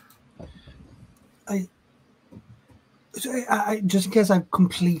I just in case I've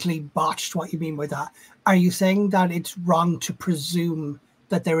completely botched what you mean by that, are you saying that it's wrong to presume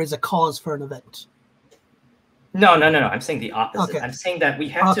that there is a cause for an event? No. I'm saying the opposite. Okay. I'm saying that we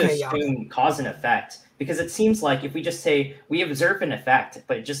have to assume cause and effect, because it seems like if we just say we observe an effect,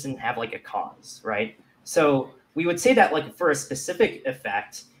 but it just didn't have like a cause, right? So we would say that like for a specific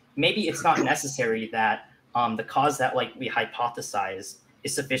effect, maybe it's not necessary that the cause that like we hypothesize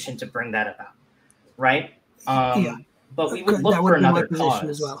is sufficient to bring that about, right? But we would look for another cause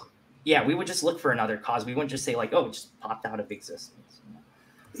as well. Yeah, we would just look for another cause. We wouldn't just say like, oh, it just popped out of existence.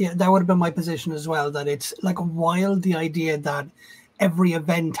 Yeah, that would have been my position as well, that it's like, while the idea that every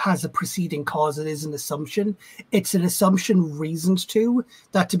event has a preceding cause, it is an assumption. It's an assumption reasoned to,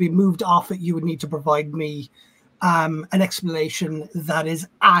 that to be moved off it, you would need to provide me an explanation that is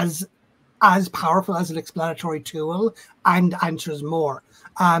as powerful as an explanatory tool and answers more.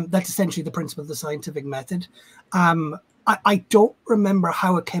 That's essentially the principle of the scientific method. I don't remember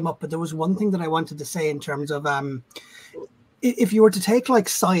how it came up, but there was one thing that I wanted to say in terms of if you were to take like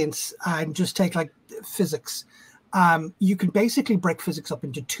science and just take like physics, you can basically break physics up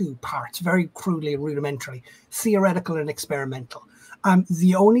into two parts, very crudely and rudimentarily: theoretical and experimental.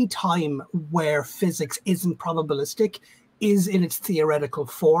 The only time where physics isn't probabilistic is in its theoretical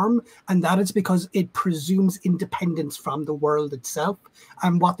form, and that is because it presumes independence from the world itself.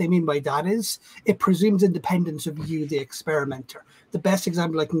 And what they mean by that is it presumes independence of you, the experimenter. The best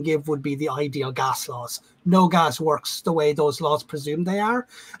example I can give would be the ideal gas laws. No gas works the way those laws presume they are.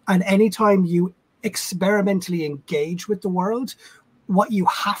 And anytime you experimentally engage with the world, what you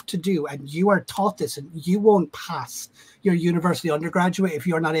have to do, and you are taught this, and you won't pass your university undergraduate if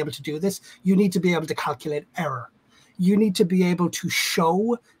you're not able to do this, you need to be able to calculate error. You need to be able to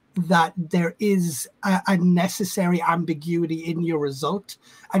show that there is a necessary ambiguity in your result,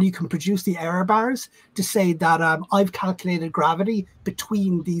 and you can produce the error bars to say that I've calculated gravity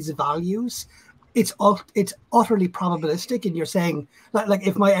between these values. It's utterly probabilistic, and you're saying like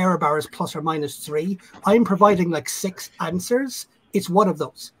if my error bar is plus or minus 3, I'm providing like 6 answers. It's one of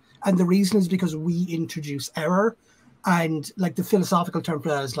those, and the reason is because we introduce error, and like the philosophical term for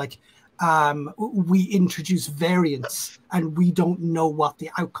that is like we introduce variance, and we don't know what the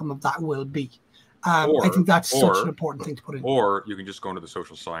outcome of that will be. I think that's such an important thing to put in. Or you can just go into the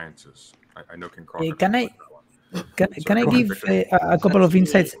social sciences. I know King Crawford. Can I give a couple of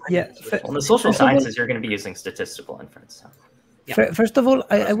insights? Yeah. Well, in the social sciences, you're going to be using statistical inference. Yeah. First of all,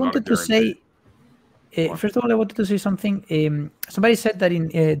 I wanted to say. First of all, I wanted to say something. Somebody said that in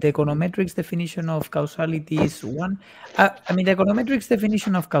the econometrics definition of causality is one. I mean, the econometrics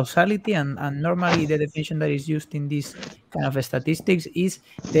definition of causality, and normally the definition that is used in this kind of statistics is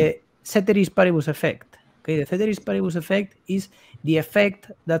the ceteris paribus effect. Okay, the ceteris paribus effect is the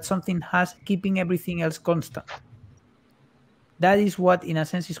effect that something has keeping everything else constant. That is what, in a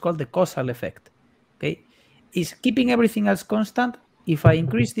sense, is called the causal effect. Okay, is keeping everything else constant. If I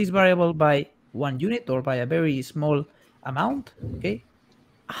increase this variable by 1 unit or by a very small amount, okay,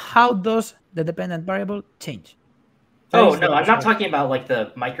 how does the dependent variable change? Oh, no, I'm not talking about like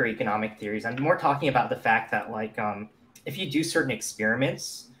the microeconomic theories. I'm more talking about the fact that like if you do certain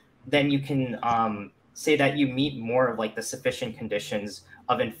experiments, then you can say that you meet more of like the sufficient conditions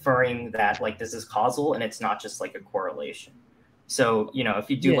of inferring that like this is causal and it's not just like a correlation. So, you know, if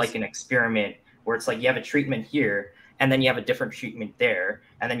you do like an experiment where it's like you have a treatment here, and then you have a different treatment there,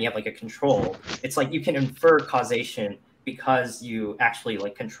 and then you have like a control. It's like you can infer causation because you actually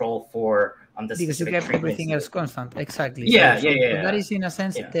like control for the because you get everything else constant. Exactly. Yeah, so yeah. That is in a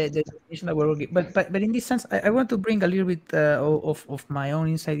sense the definition that we're working. But in this sense, I want to bring a little bit of my own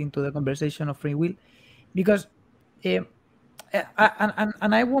insight into the conversation of free will, because and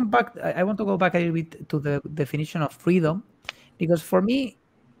I want to go back a little bit to the definition of freedom, because for me,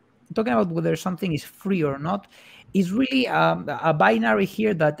 talking about whether something is free or not is really a binary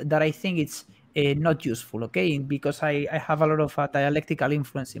here that I think it's not useful, okay? Because I have a lot of dialectical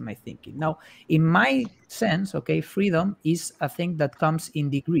influence in my thinking. Now, in my sense, okay, freedom is a thing that comes in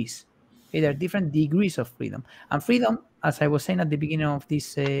degrees. Okay, there are different degrees of freedom. And freedom, as I was saying at the beginning of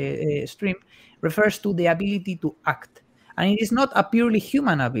this stream, refers to the ability to act. And it is not a purely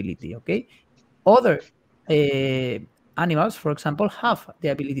human ability, okay? Other animals, for example, have the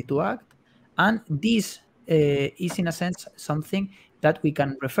ability to act, and this is in a sense something that we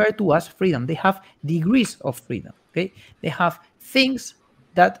can refer to as freedom. They have degrees of freedom. Okay, they have things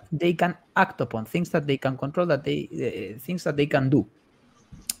that they can act upon, things that they can control, that they things that they can do.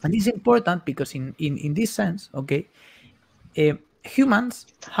 And this is important because in this sense, okay, humans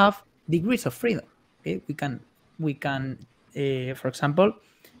have degrees of freedom. Okay, we can for example,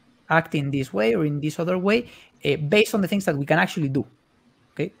 act in this way or in this other way based on the things that we can actually do.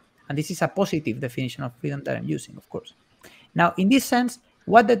 Okay, and this is a positive definition of freedom that I'm using, of course. Now, in this sense,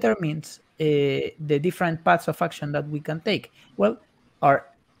 what determines the different paths of action that we can take? Well, our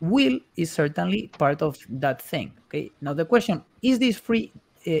will is certainly part of that thing. Okay. Now, the question is this free?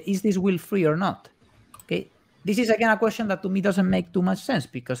 Is this will free or not? Okay. This is again a question that to me doesn't make too much sense,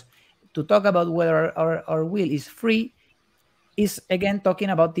 because to talk about whether our will is free is again talking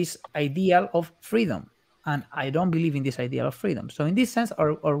about this ideal of freedom, and I don't believe in this ideal of freedom. So in this sense,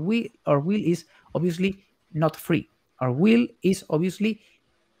 our will is obviously not free. Our will is obviously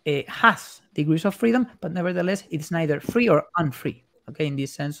has degrees of freedom, but nevertheless it's neither free or unfree. Okay, in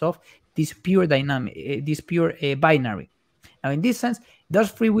this sense of this pure dynamic, this pure binary. Now, in this sense, does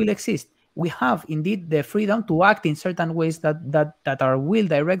free will exist? We have indeed the freedom to act in certain ways that our will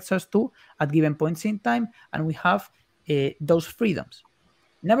directs us to at given points in time, and we have those freedoms.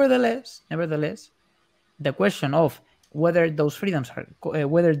 Nevertheless, the question of whether those freedoms are,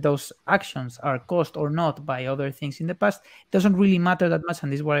 whether those actions are caused or not by other things in the past, doesn't really matter that much.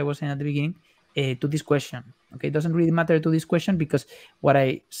 And this is what I was saying at the beginning to this question. Okay, it doesn't really matter to this question, because what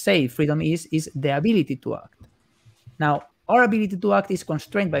I say freedom is the ability to act. Now, our ability to act is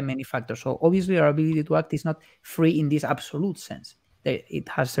constrained by many factors. So obviously our ability to act is not free in this absolute sense. It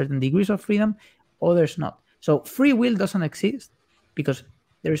has certain degrees of freedom, others not. So free will doesn't exist because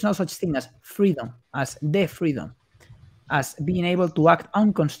there is no such thing as freedom, as the freedom, as being able to act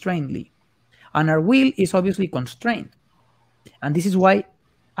unconstrainedly. And our will is obviously constrained. And this is why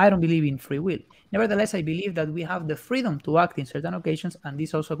I don't believe in free will. Nevertheless, I believe that we have the freedom to act in certain occasions, and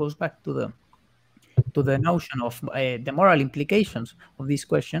this also goes back to the notion of the moral implications of this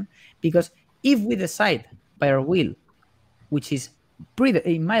question, because if we decide by our will, which is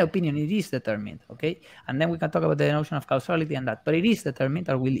in my opinion, it is determined, okay? And then we can talk about the notion of causality and that, but it is determined,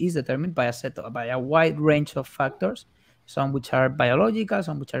 our will is determined by a wide range of factors, some which are biological,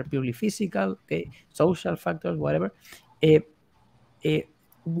 some which are purely physical, okay, social factors, whatever.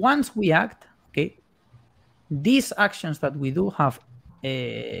 Once we act, okay, these actions that we do have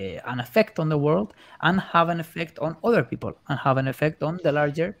an effect on the world and have an effect on other people and have an effect on the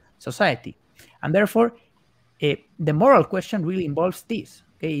larger society. And therefore, the moral question really involves this.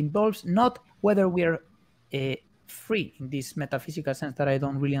 Okay, it involves not whether we are free in this metaphysical sense that I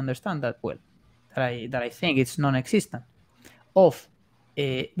don't really understand that well, that I think it's non-existent, of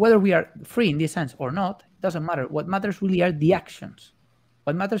whether we are free in this sense or not. It doesn't matter. What matters really are the actions.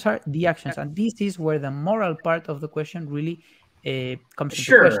 What matters are the actions, and this is where the moral part of the question really comes into question.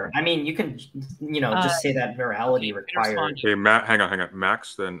 Sure. I mean, you can, just say that morality requires. Okay, Matt, hang on.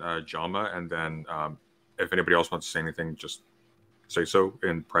 Max, then Jalma, and then if anybody else wants to say anything, just say so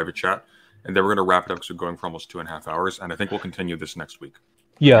in private chat. And then we're going to wrap it up because we're going for almost 2.5 hours, and I think we'll continue this next week.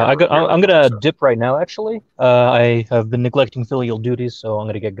 Yeah, I'm going to dip right now, actually. I have been neglecting filial duties, so I'm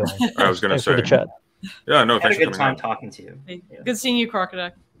going to get going. I was going to say. For the chat. Yeah, no, thanks for coming on. Talking to you. Hey, good seeing you,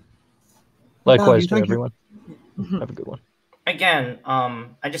 Crocodile. Likewise to everyone. Have a good one. Again,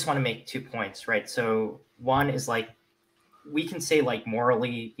 I just want to make 2 points, right? So one is like, we can say like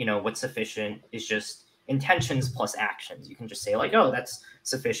morally, what's sufficient is just intentions plus actions. You can just say like, oh, that's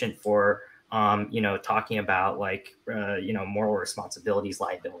sufficient for, talking about like, moral responsibilities,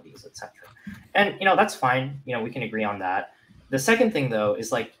 liabilities, etc. And, that's fine. We can agree on that. The second thing though,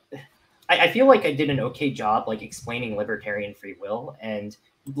 is like, I feel like I did an okay job like explaining libertarian free will, and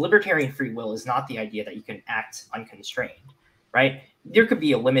libertarian free will is not the idea that you can act unconstrained, right? There could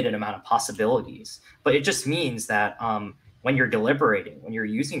be a limited amount of possibilities, but it just means that when you're deliberating, when you're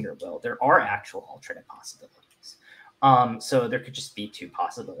using your will, there are actual alternate possibilities. So there could just be 2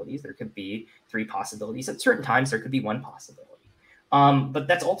 possibilities. There could be 3 possibilities. At certain times, there could be 1 possibility. But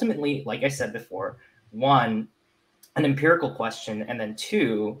that's ultimately, like I said before, 1, an empirical question, and then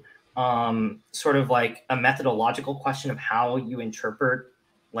 2, sort of like a methodological question of how you interpret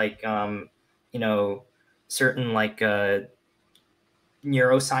like, certain like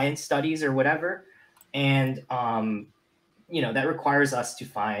neuroscience studies or whatever. And, that requires us to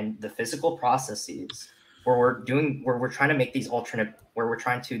find the physical processes where we're trying to make these where we're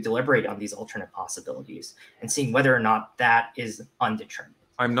trying to deliberate on these alternate possibilities and seeing whether or not that is undetermined.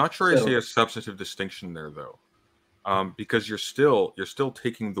 I'm not sure I see a substantive distinction there though. Because you're still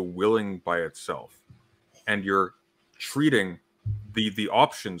taking the willing by itself, and you're treating the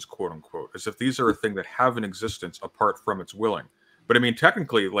options, quote unquote, as if these are a thing that have an existence apart from its willing. But I mean,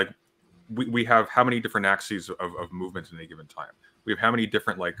 technically, like we have how many different axes of movement in any given time? We have how many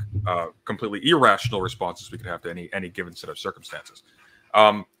different like completely irrational responses we could have to any given set of circumstances.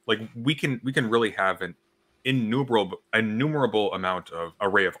 Like we can really have an innumerable amount of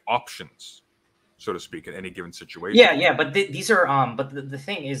array of options, so to speak, in any given situation. Yeah, but these are but the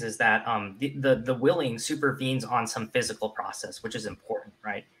thing is that the willing supervenes on some physical process, which is important,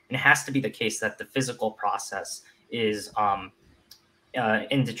 right? And it has to be the case that the physical process is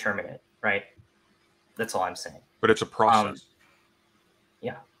indeterminate, right? That's all I'm saying. But it's a process.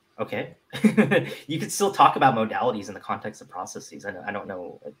 Yeah. Okay. You could still talk about modalities in the context of processes. I don't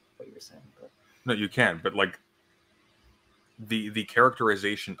know what you're saying, but no, you can. But like the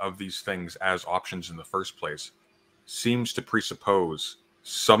characterization of these things as options in the first place seems to presuppose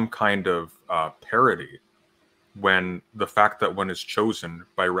some kind of parity, when the fact that one is chosen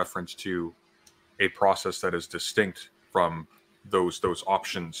by reference to a process that is distinct from those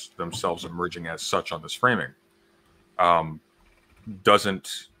options themselves emerging as such on this framing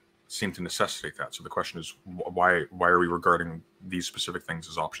doesn't seem to necessitate that. So the question is, why are we regarding these specific things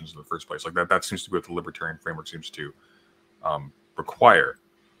as options in the first place? Like that seems to be what the libertarian framework seems to require.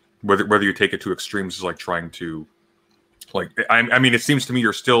 Whether you take it to extremes is like trying to, like, I mean, it seems to me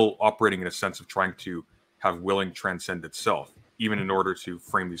you're still operating in a sense of trying to have willing transcend itself, even in order to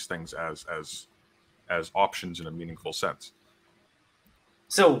frame these things as options in a meaningful sense.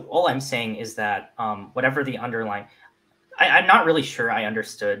 So all I'm saying is that whatever the underlying, I'm not really sure I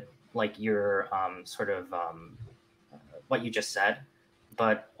understood like your sort of what you just said,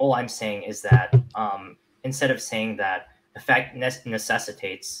 but all I'm saying is that instead of saying that effect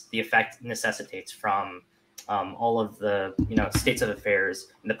necessitates from all of the states of affairs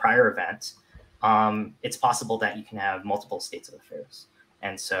in the prior event, it's possible that you can have multiple states of affairs,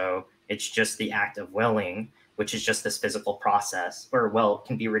 and so it's just the act of willing, which is just this physical process, or will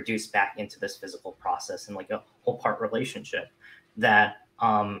can be reduced back into this physical process in like a whole part relationship that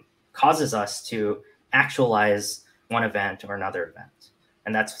causes us to actualize one event or another event.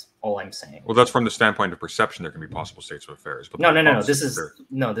 And that's all I'm saying. Well, that's from the standpoint of perception. There can be possible states of affairs. But No. This is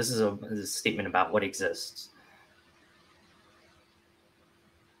a statement about what exists.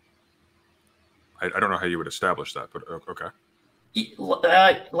 I don't know how you would establish that, but okay.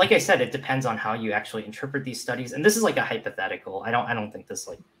 Like I said, it depends on how you actually interpret these studies, and this is like a hypothetical. I don't think this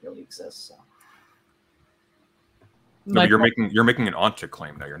like really exists. So. No, but you're making an ontic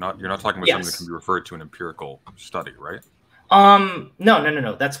claim now. You're not talking about something that can be referred to an empirical study, right?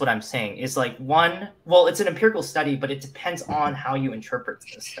 No. That's what I'm saying. Is like it's an empirical study, but it depends on how you interpret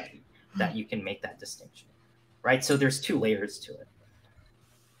the study that you can make that distinction, right? So there's two layers to it.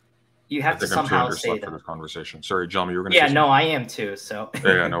 You have to somehow say that. For this conversation. Sorry, Jalma, you were going to say something? I am too. So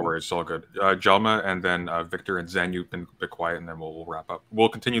yeah, no worries, it's all good. Jalma, and then Victor and Zen, you've been a bit quiet, and then we'll wrap up. We'll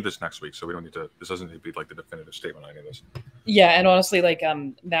continue this next week, so we don't need to. This doesn't need to be like the definitive statement on any of this. Yeah, and honestly, like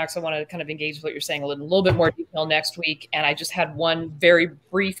Max, I want to kind of engage with what you're saying a little bit more detail next week. And I just had one very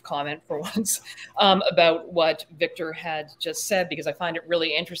brief comment for once about what Victor had just said, because I find it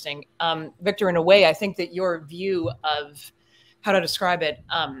really interesting. Victor, in a way, I think that your view of how to describe it.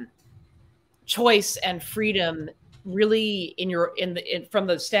 Choice and freedom really from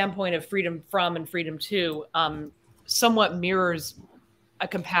the standpoint of freedom from and freedom to somewhat mirrors a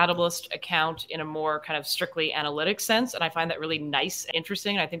compatibilist account in a more kind of strictly analytic sense. And I find that really nice and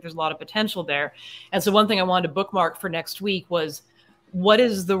interesting. I think there's a lot of potential there. And so one thing I wanted to bookmark for next week was, what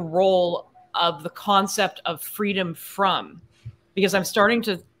is the role of the concept of freedom from? Because I'm starting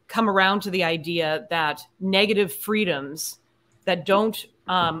to come around to the idea that negative freedoms that don't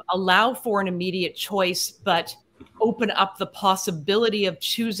allow for an immediate choice, but open up the possibility of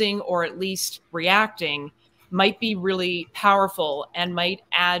choosing or at least reacting, might be really powerful and might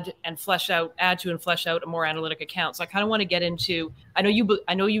add to and flesh out a more analytic account. So I kind of want to get into, I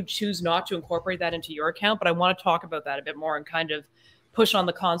know you choose not to incorporate that into your account, but I want to talk about that a bit more and kind of push on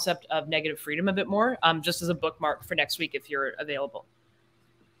the concept of negative freedom a bit more, just as a bookmark for next week if you're available.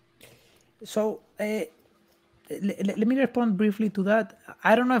 So let me respond briefly to that.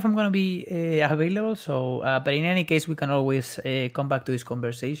 I don't know if I'm going to be available, so but in any case, we can always come back to this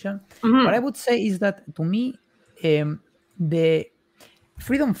conversation. Mm-hmm. What I would say is that, to me, the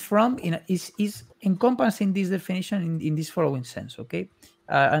freedom from is encompassing this definition in this following sense, okay?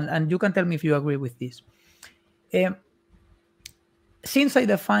 And you can tell me if you agree with this. Since I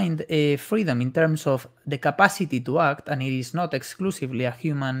defined freedom in terms of the capacity to act, and it is not exclusively a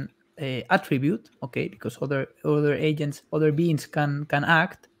human attribute, okay, because other agents, other beings can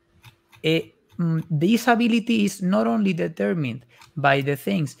act. This ability is not only determined by the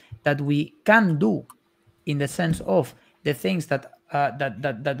things that we can do, in the sense of the things that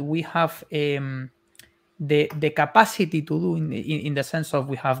we have the capacity to do, in the sense of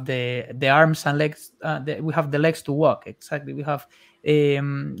we have the arms and legs, we have the legs to walk. Exactly, we have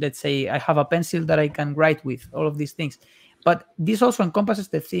let's say I have a pencil that I can write with, all of these things. But this also encompasses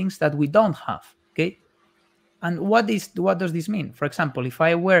the things that we don't have, okay? And what does this mean? For example, if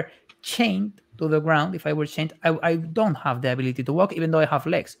I were chained to the ground, I don't have the ability to walk, even though I have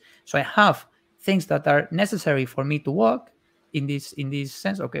legs. So I have things that are necessary for me to walk in this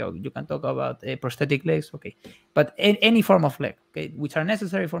sense. Okay, you can talk about prosthetic legs, okay? But any form of leg, okay, which are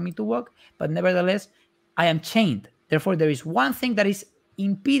necessary for me to walk, but nevertheless, I am chained. Therefore, there is one thing that is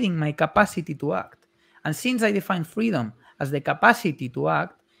impeding my capacity to act. And since I define freedom as the capacity to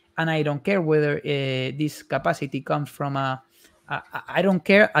act, and I don't care whether this capacity comes from I don't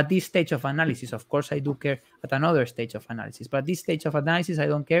care at this stage of analysis. Of course, I do care at another stage of analysis. But at this stage of analysis, I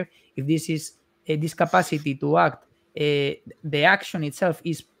don't care if this is this capacity to act. The action itself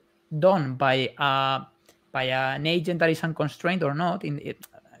is done by an agent that is unconstrained or not, in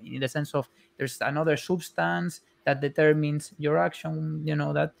the sense of there's another substance that determines your action. You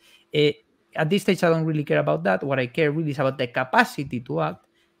know that. At this stage, I don't really care about that. What I care really is about the capacity to act.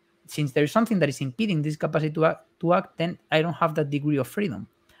 Since there is something that is impeding this capacity to act, then I don't have that degree of freedom.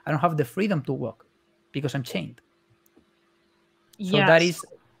 I don't have the freedom to walk because I'm chained. So yes.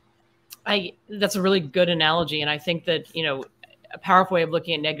 That's a really good analogy. And I think that, a powerful way of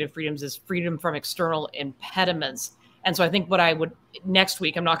looking at negative freedoms is freedom from external impediments. And so I think what I would next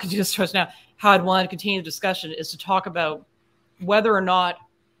week, I'm not going to do this just now, how I'd want to continue the discussion is to talk about whether or not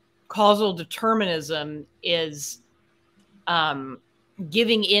causal determinism is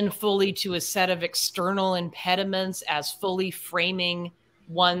giving in fully to a set of external impediments as fully framing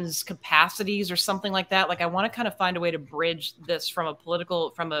one's capacities or something like that. Like I want to kind of find a way to bridge this from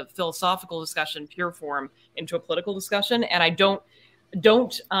a philosophical discussion, pure form, into a political discussion. And I don't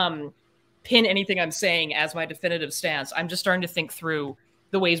pin anything I'm saying as my definitive stance. I'm just starting to think through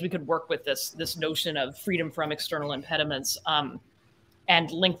the ways we could work with this notion of freedom from external impediments,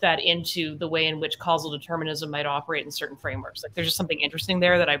 and link that into the way in which causal determinism might operate in certain frameworks. Like there's just something interesting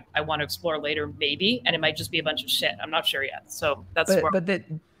there that I want to explore later, maybe, and it might just be a bunch of shit. I'm not sure yet. So that's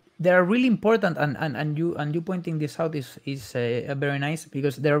they are really important, and you pointing this out is very nice,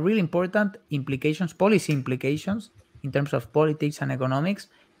 because there are really important implications, policy implications in terms of politics and economics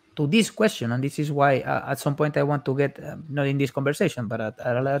to this question. And this is why at some point I want to get, not in this conversation, but at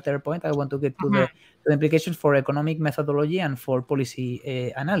a later point, I want to get to the implications for economic methodology and for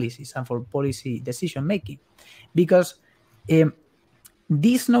policy analysis and for policy decision making. Because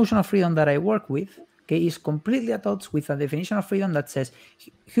this notion of freedom that I work with, okay, is completely at odds with a definition of freedom that says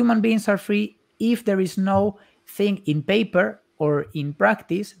human beings are free if there is no thing in paper or in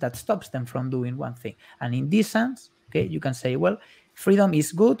practice that stops them from doing one thing. And in this sense, okay, you can say, well, freedom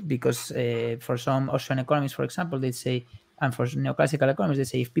is good because for some Austrian economists, for example, they say, and for neoclassical economists, they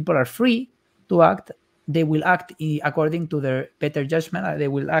say if people are free to act, they will act according to their better judgment. They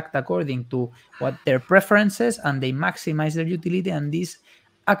will act according to what their preferences, and they maximize their utility. And this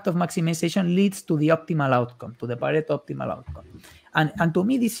act of maximization leads to the optimal outcome, to the Pareto optimal outcome. And to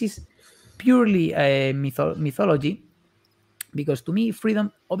me, this is purely a mythology. Because to me, freedom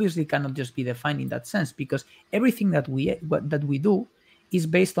obviously cannot just be defined in that sense, because everything that we do is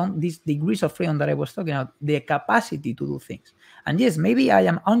based on these degrees of freedom that I was talking about, the capacity to do things. And yes, maybe I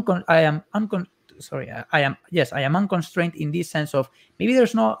am unconstrained in this sense of maybe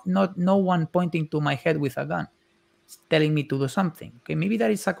there's no one pointing to my head with a gun telling me to do something. Okay, maybe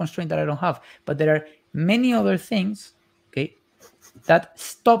that is a constraint that I don't have, but there are many other things, okay, that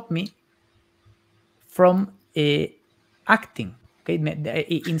stop me from acting, okay,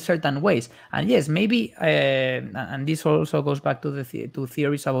 in certain ways. And yes, maybe, and this also goes back to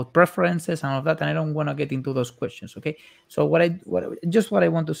theories about preferences and all of that, and I don't want to get into those questions, okay? So what I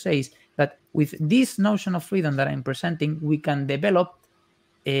want to say is that with this notion of freedom that I'm presenting, we can develop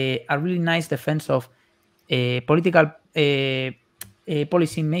a really nice defense of political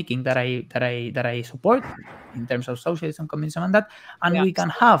policy making that I support in terms of socialism, communism, and that, and we can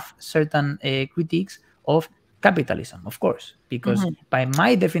have certain critiques of capitalism, of course, because by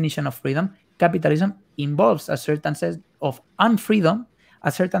my definition of freedom, capitalism involves a certain sense of unfreedom,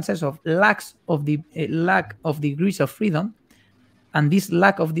 a certain sense of lack of degrees of freedom, and this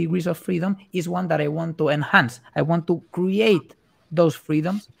lack of degrees of freedom is one that I want to enhance. I want to create those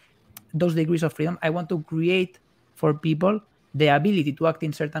freedoms, those degrees of freedom. I want to create for people the ability to act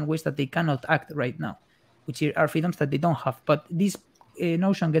in certain ways that they cannot act right now, which are freedoms that they don't have. But this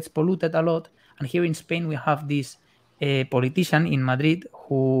notion gets polluted a lot. And here in Spain, we have this politician in Madrid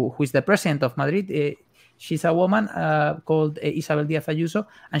who is the president of Madrid. She's a woman called Isabel Díaz Ayuso,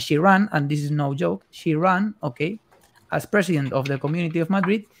 and she ran, and this is no joke, she ran, okay, as president of the Community of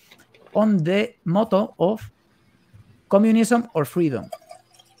Madrid on the motto of communism or freedom.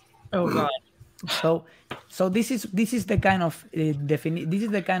 Oh God. So this is the kind of this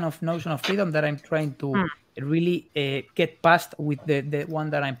is the kind of notion of freedom that I'm trying to really get past with the one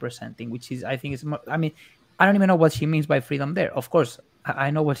that I'm presenting, which is, I think it's more, I mean, I don't even know what she means by freedom there. Of course,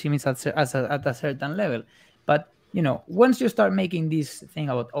 I know what she means at a certain level, but you know, once you start making this thing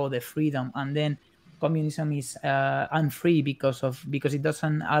about the freedom, and then communism is unfree because it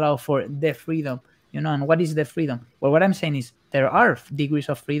doesn't allow for the freedom, you know. And what is the freedom? Well, what I'm saying is there are degrees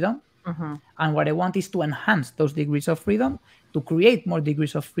of freedom. And what I want is to enhance those degrees of freedom, to create more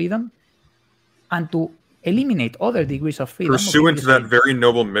degrees of freedom, and to eliminate other degrees of freedom. Pursuant to that very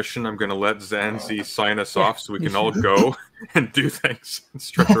noble mission, I'm going to let Zanzi sign us off so we can all go and do things.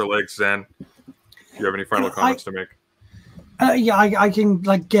 Stretch our legs, Zan. Do you have any final comments to make? I can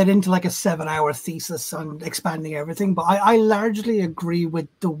get into a 7-hour thesis on expanding everything, but I largely agree with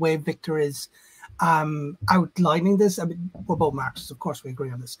the way Victor is outlining this. I mean, we're both Marxists, of course we agree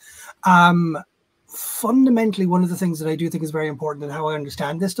on this. Fundamentally, one of the things that I do think is very important and how I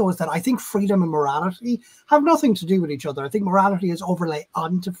understand this, though, is that I think freedom and morality have nothing to do with each other. I think morality is overlay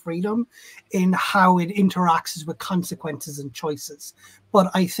onto freedom in how it interacts with consequences and choices. But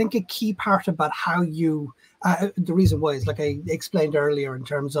I think a key part about how you, the reason why is like I explained earlier in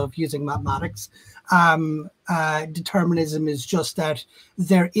terms of using mathematics, determinism is just that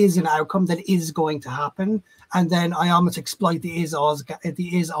there is an outcome that is going to happen. And then I almost exploit the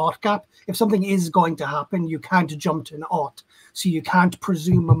is-ought gap. If something is going to happen, you can't jump to an ought. So you can't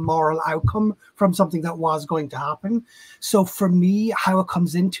presume a moral outcome from something that was going to happen. So for me, how it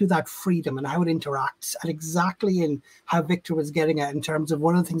comes into that freedom and how it interacts, and exactly in how Victor was getting at in terms of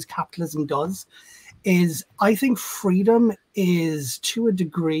one of the things capitalism does, is I think freedom is, to a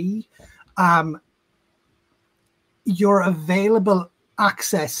degree, your available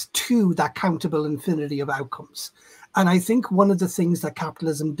access to that countable infinity of outcomes. And I think one of the things that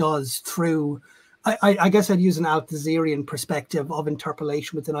capitalism does through, I guess I'd use an Althusserian perspective of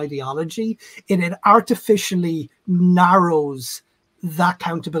interpolation with an ideology, it artificially narrows that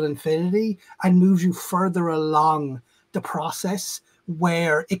countable infinity and moves you further along the process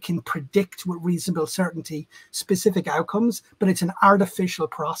where it can predict with reasonable certainty specific outcomes, but it's an artificial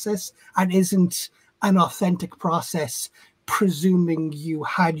process and isn't an authentic process, presuming you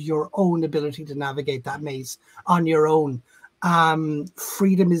had your own ability to navigate that maze on your own.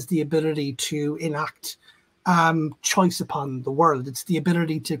 Freedom is the ability to enact choice upon the world. It's the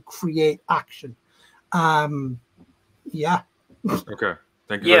ability to create action. Yeah. Okay.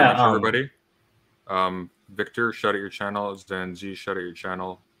 Thank you very much, everybody. Victor, shout out your channel. Zanzi, shout out your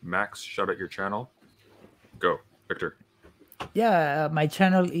channel. Max, shout out your channel. Go, Victor. Yeah, my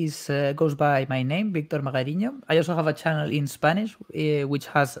channel is goes by my name, Victor Magariño. I also have a channel in Spanish, which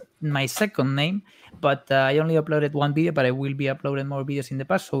has my second name, but I only uploaded one video, but I will be uploading more videos in the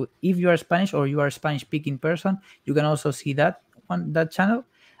past. So if you are Spanish or you are a Spanish-speaking person, you can also see that channel.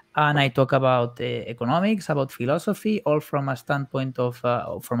 And I talk about economics, about philosophy, all from a standpoint of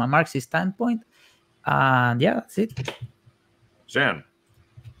from a Marxist standpoint. And yeah, that's it. Zan.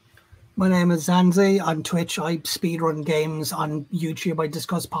 My name is Zanzi. On Twitch, I speedrun games. On YouTube, I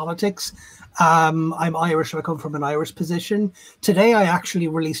discuss politics. I'm Irish, so I come from an Irish position. Today, I actually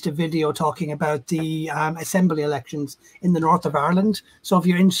released a video talking about the assembly elections in the north of Ireland. So if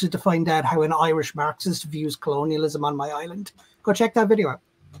you're interested to find out how an Irish Marxist views colonialism on my island, go check that video out.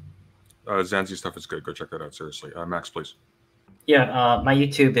 Zanzi stuff is good. Go check that out, seriously. Max, please. Yeah, my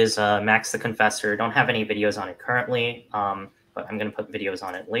YouTube is Max the Confessor. Don't have any videos on it currently, but I'm going to put videos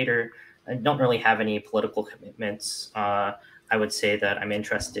on it later. I don't really have any political commitments. I would say that I'm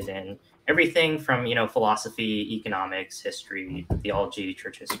interested in everything from, philosophy, economics, history, theology,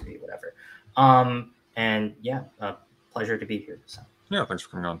 church history, whatever. And yeah, pleasure to be here. So. Yeah, thanks for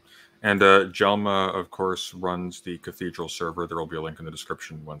coming on. And Jelma, of course, runs the Cathedral server. There will be a link in the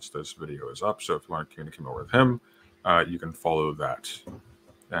description once this video is up. So if you want to communicate more with him, you can follow that.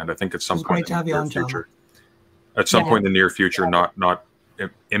 And I think at some point in the near future, point in the near future, not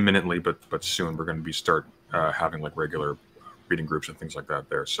imminently, but soon, we're going to start having like regular reading groups and things like that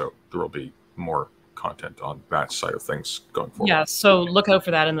there. So there will be more content on that side of things going forward. Yeah, so look out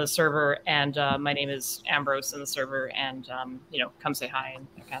for that in the server. And my name is Ambrose in the server, and come say hi and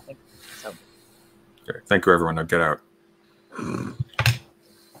that kind of thing. So. Okay, thank you, everyone. Now get out.